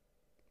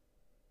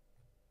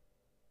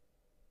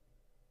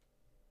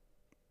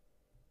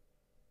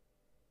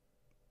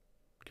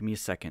 Give me a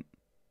second.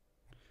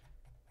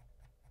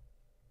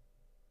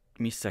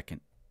 Give me a second.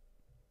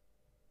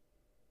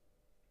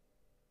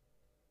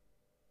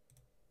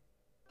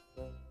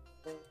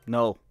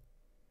 No.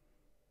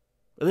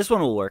 This one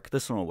will work.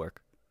 This one will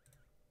work.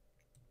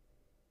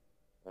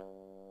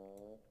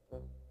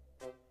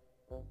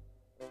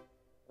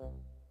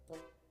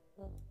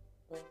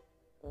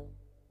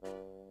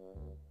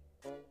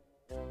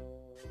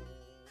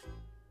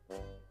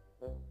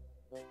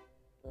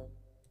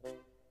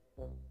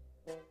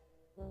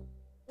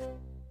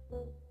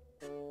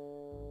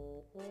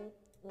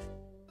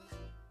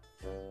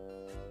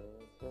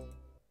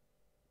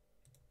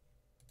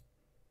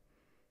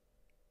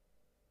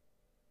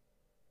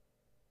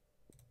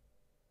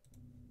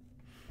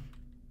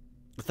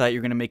 I thought you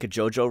were going to make a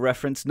JoJo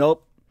reference.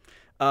 Nope.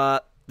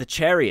 The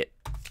Chariot.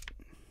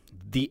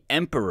 The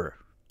Emperor.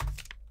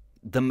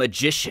 The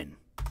Magician.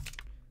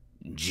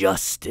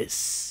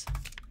 Justice.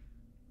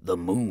 The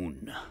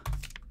Moon.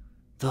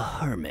 The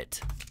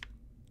Hermit.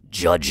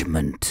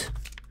 Judgment.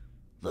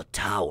 The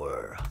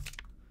Tower.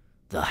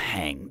 The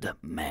Hanged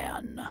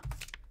Man.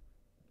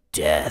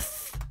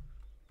 Death.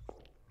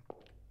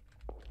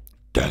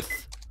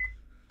 Death.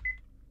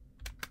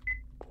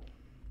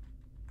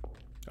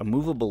 A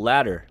movable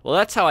ladder. Well,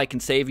 that's how I can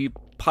save you,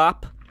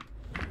 Pop.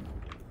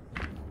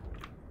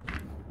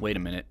 Wait a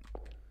minute.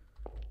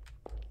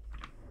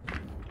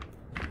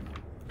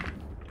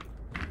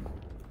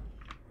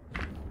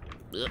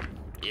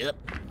 Yep.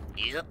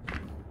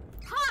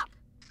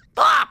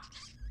 Pop!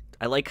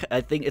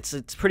 I think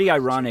it's pretty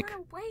ironic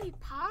Away,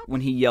 Pop.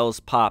 when he yells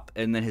pop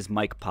and then his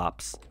mic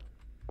pops.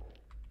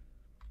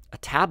 A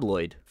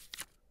tabloid.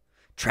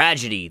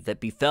 Tragedy that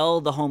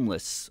befell the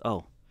homeless.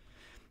 Oh.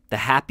 The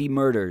Happy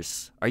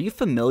Murders. Are you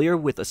familiar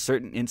with a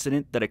certain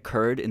incident that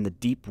occurred in the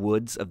deep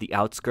woods of the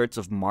outskirts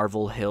of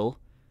Marvel Hill?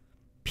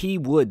 P.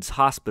 Woods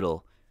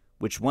Hospital,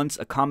 which once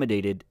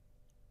accommodated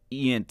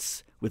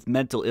Iants with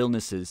mental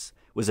illnesses,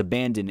 was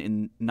abandoned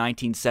in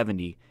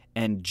 1970,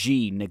 and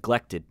G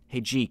neglected.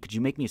 Hey G, could you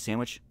make me a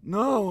sandwich?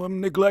 No,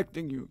 I'm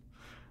neglecting you.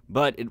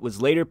 But it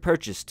was later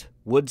purchased,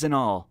 woods and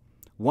all.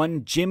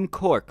 One Jim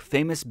Cork,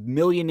 famous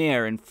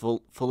millionaire and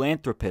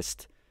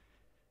philanthropist.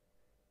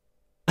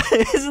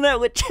 Isn't that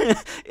what...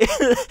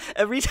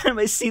 Every time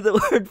I see the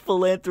word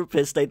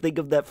philanthropist, I think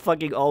of that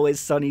fucking Always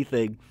Sunny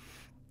thing.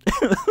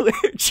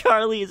 Where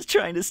Charlie is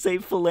trying to say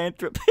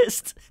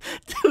philanthropist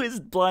to his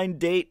blind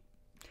date.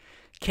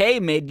 Kay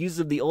made use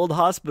of the old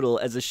hospital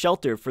as a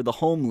shelter for the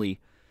homely.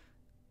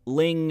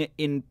 Ling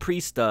in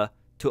Priesta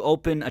to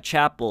open a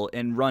chapel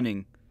and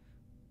running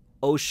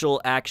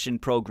social action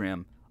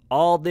program.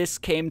 All this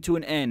came to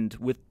an end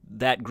with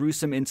that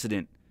gruesome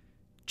incident.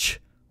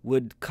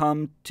 Would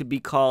come to be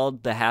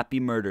called the Happy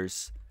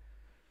Murders.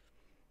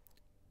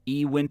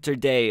 Winter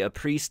Day, a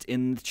priest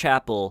in the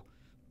chapel.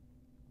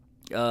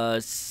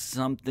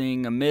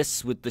 Something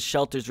amiss with the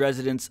shelter's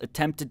residents,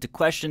 attempted to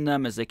question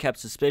them as they kept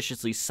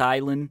suspiciously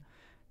silent.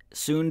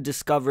 Soon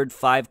discovered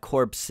 5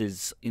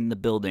 corpses in the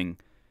building.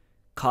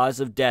 Cause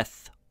of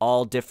death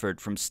all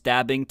differed from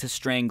stabbing to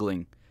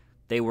strangling.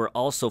 They were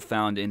also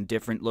found in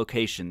different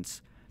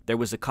locations. There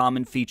was a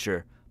common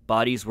feature.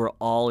 Bodies were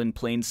all in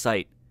plain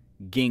sight.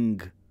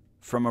 Ging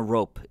from a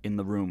rope in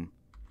the room.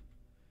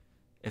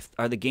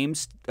 Are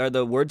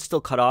the words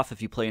still cut off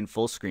if you play in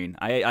full screen?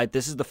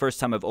 This is the first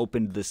time I've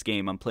opened this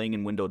game. I'm playing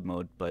in windowed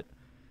mode, but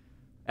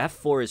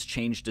F4 is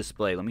change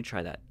display. Let me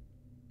try that.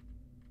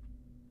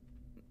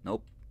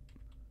 Nope.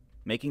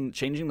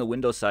 Changing the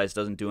window size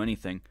doesn't do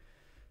anything.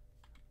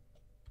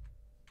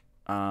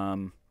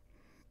 The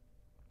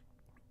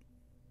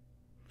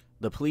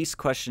police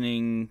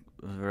questioning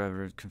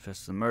whoever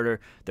confessed to the murder.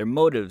 Their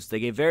motives. They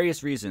gave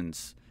various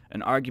reasons.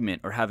 An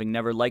argument or having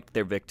never liked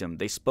their victim.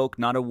 They spoke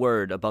not a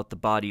word about the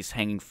bodies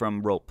hanging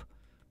from rope.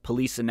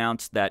 Police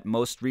announced that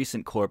most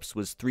recent corpse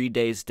was 3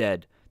 days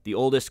dead. The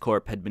oldest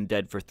corpse had been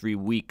dead for 3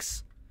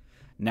 weeks.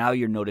 Now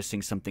you're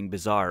noticing something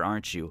bizarre,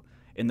 aren't you?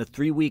 In the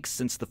 3 weeks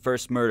since the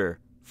first murder,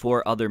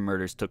 4 other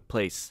murders took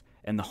place,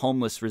 and the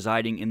homeless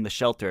residing in the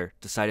shelter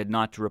decided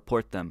not to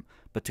report them,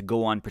 but to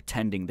go on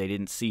pretending they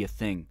didn't see a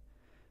thing.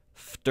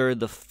 After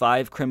the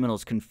 5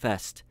 criminals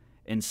confessed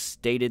and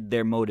stated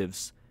their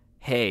motives,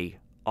 hey,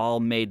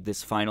 all made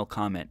this final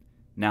comment.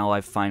 Now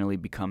I've finally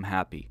become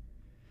happy.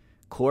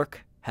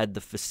 Cork had the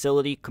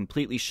facility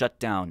completely shut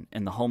down,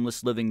 and the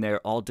homeless living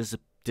there all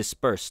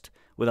dispersed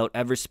without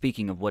ever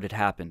speaking of what had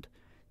happened.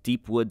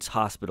 Deep Woods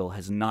Hospital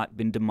has not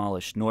been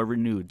demolished nor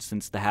renewed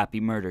since the Happy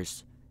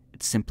Murders.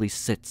 It simply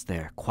sits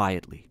there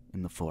quietly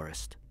in the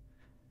forest.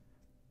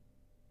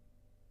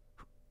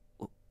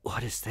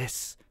 What is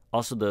this?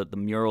 Also, the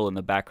mural in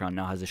the background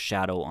now has a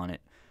shadow on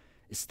it.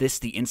 Is this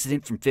the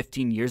incident from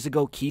 15 years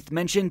ago Keith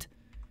mentioned?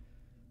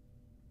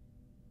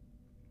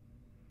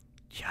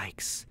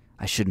 Yikes.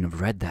 I shouldn't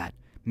have read that.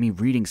 Me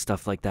reading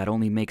stuff like that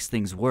only makes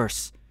things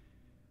worse.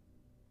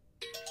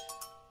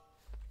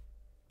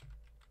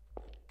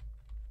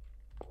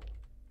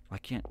 Why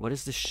can't... What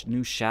is this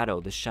new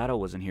shadow? This shadow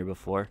wasn't here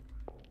before.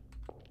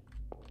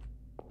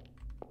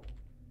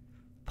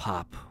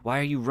 Pop, why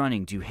are you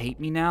running? Do you hate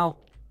me now?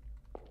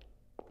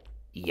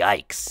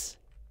 Yikes.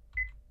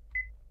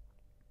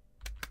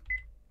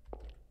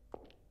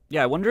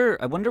 Yeah, I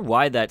wonder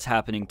why that's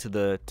happening to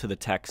the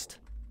text.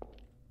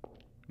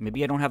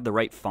 Maybe I don't have the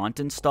right font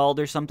installed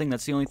or something.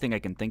 That's the only thing I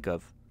can think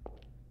of.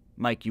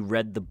 Mike, you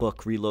read the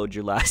book. Reload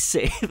your last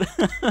save.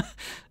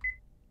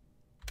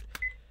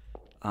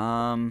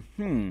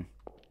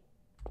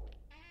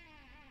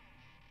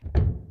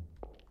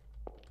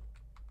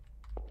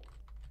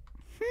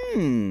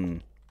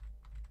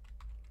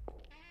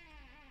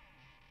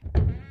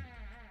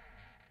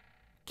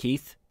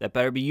 Keith? That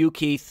better be you,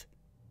 Keith.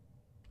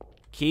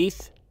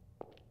 Keith?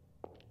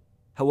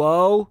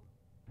 Hello?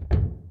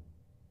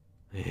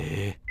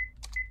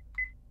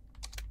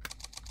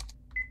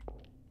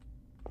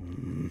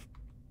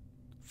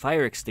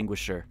 Fire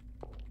extinguisher.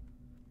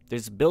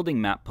 There's a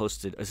building map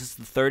posted. Is this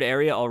the 3rd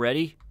area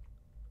already?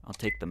 I'll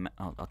take the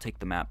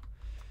map.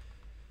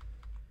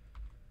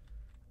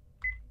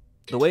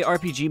 The way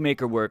RPG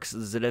Maker works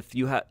is that if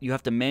you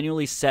have to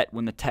manually set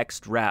when the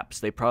text wraps.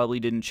 They probably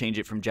didn't change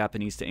it from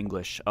Japanese to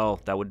English. Oh,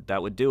 that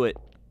would do it.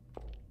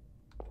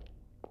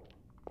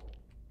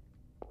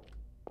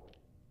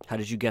 How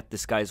did you get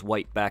this guy's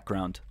white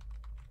background?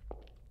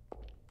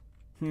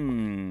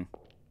 What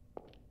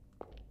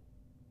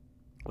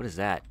is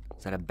that?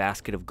 Is that a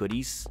basket of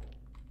goodies?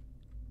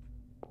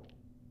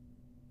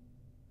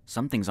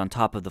 Something's on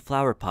top of the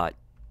flower pot.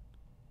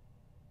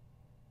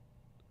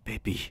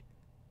 Baby.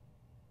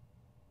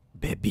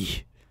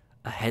 Baby.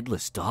 A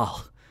headless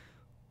doll.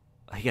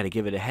 I gotta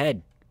give it a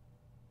head.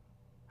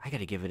 I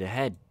gotta give it a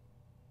head.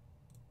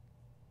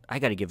 I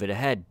gotta give it a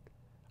head.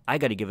 I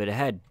gotta give it a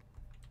head.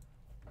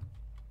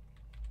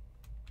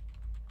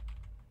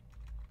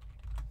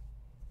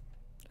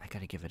 I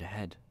gotta give it a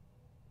head.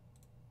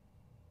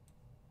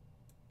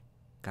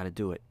 Gotta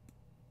do it.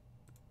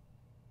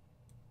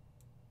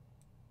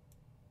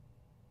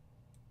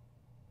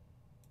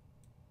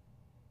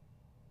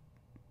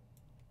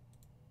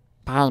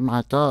 Buy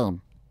my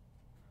game.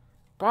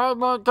 Buy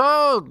my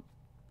game.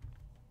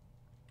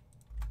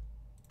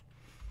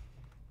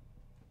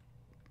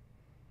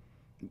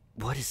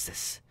 What is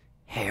this?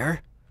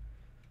 Hair?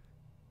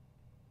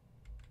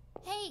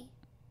 Hey!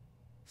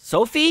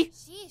 Sophie?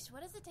 Sheesh,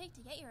 what does it take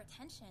to get your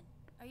attention?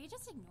 Are you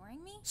just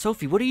ignoring me?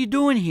 Sophie, what are you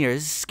doing here?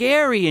 It's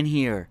scary in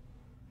here.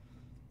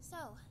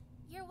 So,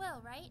 you're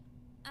Will, right?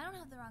 I don't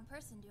have the wrong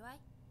person, do I?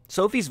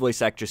 Sophie's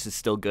voice actress is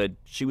still good.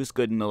 She was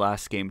good in the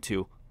last game,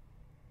 too.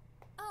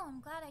 Oh,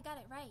 I'm glad I got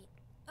it right.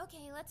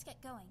 Okay, let's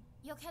get going.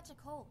 You'll catch a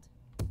cold.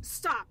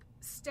 Stop.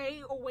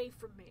 Stay away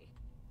from me.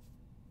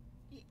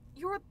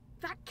 You're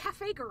that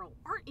cafe girl,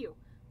 aren't you?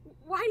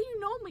 Why do you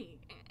know me?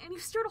 And you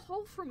stirred a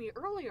hole for me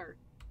earlier.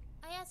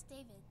 I asked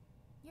David.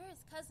 You're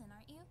his cousin,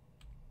 aren't you?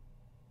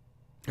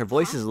 Her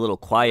voice is a little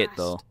quiet,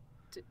 though.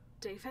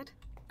 David?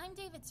 I'm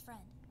David's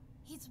friend.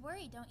 He's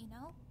worried, don't you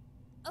know?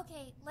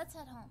 Okay, let's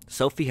head home.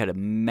 Sophie had a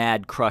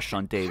mad crush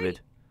on David.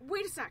 Hey,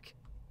 wait a sec.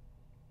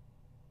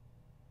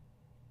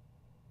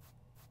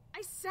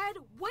 I said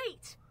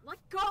wait! Let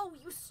go,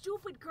 you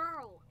stupid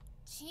girl!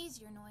 Jeez,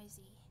 you're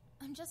noisy.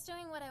 I'm just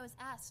doing what I was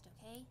asked,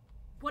 okay?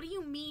 What do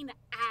you mean,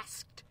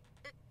 asked?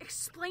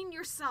 Explain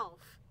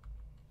yourself.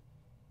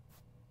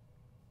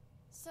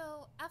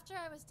 So, after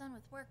I was done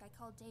with work, I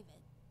called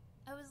David.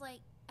 I was like,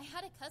 I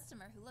had a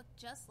customer who looked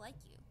just like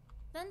you.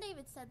 Then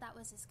David said that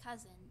was his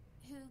cousin,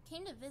 who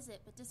came to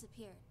visit but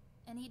disappeared,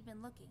 and he'd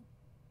been looking.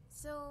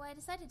 So I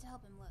decided to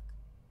help him look.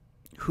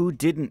 Who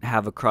didn't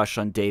have a crush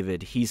on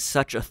David? He's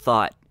such a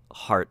thought.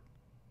 Heart.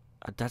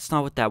 That's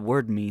not what that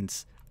word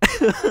means. I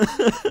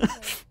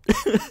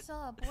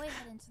saw a boy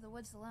head into the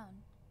woods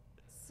alone.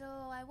 So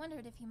I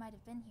wondered if he might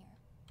have been here.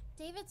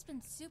 David's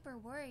been super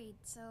worried,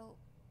 so...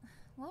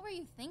 What were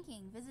you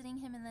thinking, visiting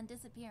him and then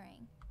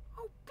disappearing?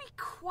 Oh, be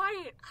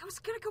quiet. I was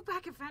gonna go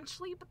back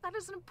eventually, but that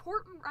isn't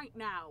important right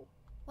now.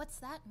 What's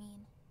that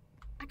mean?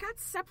 I got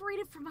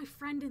separated from my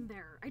friend in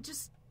there. I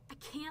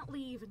can't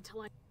leave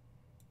until I...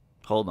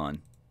 Hold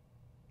on.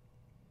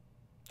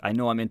 I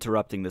know I'm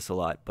interrupting this a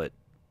lot, but...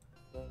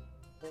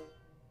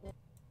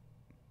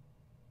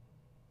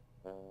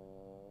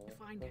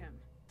 Find him.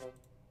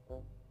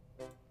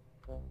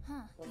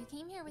 Huh, you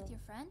came here with your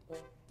friend?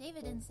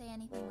 David didn't say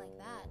anything like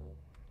that.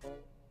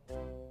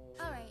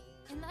 Alright,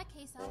 in that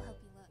case, I'll help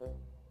you look.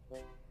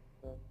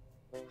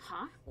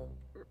 Huh?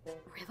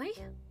 Really?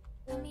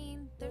 I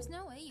mean, there's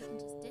no way you can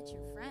just ditch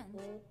your friend.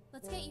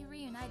 Let's get you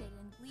reunited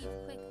and leave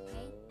quick,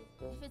 okay?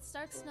 If it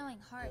starts snowing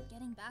hard,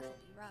 getting back will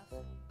be rough.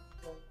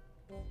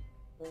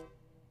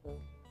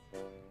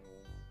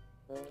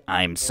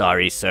 I'm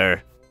sorry,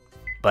 sir,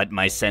 but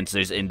my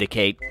sensors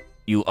indicate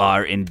you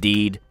are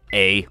indeed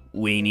a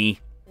weenie.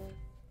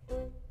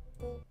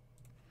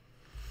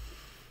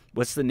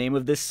 What's the name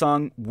of this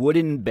song?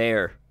 Wooden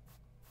Bear.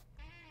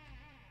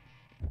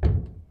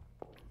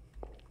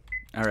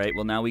 Alright,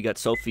 well now we got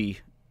Sophie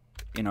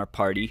in our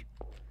party.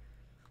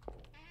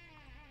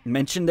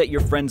 Mention that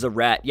your friend's a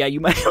rat. Yeah, you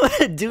might want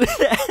to do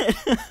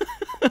that.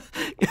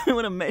 You might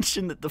want to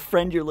mention that the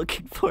friend you're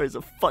looking for is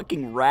a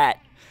fucking rat.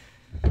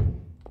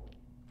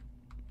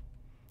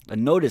 A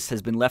notice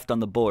has been left on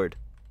the board.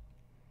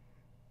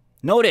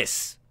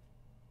 Notice!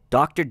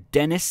 Dr.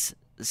 Dennis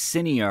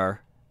Siniar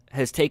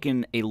has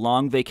taken a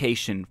long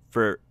vacation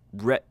for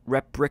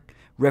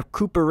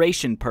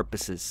recuperation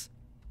purposes.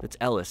 That's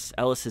Ellis.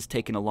 Ellis has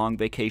taken a long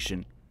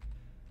vacation.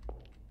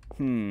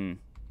 What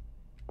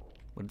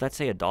did that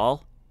say? A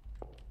doll?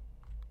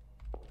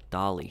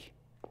 Dolly.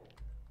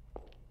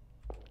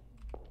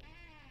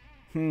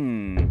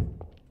 Can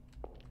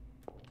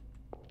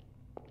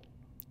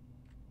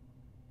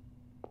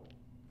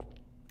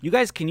you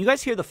guys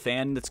hear the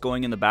fan that's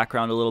going in the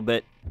background a little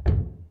bit?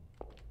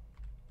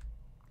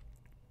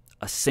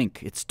 A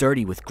sink. It's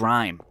dirty with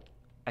grime.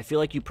 I feel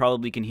like you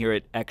probably can hear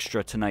it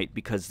extra tonight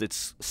because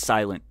it's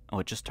silent. Oh,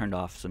 it just turned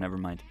off, so never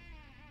mind.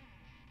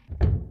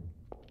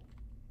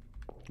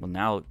 Well,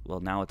 now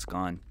it's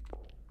gone.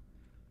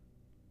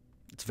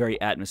 It's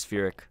very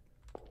atmospheric.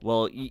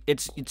 Well,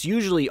 it's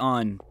usually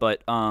on,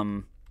 but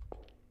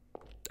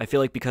I I feel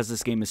like because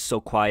this game is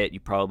so quiet, you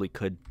probably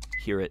could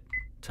hear it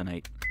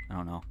tonight. I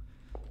don't know.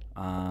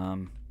 A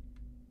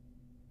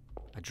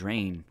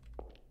drain.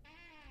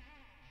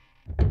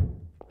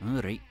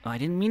 Alright. Oh, I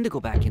didn't mean to go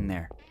back in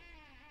there.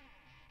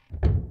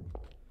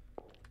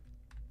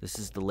 This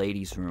is the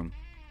ladies' room.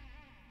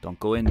 Don't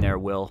go in there,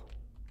 Will.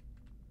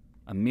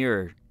 A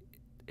mirror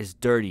is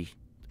dirty,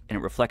 and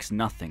it reflects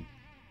nothing.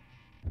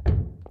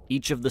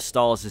 Each of the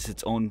stalls is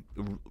its own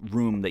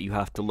room that you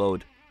have to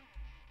load.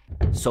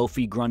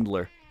 Sophie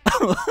Grundler.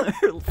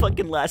 Her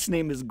fucking last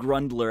name is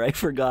Grundler, I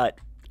forgot.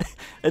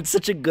 That's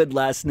such a good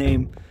last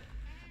name.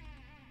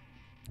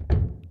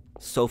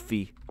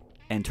 Sophie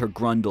and her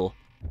Grundle.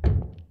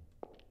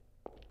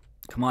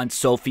 Come on,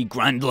 Sophie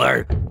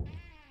Grundler!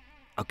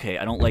 Okay,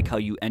 I don't like how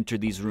you enter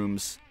these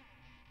rooms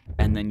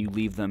and then you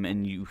leave them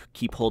and you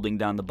keep holding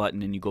down the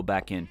button and you go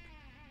back in.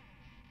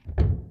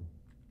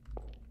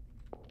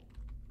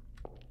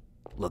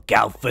 Look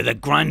out for the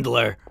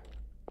Grundler!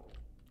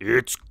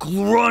 It's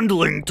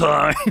grundling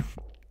time!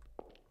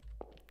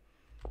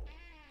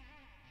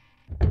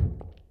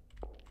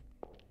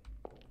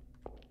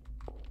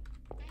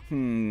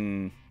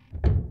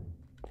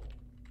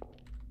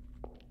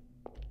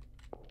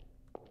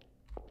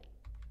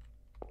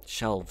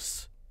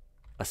 Shelves.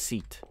 A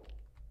seat.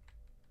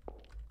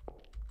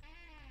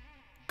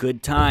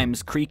 Good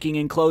times. Creaking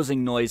and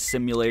closing noise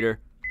simulator.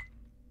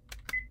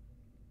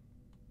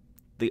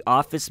 The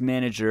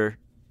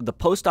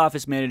post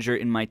office manager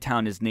in my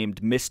town is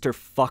named Mr.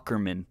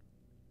 Fuckerman.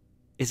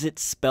 Is it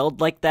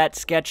spelled like that,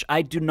 Sketch?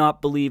 I do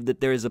not believe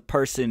that there is a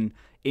person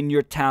in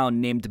your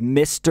town named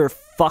Mr.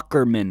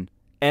 Fuckerman.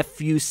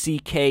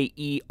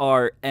 Fuckermen.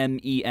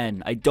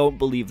 I don't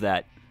believe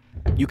that.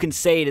 You can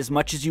say it as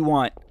much as you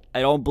want. I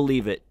don't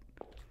believe it.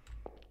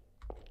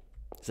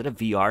 Is that a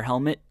VR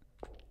helmet?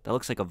 That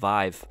looks like a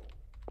Vive.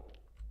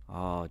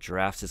 Oh,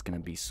 Giraffes is going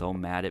to be so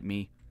mad at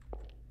me.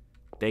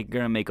 They're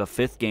going to make a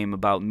 5th game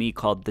about me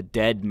called The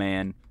Dead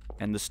Man.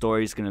 And the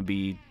story's going to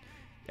be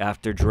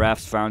after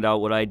Giraffes found out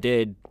what I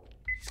did.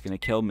 He's going to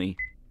kill me.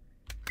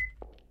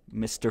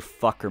 Mr.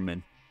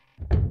 Fuckerman.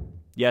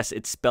 Yes,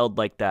 it's spelled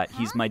like that.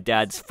 He's my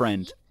dad's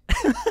friend.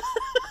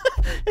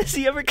 Has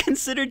he ever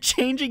considered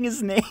changing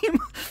his name?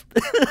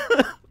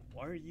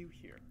 Why are you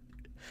here?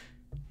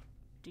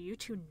 Do you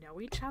two know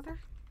each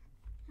other?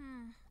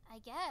 I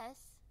guess.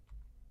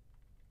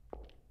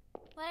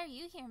 Why are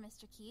you here,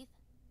 Mr. Keith?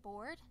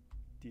 Bored?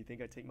 Do you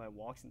think I take my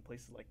walks in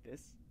places like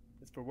this?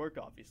 It's for work,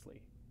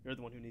 obviously. You're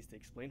the one who needs to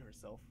explain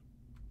herself.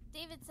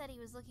 David said he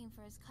was looking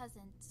for his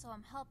cousin, so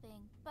I'm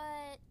helping.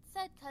 But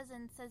said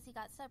cousin says he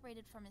got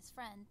separated from his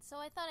friend, so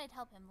I thought I'd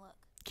help him look.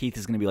 Keith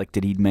is going to be like,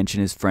 did he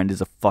mention his friend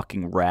is a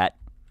fucking rat?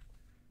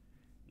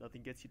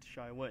 Nothing gets you to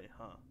shy away,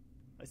 huh?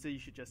 I say you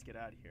should just get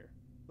out of here.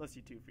 Lest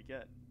you two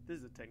forget, this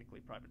is a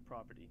technically private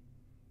property.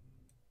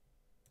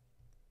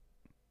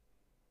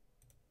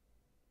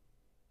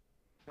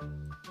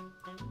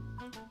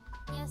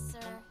 Yes, sir.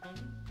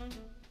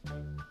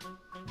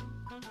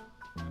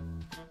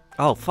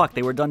 Oh, fuck,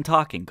 they were done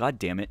talking. God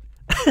damn it.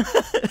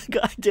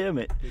 God damn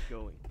it. Get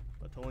going.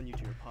 I'll tell on you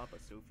to your papa,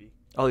 Sophie.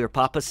 Oh, your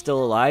papa's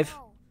still alive?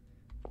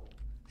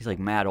 He's like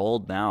mad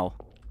old now.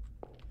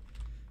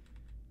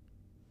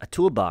 A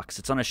toolbox.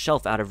 It's on a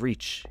shelf out of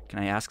reach. Can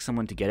I ask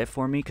someone to get it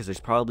for me? Because there's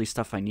probably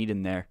stuff I need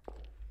in there.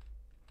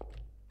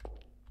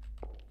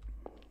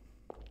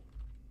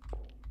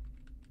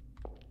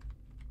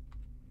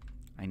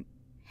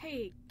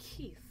 Hey,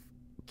 Keith.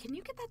 Can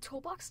you get that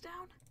toolbox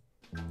down?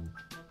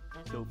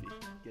 Sophie,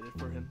 get it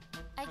for him?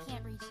 I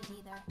can't reach it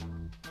either.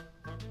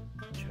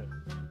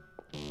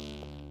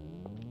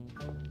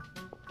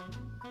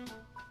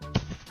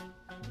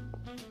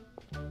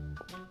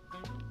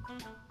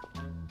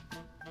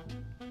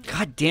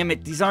 God damn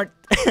it, these aren't...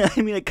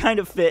 I mean, it kind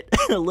of fit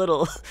a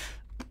little.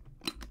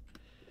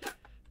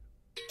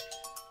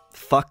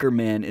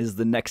 Fuckerman is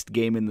the next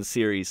game in the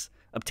series.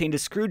 Obtained a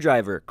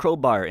screwdriver,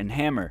 crowbar, and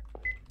hammer.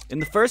 In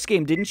the first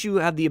game, didn't you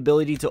have the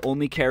ability to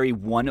only carry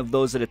one of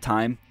those at a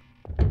time?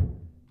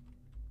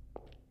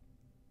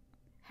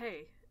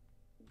 Hey,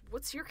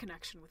 what's your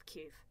connection with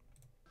Keith?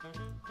 He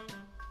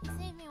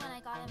saved me when I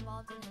got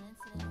involved in an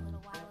incident a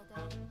little while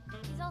ago.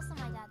 He's also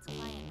my dad's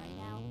client right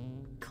now.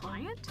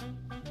 Client?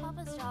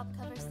 Papa's job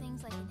covers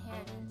things like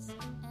inheritance,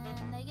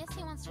 and I guess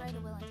he wants to write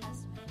a will and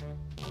testament.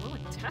 A will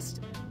and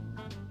testament?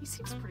 He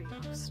seems pretty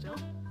young still.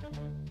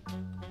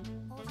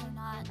 Old or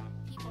not,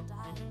 people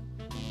die.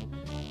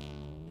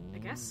 I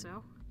guess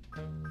so.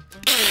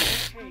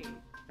 Hey,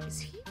 is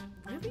he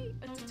really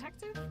a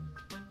detective?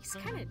 He's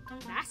kind of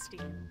nasty,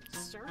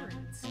 stern,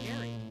 and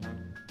scary.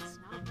 He's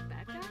not a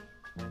bad guy?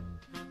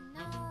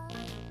 No,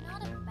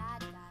 not a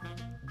bad guy.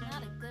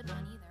 Not a good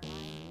one either,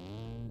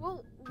 Mike.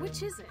 Well,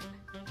 which is it?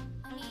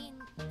 I mean,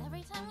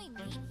 every time we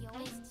meet, he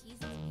always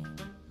teases me.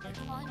 Like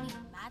calling me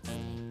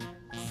matchstick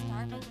or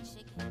starving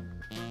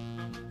chicken.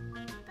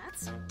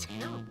 That's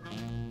terrible.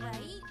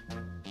 Right?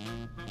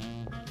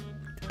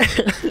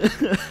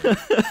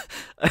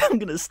 I'm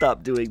gonna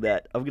stop doing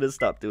that.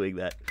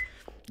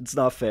 It's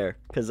not fair,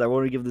 because I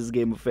want to give this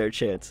game a fair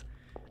chance.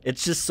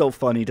 It's just so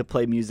funny to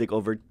play music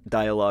over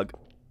dialogue.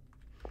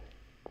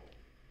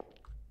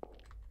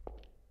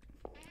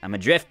 I'm a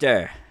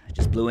drifter. I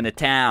just blew into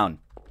town.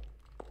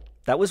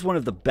 That was one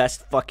of the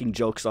best fucking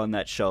jokes on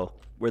that show,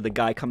 where the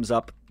guy comes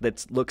up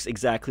that looks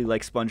exactly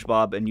like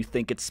SpongeBob, and you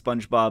think it's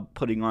SpongeBob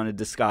putting on a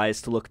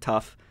disguise to look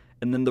tough,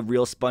 and then the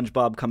real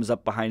SpongeBob comes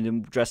up behind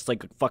him dressed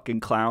like a fucking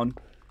clown.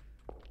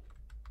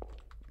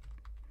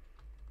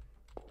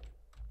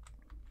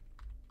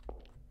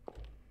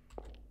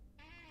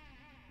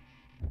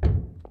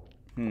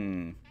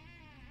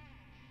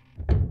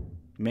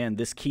 Man,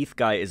 this Keith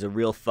guy is a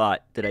real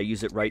thought. Did I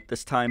use it right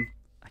this time?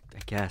 I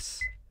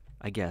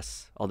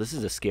guess. Oh, this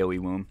is a scaly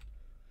womb.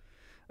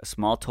 A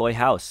small toy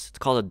house. It's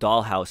called a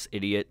dollhouse,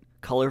 idiot.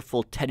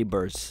 Colorful teddy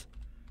bears.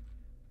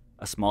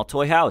 A small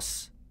toy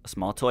house. A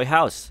small toy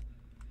house.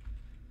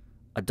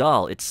 A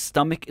doll. Its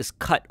stomach is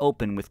cut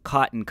open with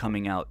cotton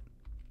coming out.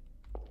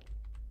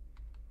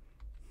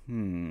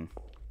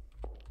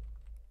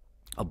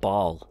 A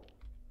ball.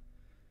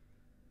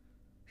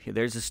 Here,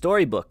 there's a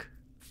storybook.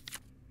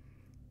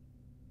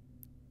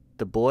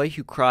 The Boy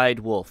Who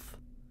Cried Wolf.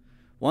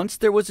 Once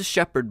there was a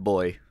shepherd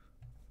boy.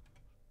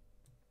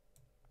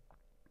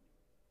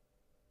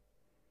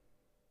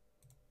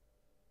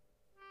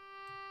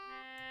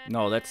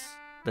 No, this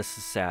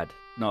is sad.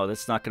 No,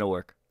 that's not gonna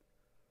work.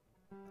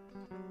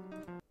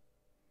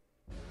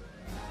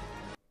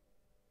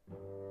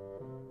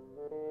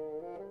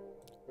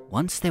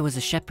 Once there was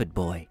a shepherd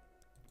boy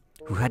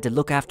who had to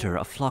look after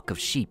a flock of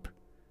sheep.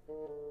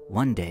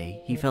 One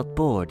day, he felt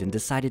bored and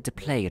decided to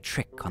play a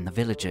trick on the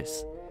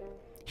villagers.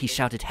 He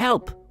shouted,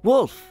 "Help!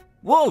 Wolf!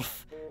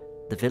 Wolf!"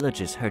 The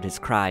villagers heard his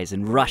cries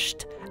and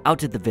rushed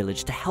out of the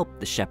village to help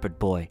the shepherd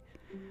boy.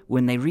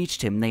 When they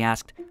reached him, they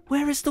asked,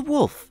 "Where is the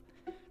wolf?"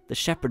 The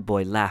shepherd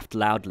boy laughed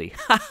loudly.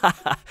 "Ha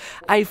ha ha!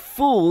 I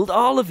fooled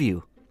all of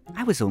you!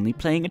 I was only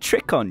playing a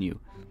trick on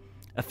you."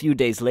 A few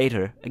days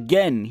later,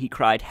 again he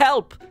cried,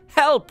 "Help!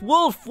 Help!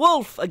 Wolf!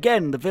 Wolf!"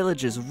 Again the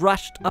villagers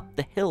rushed up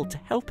the hill to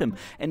help him,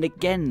 and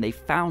again they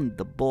found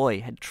the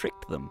boy had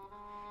tricked them.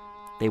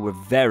 They were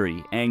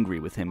very angry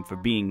with him for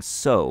being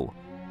so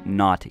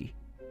naughty.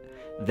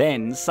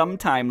 Then,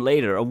 sometime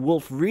later, a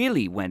wolf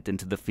really went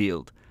into the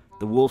field.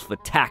 The wolf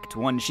attacked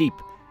one sheep,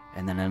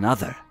 and then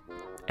another,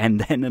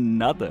 and then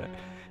another.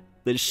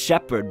 The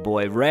shepherd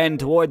boy ran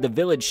toward the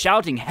village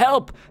shouting,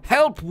 "Help!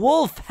 Help!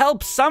 Wolf!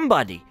 Help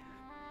somebody!"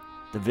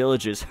 The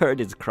villagers heard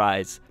his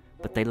cries,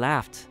 but they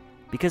laughed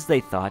because they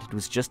thought it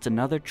was just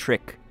another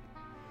trick.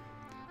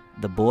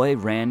 The boy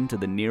ran to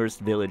the nearest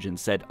village and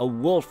said, "A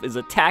wolf is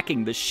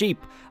attacking the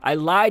sheep. I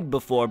lied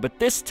before, but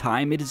this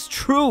time it is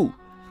true."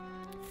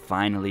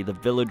 Finally, the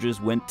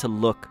villagers went to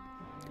look.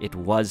 It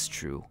was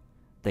true.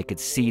 They could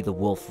see the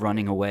wolf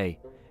running away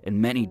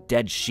and many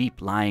dead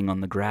sheep lying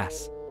on the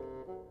grass.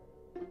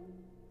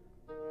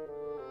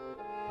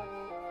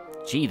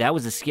 Gee, that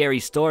was a scary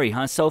story,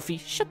 huh, Sophie?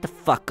 Shut the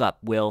fuck up,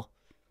 Will.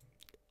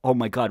 Oh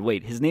my god,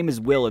 wait. His name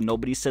is Will and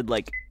nobody said,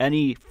 like,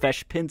 any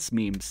Fesh Pince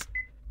memes.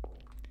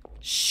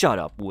 Shut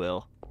up,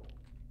 Will.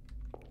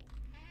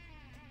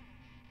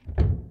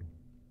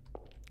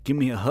 Give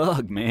me a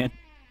hug, man.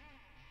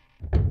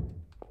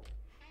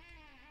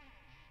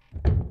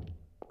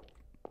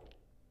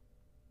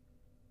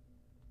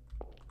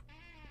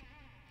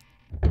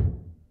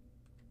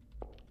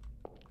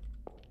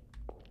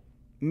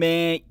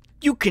 Man,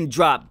 you can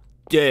drop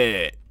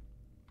dead.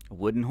 A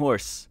wooden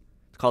horse.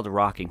 It's called a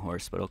rocking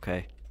horse, but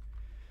okay.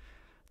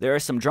 There are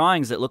some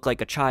drawings that look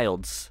like a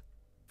child's.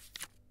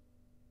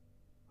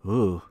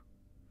 Ooh.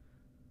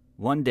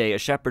 One day, a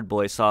shepherd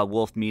boy saw a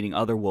wolf meeting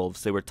other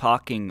wolves. They were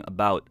talking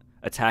about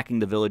attacking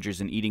the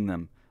villagers and eating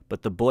them,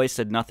 but the boy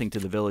said nothing to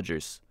the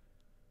villagers.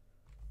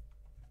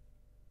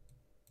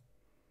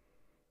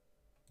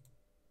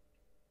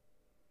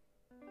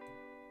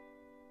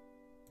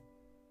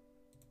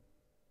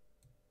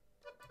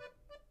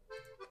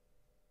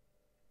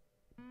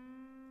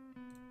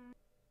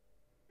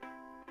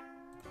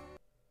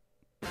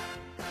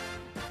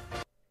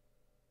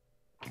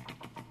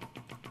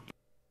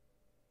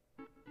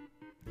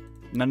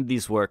 None of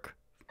these work.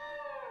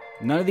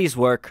 None of these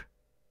work.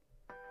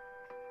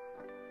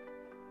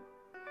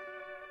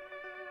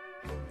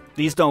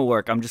 These don't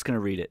work. I'm just going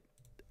to read it.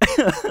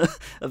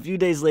 A few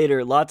days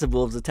later, lots of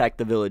wolves attacked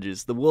the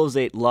villagers. The wolves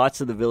ate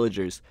lots of the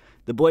villagers.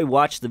 The boy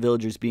watched the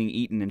villagers being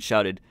eaten and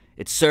shouted,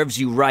 "It serves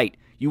you right.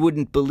 You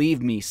wouldn't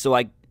believe me, so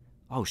I..."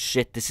 Oh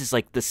shit, this is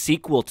like the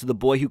sequel to The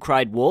Boy Who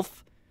Cried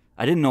Wolf?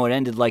 I didn't know it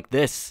ended like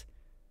this.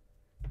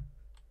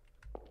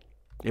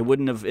 It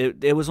wouldn't have...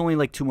 It was only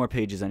like 2 more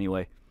pages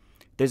anyway.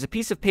 There's a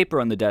piece of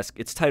paper on the desk.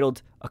 It's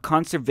titled, "A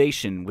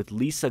Conversation with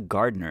Lisa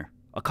Gardner."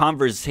 A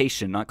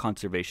conversation, not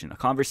conservation. A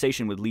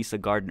conversation with Lisa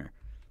Gardner.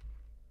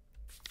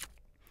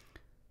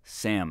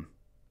 Sam.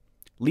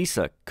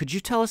 "Lisa, could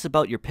you tell us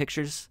about your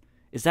pictures?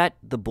 Is that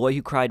The Boy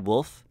Who Cried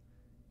Wolf?"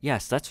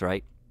 "Yes, that's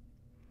right."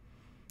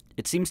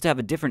 "It seems to have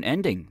a different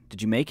ending.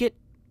 Did you make it?"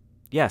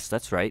 "Yes,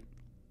 that's right."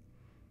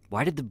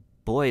 "Why did the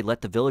boy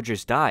let the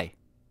villagers die?"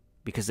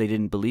 "Because they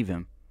didn't believe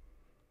him."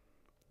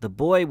 "The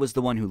boy was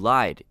the one who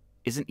lied.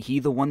 Isn't he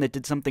the one that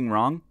did something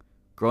wrong?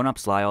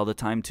 Grown-ups lie all the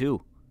time,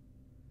 too.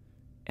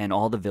 And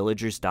all the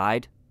villagers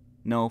died?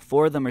 No,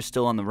 4 of them are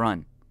still on the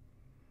run.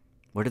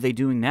 What are they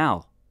doing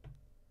now?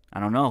 I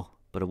don't know,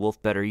 but a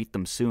wolf better eat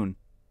them soon.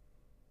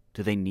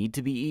 Do they need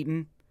to be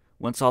eaten?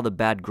 Once all the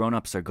bad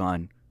grown-ups are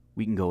gone,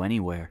 we can go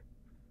anywhere.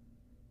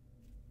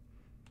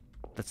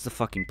 That's the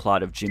fucking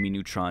plot of Jimmy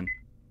Neutron,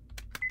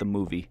 the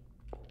movie.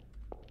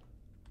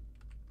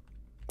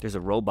 There's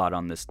a robot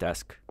on this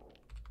desk.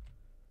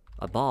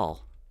 A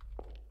ball.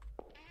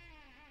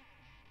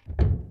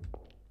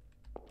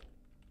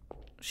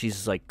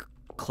 She's like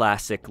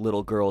classic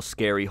little girl,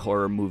 scary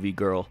horror movie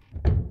girl.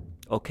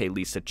 Okay,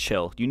 Lisa,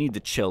 chill. You need to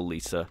chill,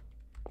 Lisa.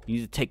 You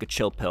need to take a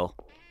chill pill.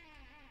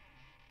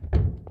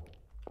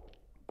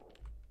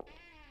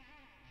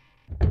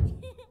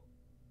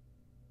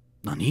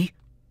 Nani?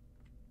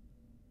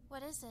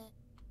 What is it?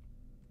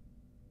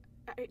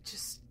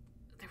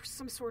 There was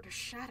some sort of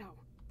shadow.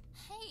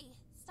 Hey,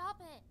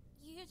 stop it.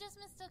 You just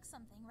mistook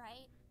something,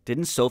 right?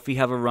 Didn't Sophie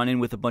have a run-in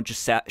with a bunch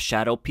of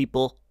shadow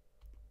people?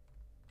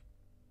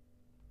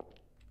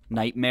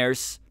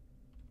 Nightmares?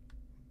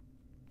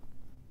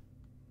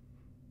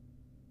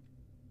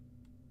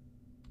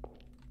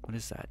 What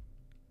is that?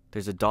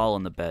 There's a doll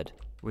on the bed.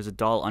 Was a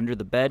doll under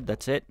the bed?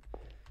 That's it?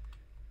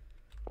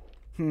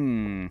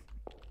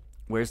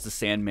 Where's the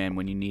Sandman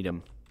when you need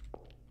him?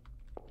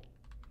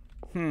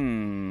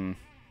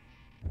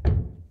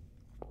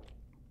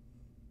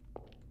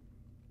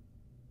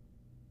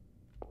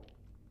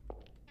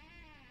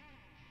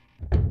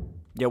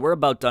 Yeah, we're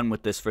about done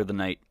with this for the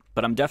night,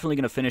 but I'm definitely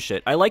going to finish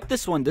it. I like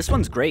this one. This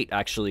one's great,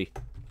 actually.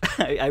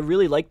 I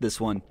really like this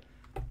one.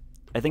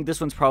 I think this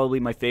one's probably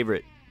my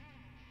favorite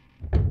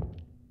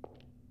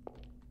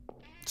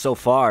so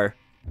far.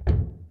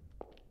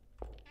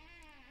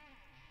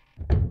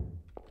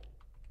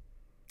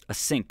 A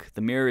sink.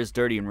 The mirror is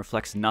dirty and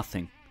reflects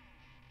nothing.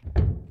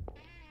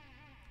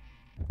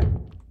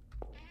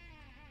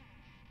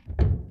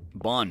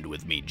 Bond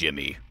with me,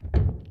 Jimmy.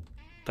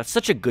 That's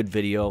such a good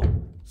video.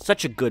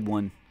 Such a good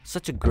one.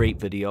 Such a great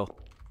video.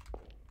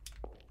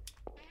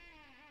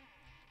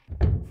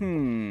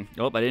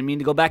 Oh, I didn't mean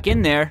to go back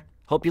in there.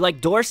 Hope you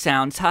like door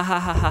sounds. Ha ha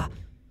ha ha.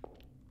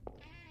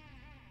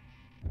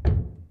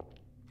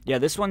 Yeah,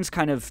 this one's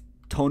kind of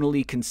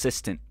tonally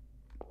consistent.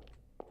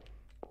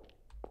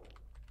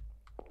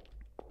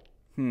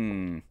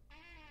 I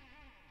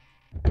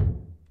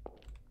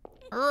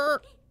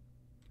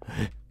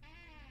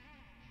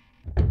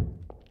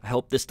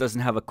hope this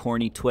doesn't have a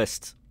corny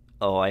twist.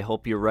 Oh, I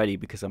hope you're ready,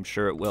 because I'm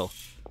sure it will.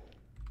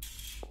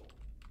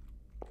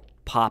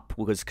 Pop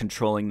was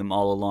controlling them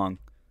all along.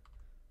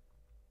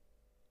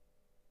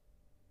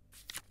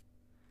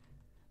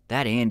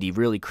 That Andy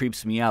really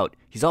creeps me out.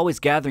 He's always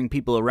gathering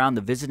people around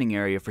the visiting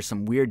area for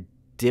some weird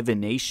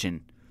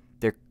divination.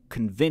 They're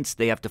convinced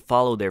they have to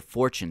follow their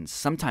fortunes.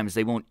 Sometimes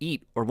they won't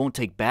eat or won't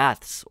take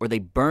baths, or they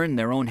burn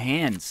their own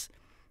hands.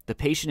 The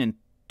patient in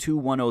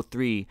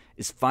 2103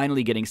 is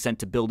finally getting sent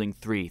to Building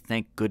 3,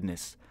 thank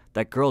goodness.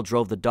 That girl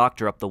drove the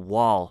doctor up the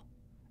wall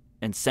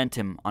and sent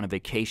him on a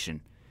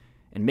vacation.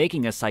 And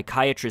making a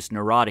psychiatrist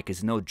neurotic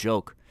is no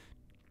joke.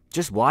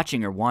 Just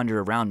watching her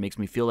wander around makes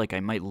me feel like I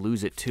might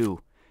lose it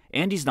too.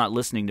 Andy's not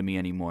listening to me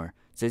anymore.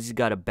 Says he's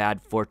got a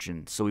bad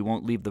fortune, so he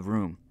won't leave the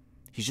room.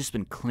 He's just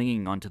been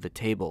clinging onto the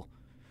table.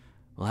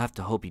 We'll have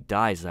to hope he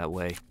dies that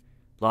way.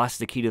 Lost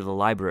the key to the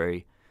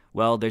library.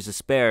 Well, there's a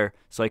spare,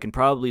 so I can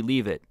probably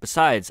leave it.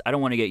 Besides, I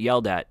don't want to get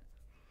yelled at.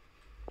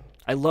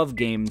 I love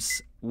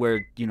games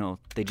where, you know,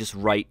 they just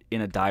write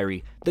in a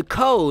diary. The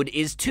code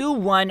is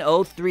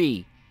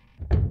 2103.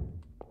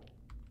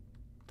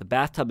 The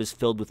bathtub is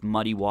filled with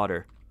muddy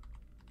water.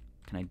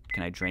 Can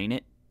I drain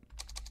it?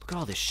 Look at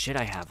all this shit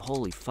I have.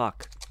 Holy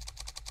fuck.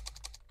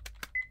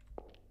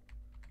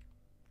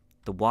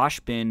 The wash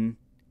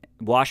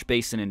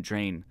basin and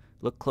drain.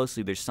 Look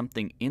closely. There's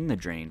something in the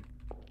drain.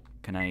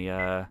 Can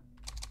I,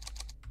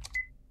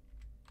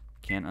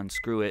 can't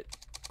unscrew it.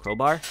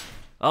 Crowbar?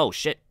 Oh,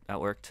 shit.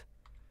 That worked.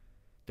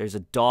 There's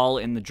a doll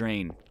in the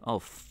drain. Oh,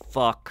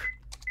 fuck.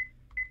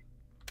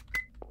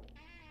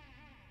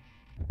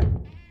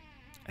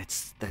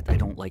 I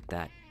don't like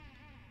that.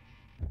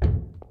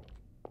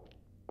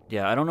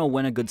 Yeah, I don't know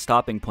when a good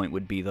stopping point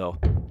would be, though.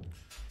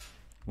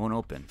 Won't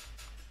open.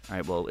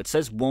 Alright, well, it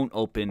says won't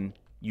open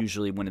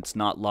usually when it's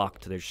not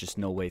locked. There's just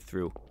no way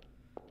through.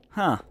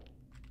 Huh.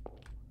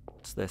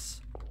 What's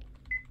this?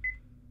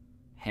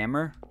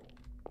 Hammer?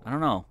 I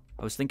don't know.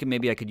 I was thinking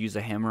maybe I could use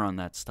a hammer on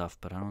that stuff,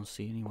 but I don't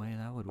see any way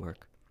that would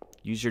work.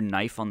 Use your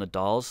knife on the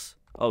dolls?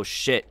 Oh,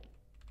 shit.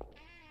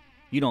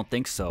 You don't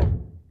think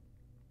so.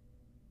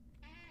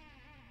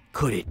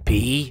 Could it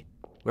be?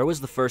 Where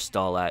was the first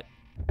doll at?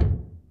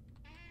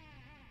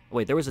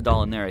 Wait, there was a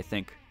doll in there, I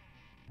think.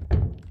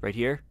 Right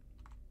here?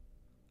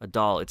 A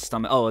doll, its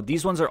stomach. Oh,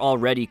 these ones are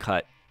already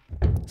cut.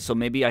 So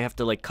maybe I have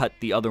to, like, cut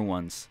the other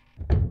ones.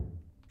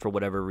 For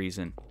whatever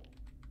reason.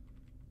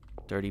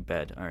 Dirty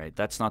bed. Alright,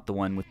 that's not the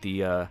one with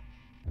the,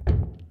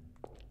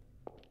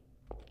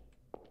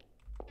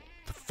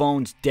 The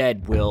phone's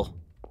dead, Will.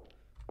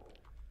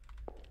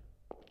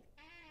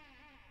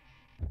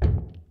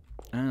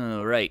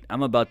 Alright,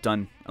 I'm about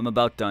done. I'm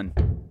about done.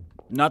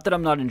 Not that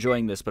I'm not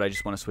enjoying this, but I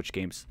just want to switch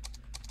games.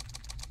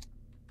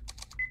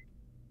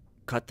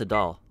 Cut the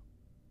doll.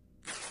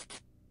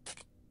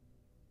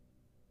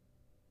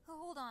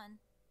 Hold on.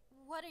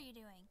 What are you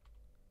doing?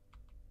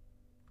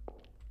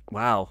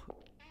 Wow.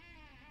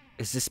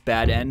 Is this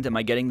bad end? Am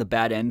I getting the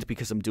bad end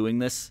because I'm doing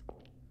this?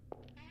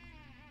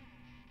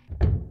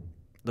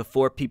 The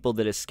 4 people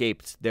that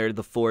escaped, they're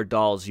the 4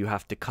 dolls you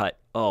have to cut.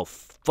 Oh,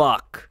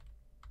 fuck.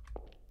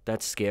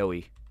 That's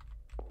scary.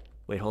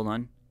 Wait, hold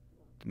on.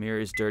 The mirror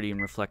is dirty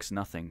and reflects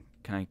nothing.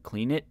 Can I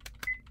clean it?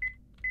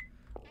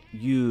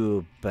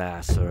 You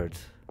bastard.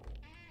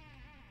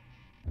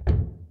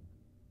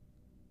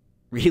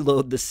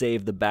 Reload the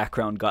save. The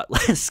background got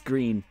less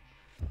green.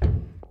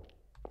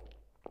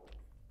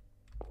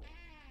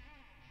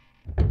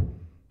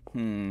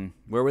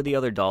 Where were the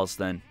other dolls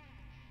then?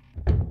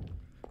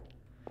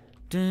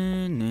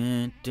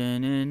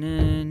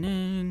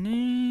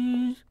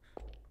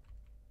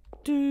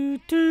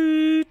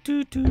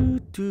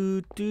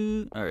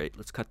 Alright,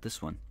 let's cut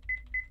this one.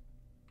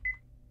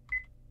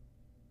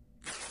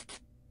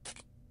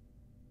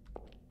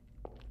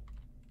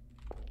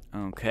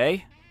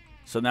 Okay.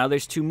 So now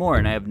there's 2 more,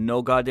 and I have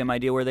no goddamn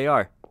idea where they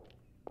are.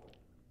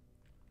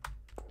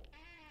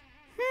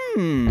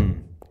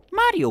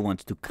 Mario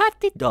wants to cut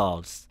the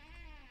dolls.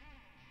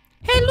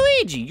 Hey,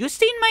 Luigi, you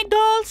seen my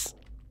dolls?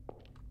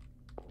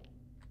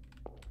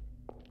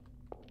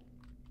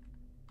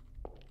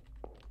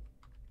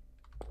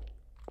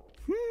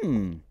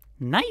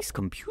 Nice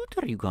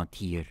computer you got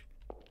here.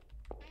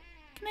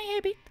 Can I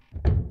have it?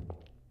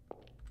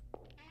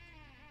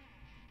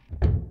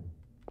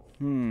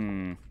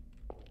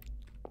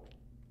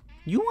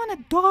 You want a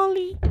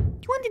dolly?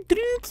 You want a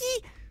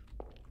drinky?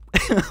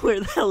 Where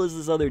the hell is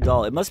this other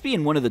doll? It must be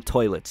in one of the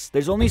toilets.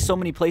 There's only so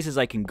many places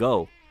I can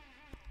go.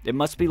 It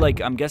must be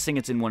like, I'm guessing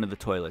it's in one of the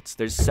toilets.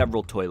 There's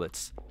several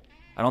toilets.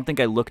 I don't think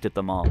I looked at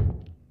them all.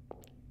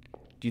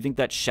 Do you think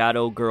that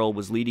shadow girl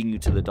was leading you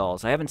to the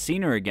dolls? I haven't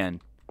seen her again.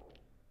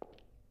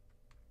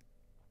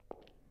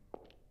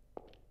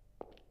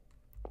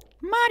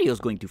 Mario's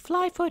going to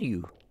fly for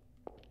you.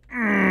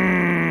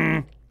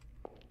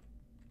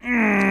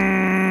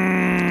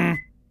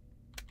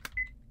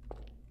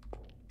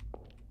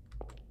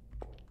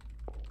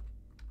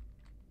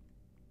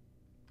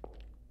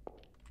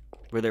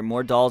 Were there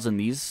more dolls in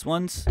these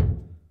ones?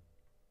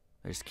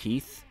 There's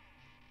Keith.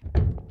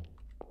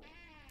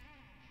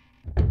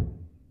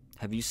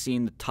 Have you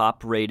seen the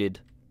top-rated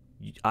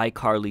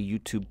iCarly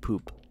YouTube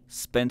poop?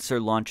 Spencer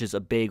launches a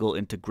bagel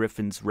into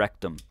Griffin's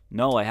rectum.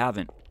 No, I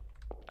haven't.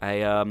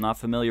 I'm not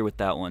familiar with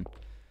that one.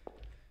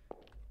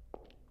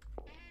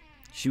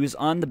 She was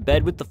on the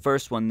bed with the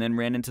first one, then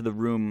ran into the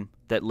room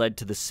that led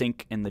to the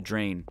sink and the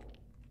drain.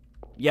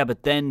 Yeah,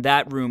 but then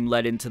that room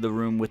led into the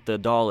room with the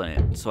doll in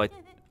it. So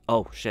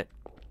oh, shit.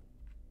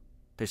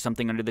 There's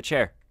something under the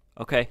chair.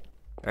 Okay.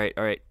 Alright,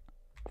 alright.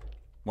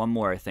 One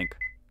more, I think.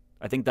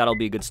 I think that'll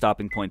be a good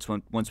stopping point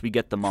once we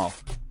get them all.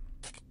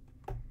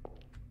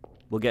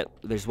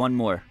 There's one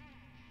more.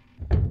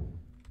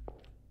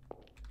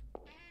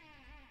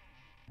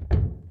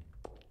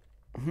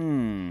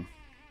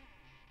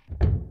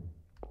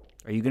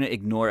 Are you gonna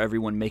ignore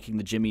everyone making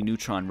the Jimmy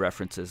Neutron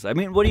references? I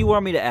mean, what do you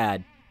want me to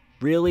add?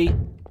 Really?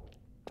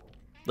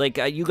 Like,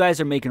 you guys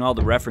are making all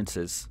the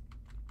references.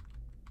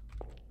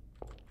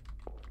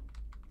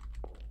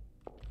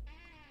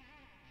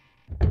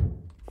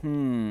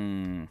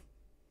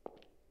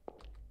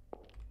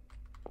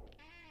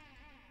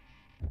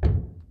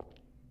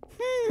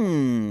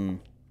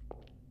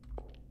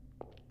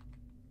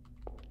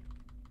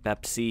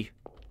 Pepsi.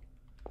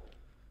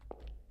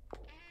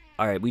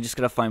 Alright, we just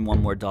gotta find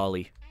one more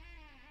dolly.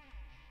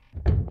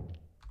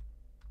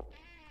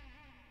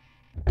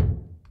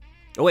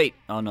 Oh, wait.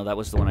 Oh, no, that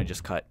was the one I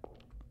just cut.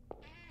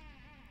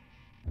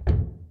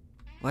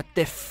 What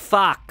the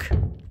fuck?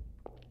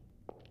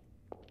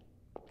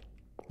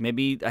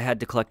 Maybe I had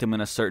to collect them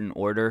in a certain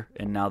order,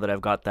 and now that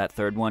I've got that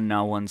third one,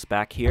 now one's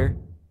back here.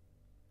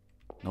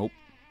 Nope.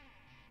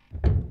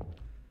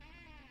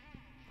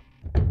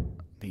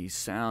 These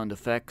sound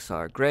effects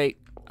are great.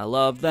 I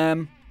love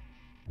them.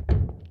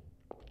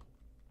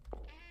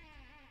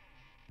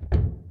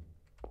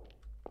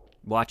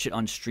 Watch it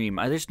on stream.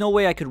 There's no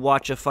way I could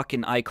watch a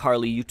fucking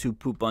iCarly YouTube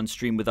poop on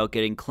stream without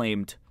getting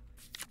claimed.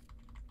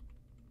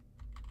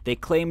 They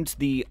claimed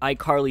the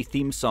iCarly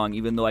theme song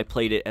even though I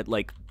played it at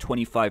like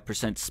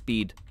 25%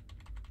 speed.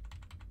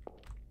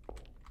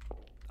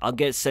 I'll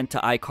get sent to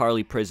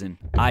iCarly prison.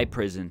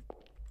 iPrison.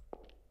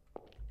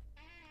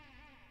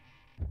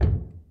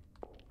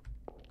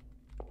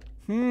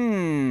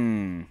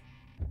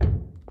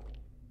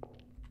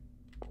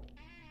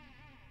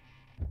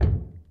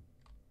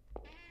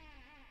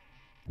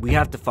 We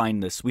have to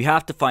find this. We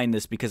have to find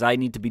this because I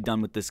need to be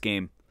done with this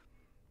game.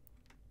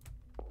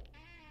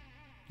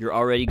 You're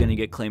already going to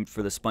get claimed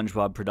for the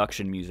SpongeBob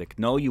production music.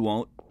 No, you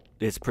won't.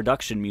 It's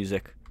production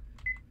music.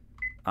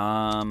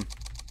 No,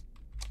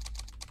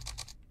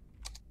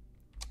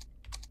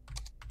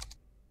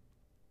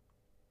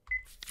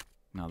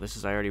 this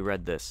is... I already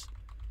read this.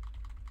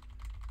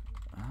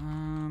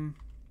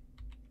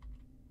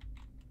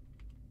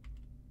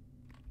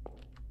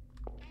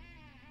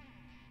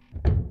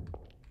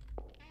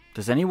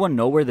 Does anyone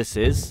know where this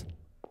is?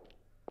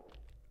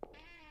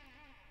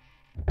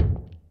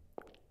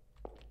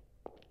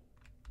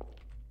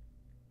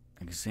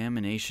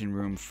 Examination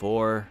room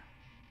 4.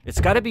 It's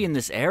got to be in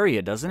this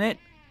area, doesn't it?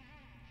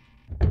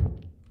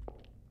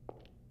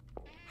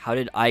 How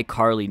did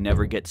iCarly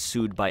never get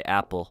sued by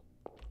Apple?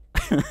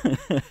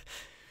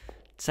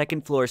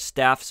 Second floor,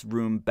 staff's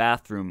room,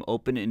 bathroom.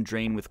 Open and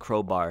drain with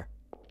crowbar.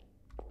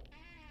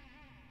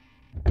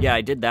 Yeah,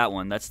 I did that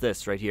one. That's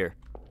this right here.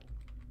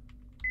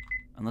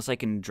 Unless I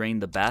can drain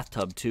the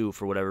bathtub too,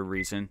 for whatever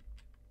reason.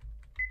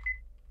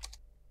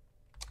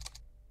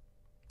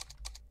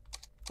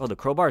 Oh, the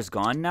crowbar is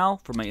gone now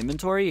for my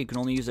inventory? You can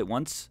only use it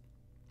once?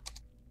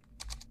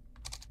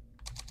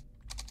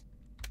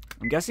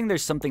 I'm guessing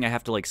there's something I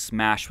have to, like,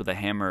 smash with a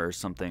hammer or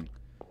something.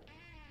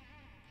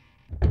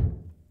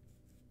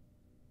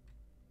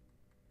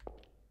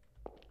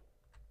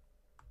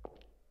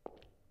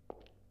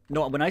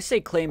 No, when I say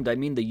claimed, I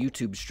mean the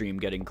YouTube stream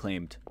getting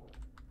claimed.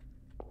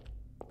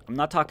 I'm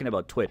not talking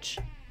about Twitch.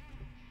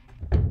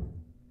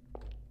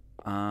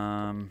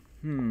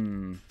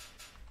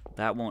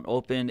 That won't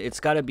open. It's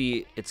gotta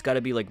be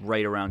like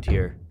right around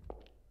here.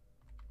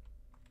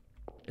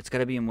 It's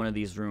gotta be in one of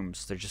these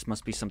rooms. There just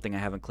must be something I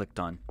haven't clicked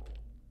on.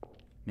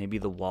 Maybe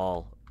the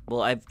wall.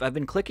 Well, I've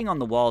been clicking on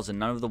the walls and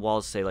none of the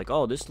walls say like,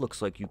 oh, this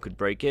looks like you could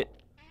break it.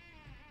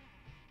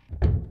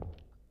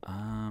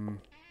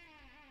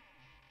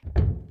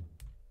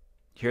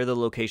 Here are the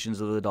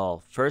locations of the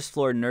doll. First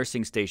floor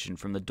nursing station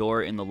from the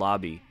door in the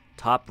lobby.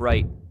 Top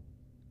right.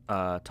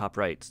 Top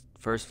right.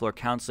 First floor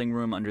counseling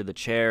room under the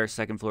chair.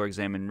 Second floor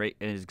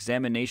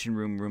examination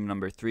room, room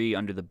number 3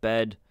 under the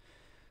bed.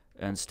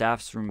 And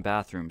staff's room,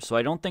 bathroom. So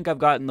I don't think I've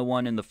gotten the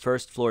one in the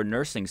first floor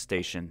nursing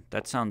station.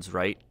 That sounds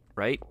right,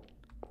 right?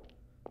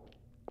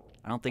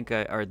 I don't think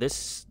I... Or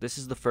this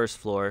is the first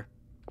floor.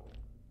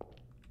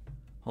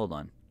 Hold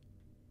on.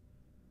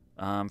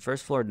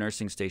 First floor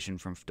nursing station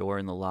from door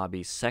in the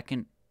lobby.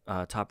 Second,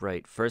 top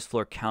right. First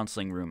floor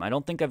counseling room. I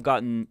don't think I've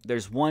gotten...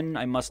 There's one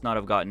I must not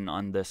have gotten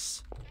on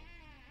this.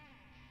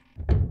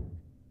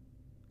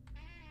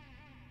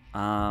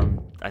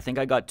 I think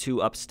I got 2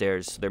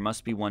 upstairs. There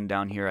must be one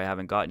down here I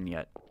haven't gotten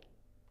yet.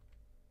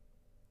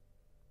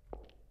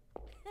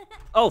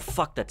 Oh,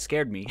 fuck, that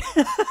scared me.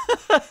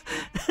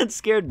 That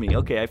scared me.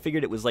 Okay, I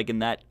figured it was like in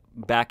that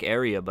back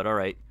area, but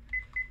alright.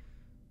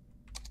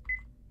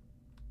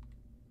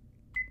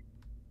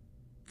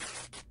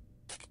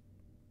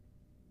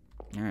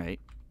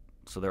 Alright.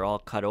 So they're all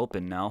cut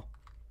open now.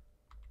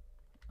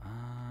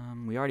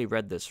 We already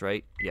read this,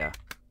 right? Yeah.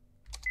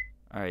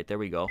 Alright, there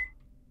we go.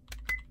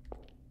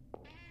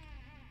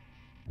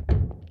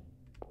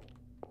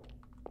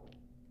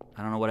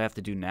 I don't know what I have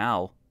to do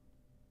now.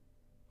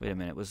 Wait a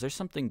minute, was there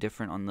something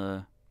different on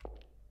the...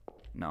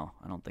 No,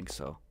 I don't think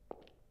so.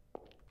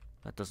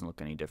 That doesn't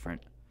look any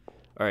different.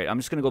 Alright, I'm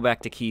just gonna go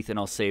back to Keith and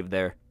I'll save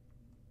there.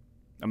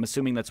 I'm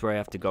assuming that's where I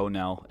have to go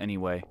now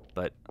anyway,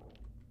 but...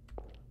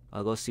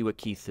 I'll go see what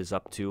Keith is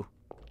up to.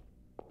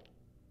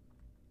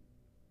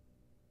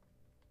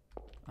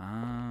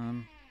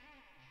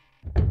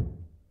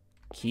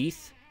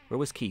 Keith? Where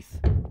was Keith?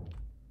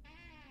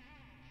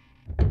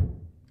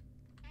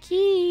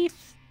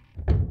 Keith!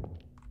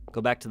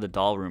 Go back to the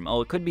doll room.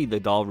 Oh, it could be the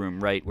doll room,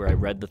 right, where I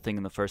read the thing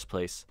in the first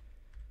place.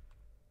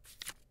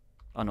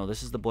 Oh no,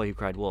 this is The Boy Who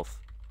Cried Wolf.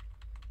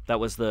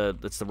 That's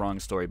the wrong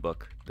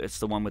storybook. It's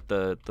the one with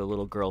the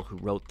little girl who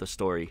wrote the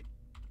story.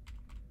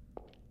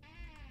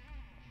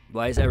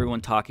 Why is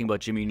everyone talking about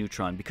Jimmy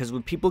Neutron? Because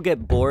when people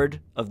get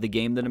bored of the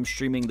game that I'm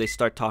streaming, they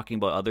start talking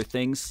about other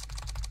things.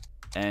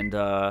 And,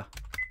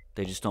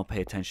 they just don't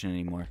pay attention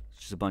anymore. It's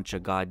just a bunch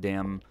of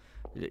goddamn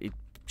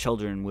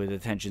children with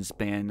attention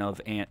span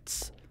of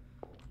ants.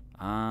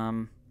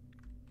 I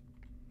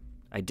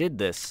did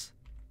this.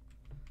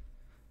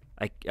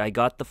 I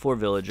got the 4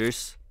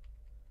 villagers.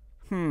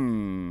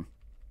 In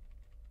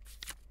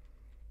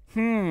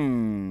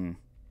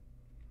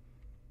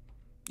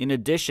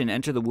addition,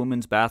 enter the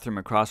woman's bathroom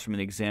across from an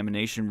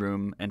examination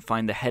room and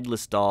find the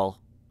headless doll.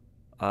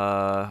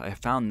 I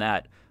found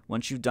that.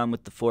 Once you've done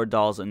with the 4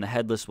 dolls and the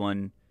headless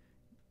one,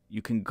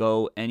 you can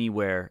go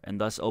anywhere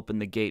and thus open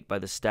the gate by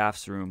the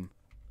staff's room.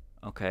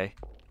 Okay.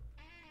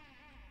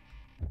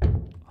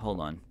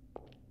 Hold on.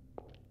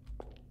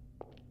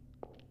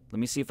 Let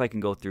me see if I can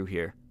go through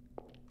here.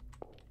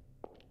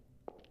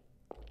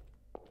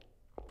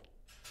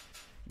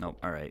 Nope,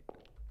 alright.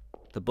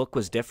 The book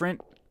was different?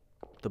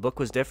 The book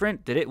was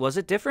different? Was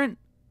it different?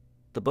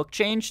 The book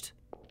changed?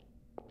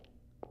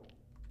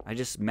 I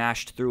just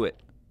mashed through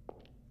it.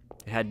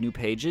 It had new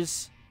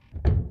pages?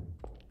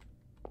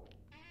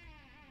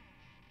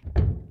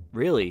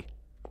 Really?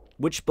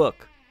 Which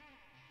book?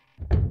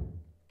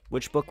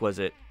 Which book was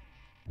it?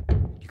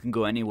 You can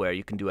go anywhere.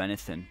 You can do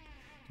anything.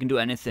 You can do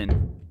anything.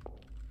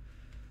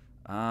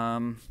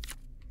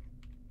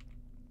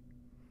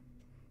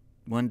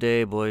 One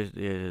day, boys...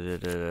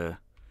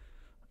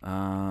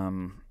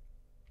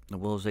 The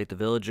wolves ate the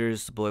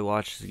villagers. The boy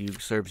watches you,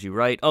 serves you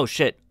right. Oh,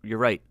 shit. You're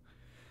right.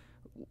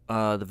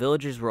 The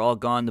villagers were all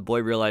gone. The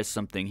boy realized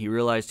something. He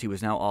realized he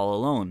was now all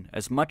alone.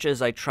 As much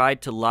as I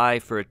tried to lie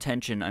for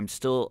attention, I'm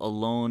still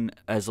alone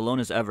as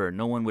ever.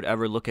 No one would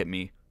ever look at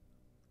me.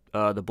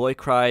 The boy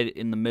cried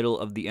in the middle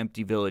of the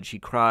empty village. He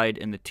cried,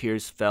 and the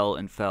tears fell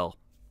and fell.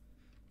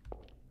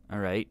 All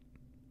right.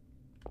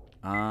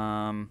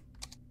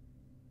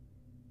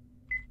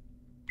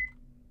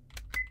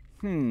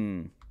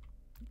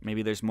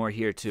 Maybe there's more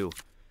here, too.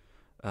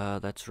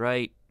 That's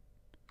right.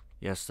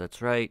 Yes,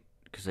 that's right.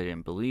 Because I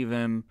didn't believe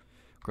him.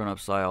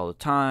 Grown-ups lie all the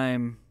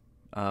time.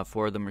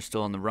 4 of them are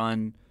still on the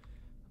run.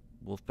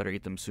 Wolf better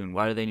eat them soon.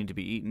 Why do they need to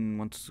be eaten?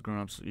 Once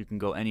grown-ups, you can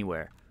go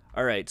anywhere.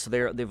 All right, so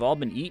they've all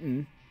been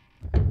eaten.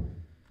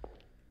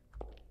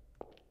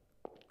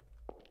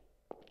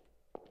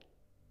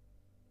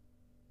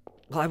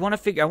 Well, I want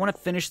to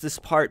finish this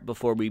part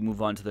before we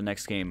move on to the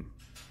next game.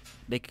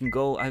 I can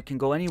go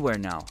anywhere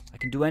now. I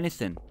can do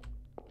anything.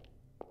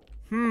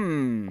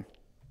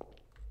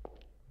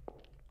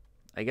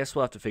 I guess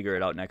we'll have to figure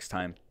it out next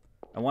time.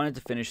 I wanted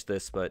to finish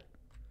this, but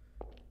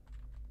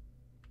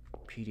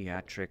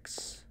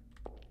pediatrics.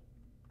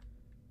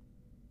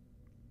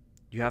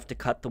 You have to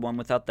cut the one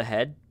without the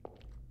head?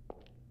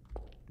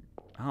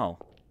 Oh.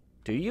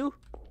 Do you?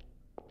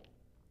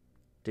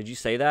 Did you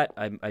say that?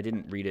 I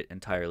didn't read it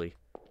entirely.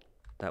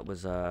 That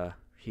was,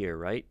 here,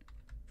 right?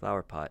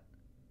 Flower pot.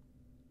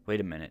 Wait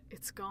a minute.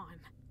 It's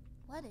gone.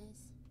 What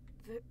is?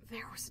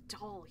 There was a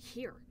doll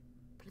here,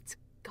 but it's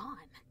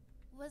gone.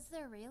 Was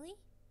there really?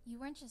 You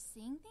weren't just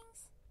seeing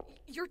things?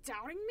 You're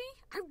doubting me?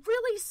 I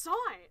really saw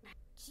it.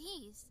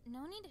 Jeez,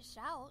 no need to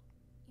shout.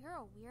 You're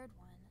a weird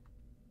one.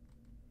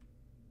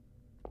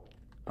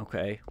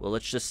 Okay, well,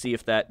 let's just see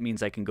if that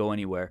means I can go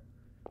anywhere.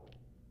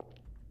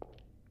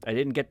 I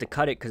didn't get to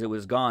cut it because it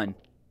was gone.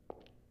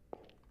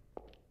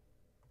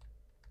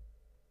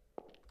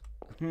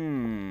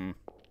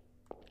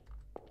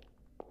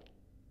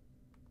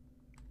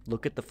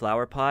 Look at the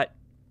flower pot.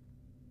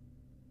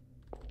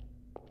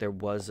 There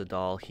was a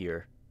doll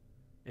here.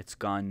 It's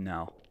gone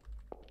now.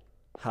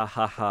 Ha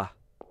ha ha.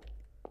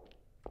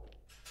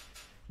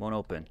 Won't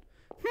open.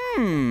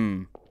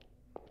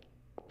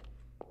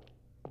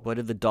 What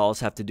do the dolls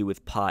have to do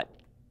with pot?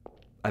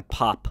 I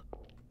pop.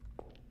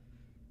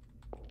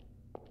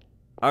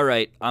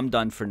 Alright, I'm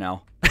done for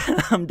now.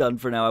 I'm done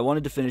for now. I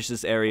wanted to finish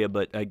this area,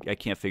 but I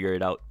can't figure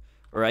it out.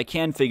 Or I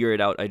can figure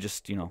it out. I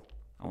just, you know,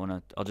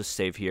 I'll just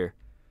save here.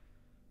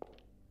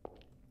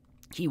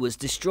 He was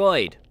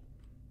destroyed.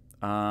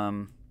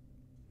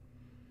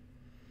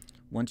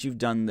 Once you've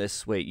done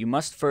this, wait, you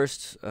must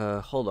first,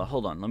 hold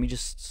on. Let me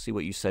just see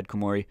what you said,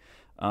 Komori.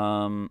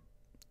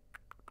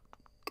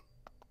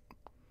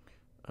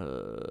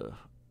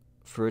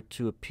 For it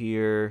to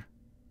appear,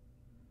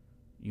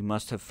 you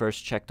must have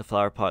first checked the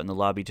flower pot in the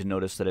lobby to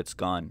notice that it's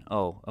gone.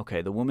 Oh,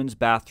 okay, the woman's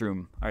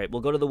bathroom. All right,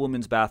 we'll go to the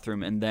woman's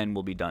bathroom, and then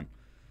we'll be done.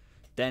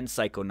 Then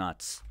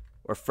Psychonauts.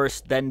 Or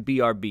first, then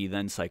BRB,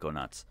 then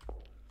Psychonauts.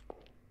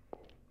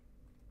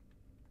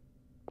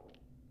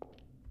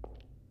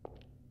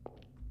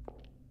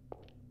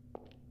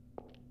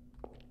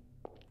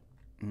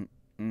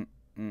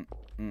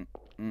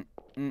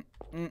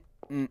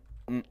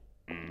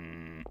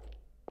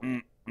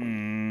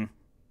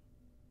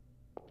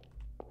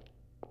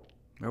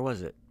 Where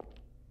was it?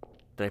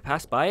 Did I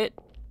pass by it?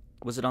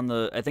 Was it on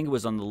the... I think it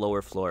was on the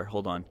lower floor.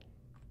 Hold on.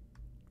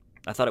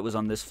 I thought it was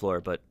on this floor,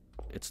 but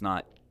it's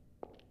not.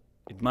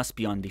 It must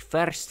be on the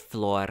first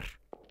floor.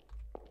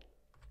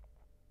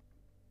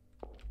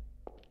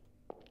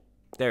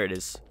 There it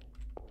is.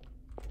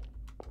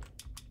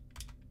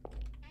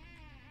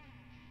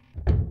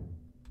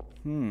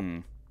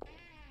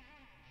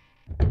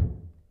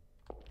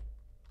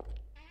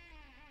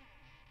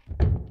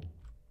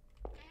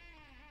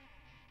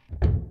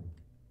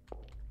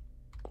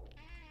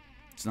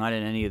 It's not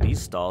in any of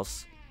these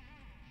stalls.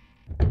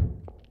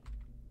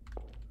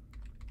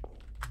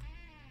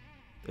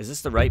 Is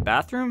this the right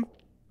bathroom?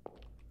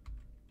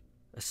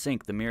 A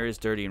sink. The mirror is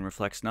dirty and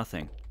reflects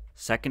nothing.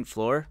 Second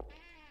floor?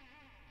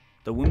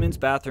 The women's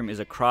bathroom is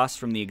across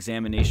from the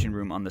examination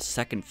room on the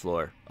second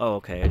floor. Oh,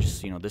 okay. I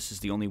just, this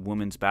is the only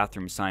women's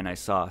bathroom sign I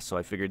saw, so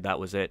I figured that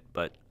was it,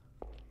 but...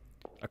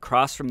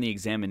 Across from the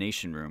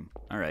examination room.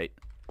 Alright.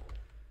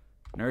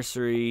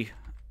 Nursery.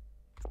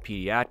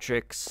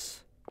 Pediatrics.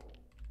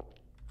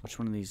 Which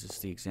one of these is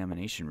the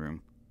examination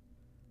room?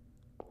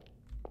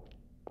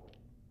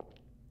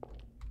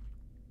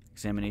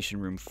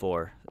 Examination room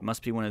 4. It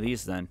must be one of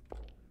these then.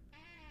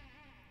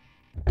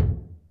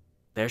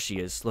 There she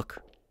is.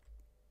 Look.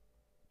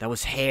 That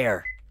was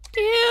hair.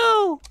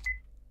 Ew!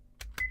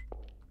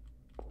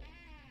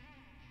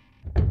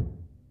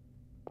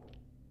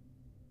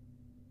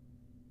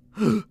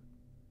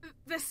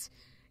 This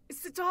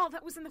is the doll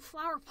that was in the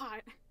flower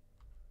pot.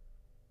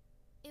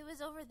 It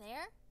was over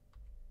there?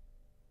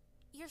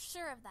 You're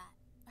sure of that?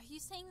 Are you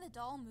saying the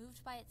doll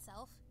moved by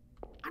itself?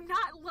 I'm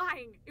not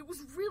lying. It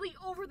was really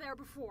over there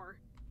before.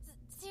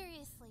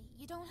 Seriously,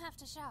 you don't have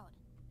to shout.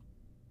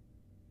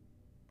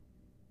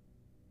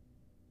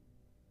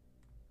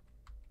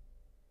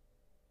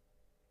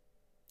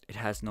 It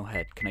has no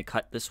head. Can I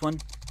cut this one?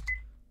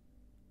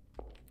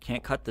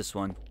 Can't cut this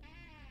one.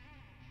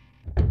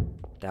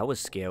 That was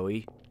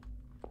scary.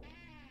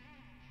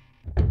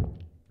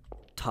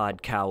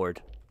 Todd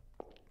Coward.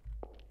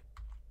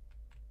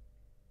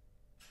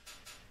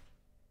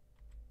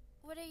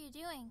 What are you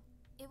doing?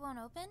 It won't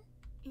open?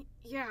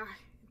 Yeah,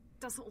 it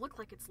doesn't look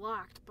like it's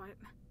locked, but...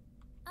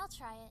 I'll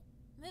try it.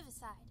 Move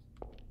aside.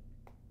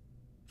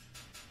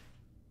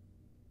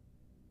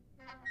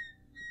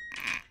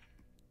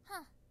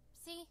 Huh.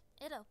 See?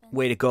 It opens.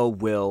 Way to go,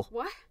 Will.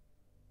 What?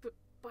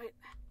 But...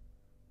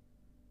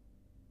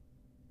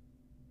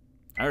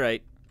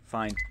 Alright,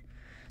 fine.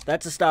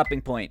 That's a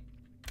stopping point.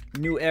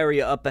 New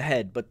area up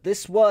ahead. But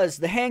this was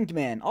the Hanged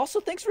Man. Also,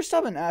 thanks for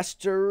subbing,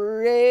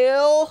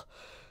 Asteriel.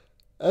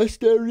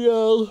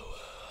 Asteriel.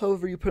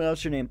 However you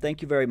pronounce your name.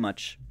 Thank you very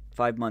much.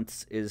 5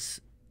 months is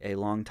a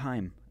long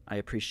time. I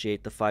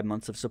appreciate the 5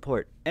 months of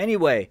support.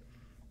 Anyway,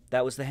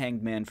 that was the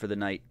Hanged Man for the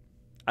night.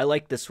 I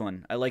like this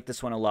one. I like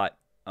this one a lot.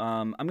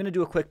 I'm going to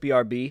do a quick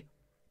BRB.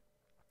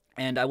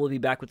 And I will be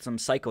back with some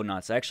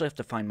Psychonauts. I actually have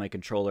to find my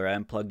controller. I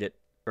unplugged it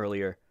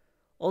earlier.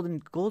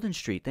 Golden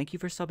Street, thank you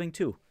for subbing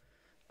too.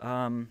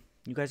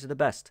 You guys are the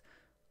best.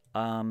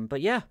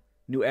 But yeah,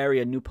 new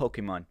area, new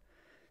Pokemon.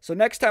 So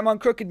next time on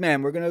Crooked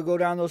Man, we're going to go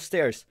down those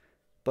stairs.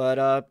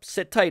 But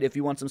sit tight if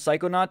you want some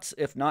Psychonauts.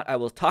 If not, I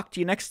will talk to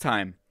you next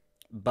time.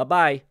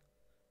 Bye-bye.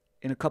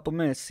 In a couple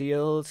minutes. See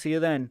you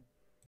then.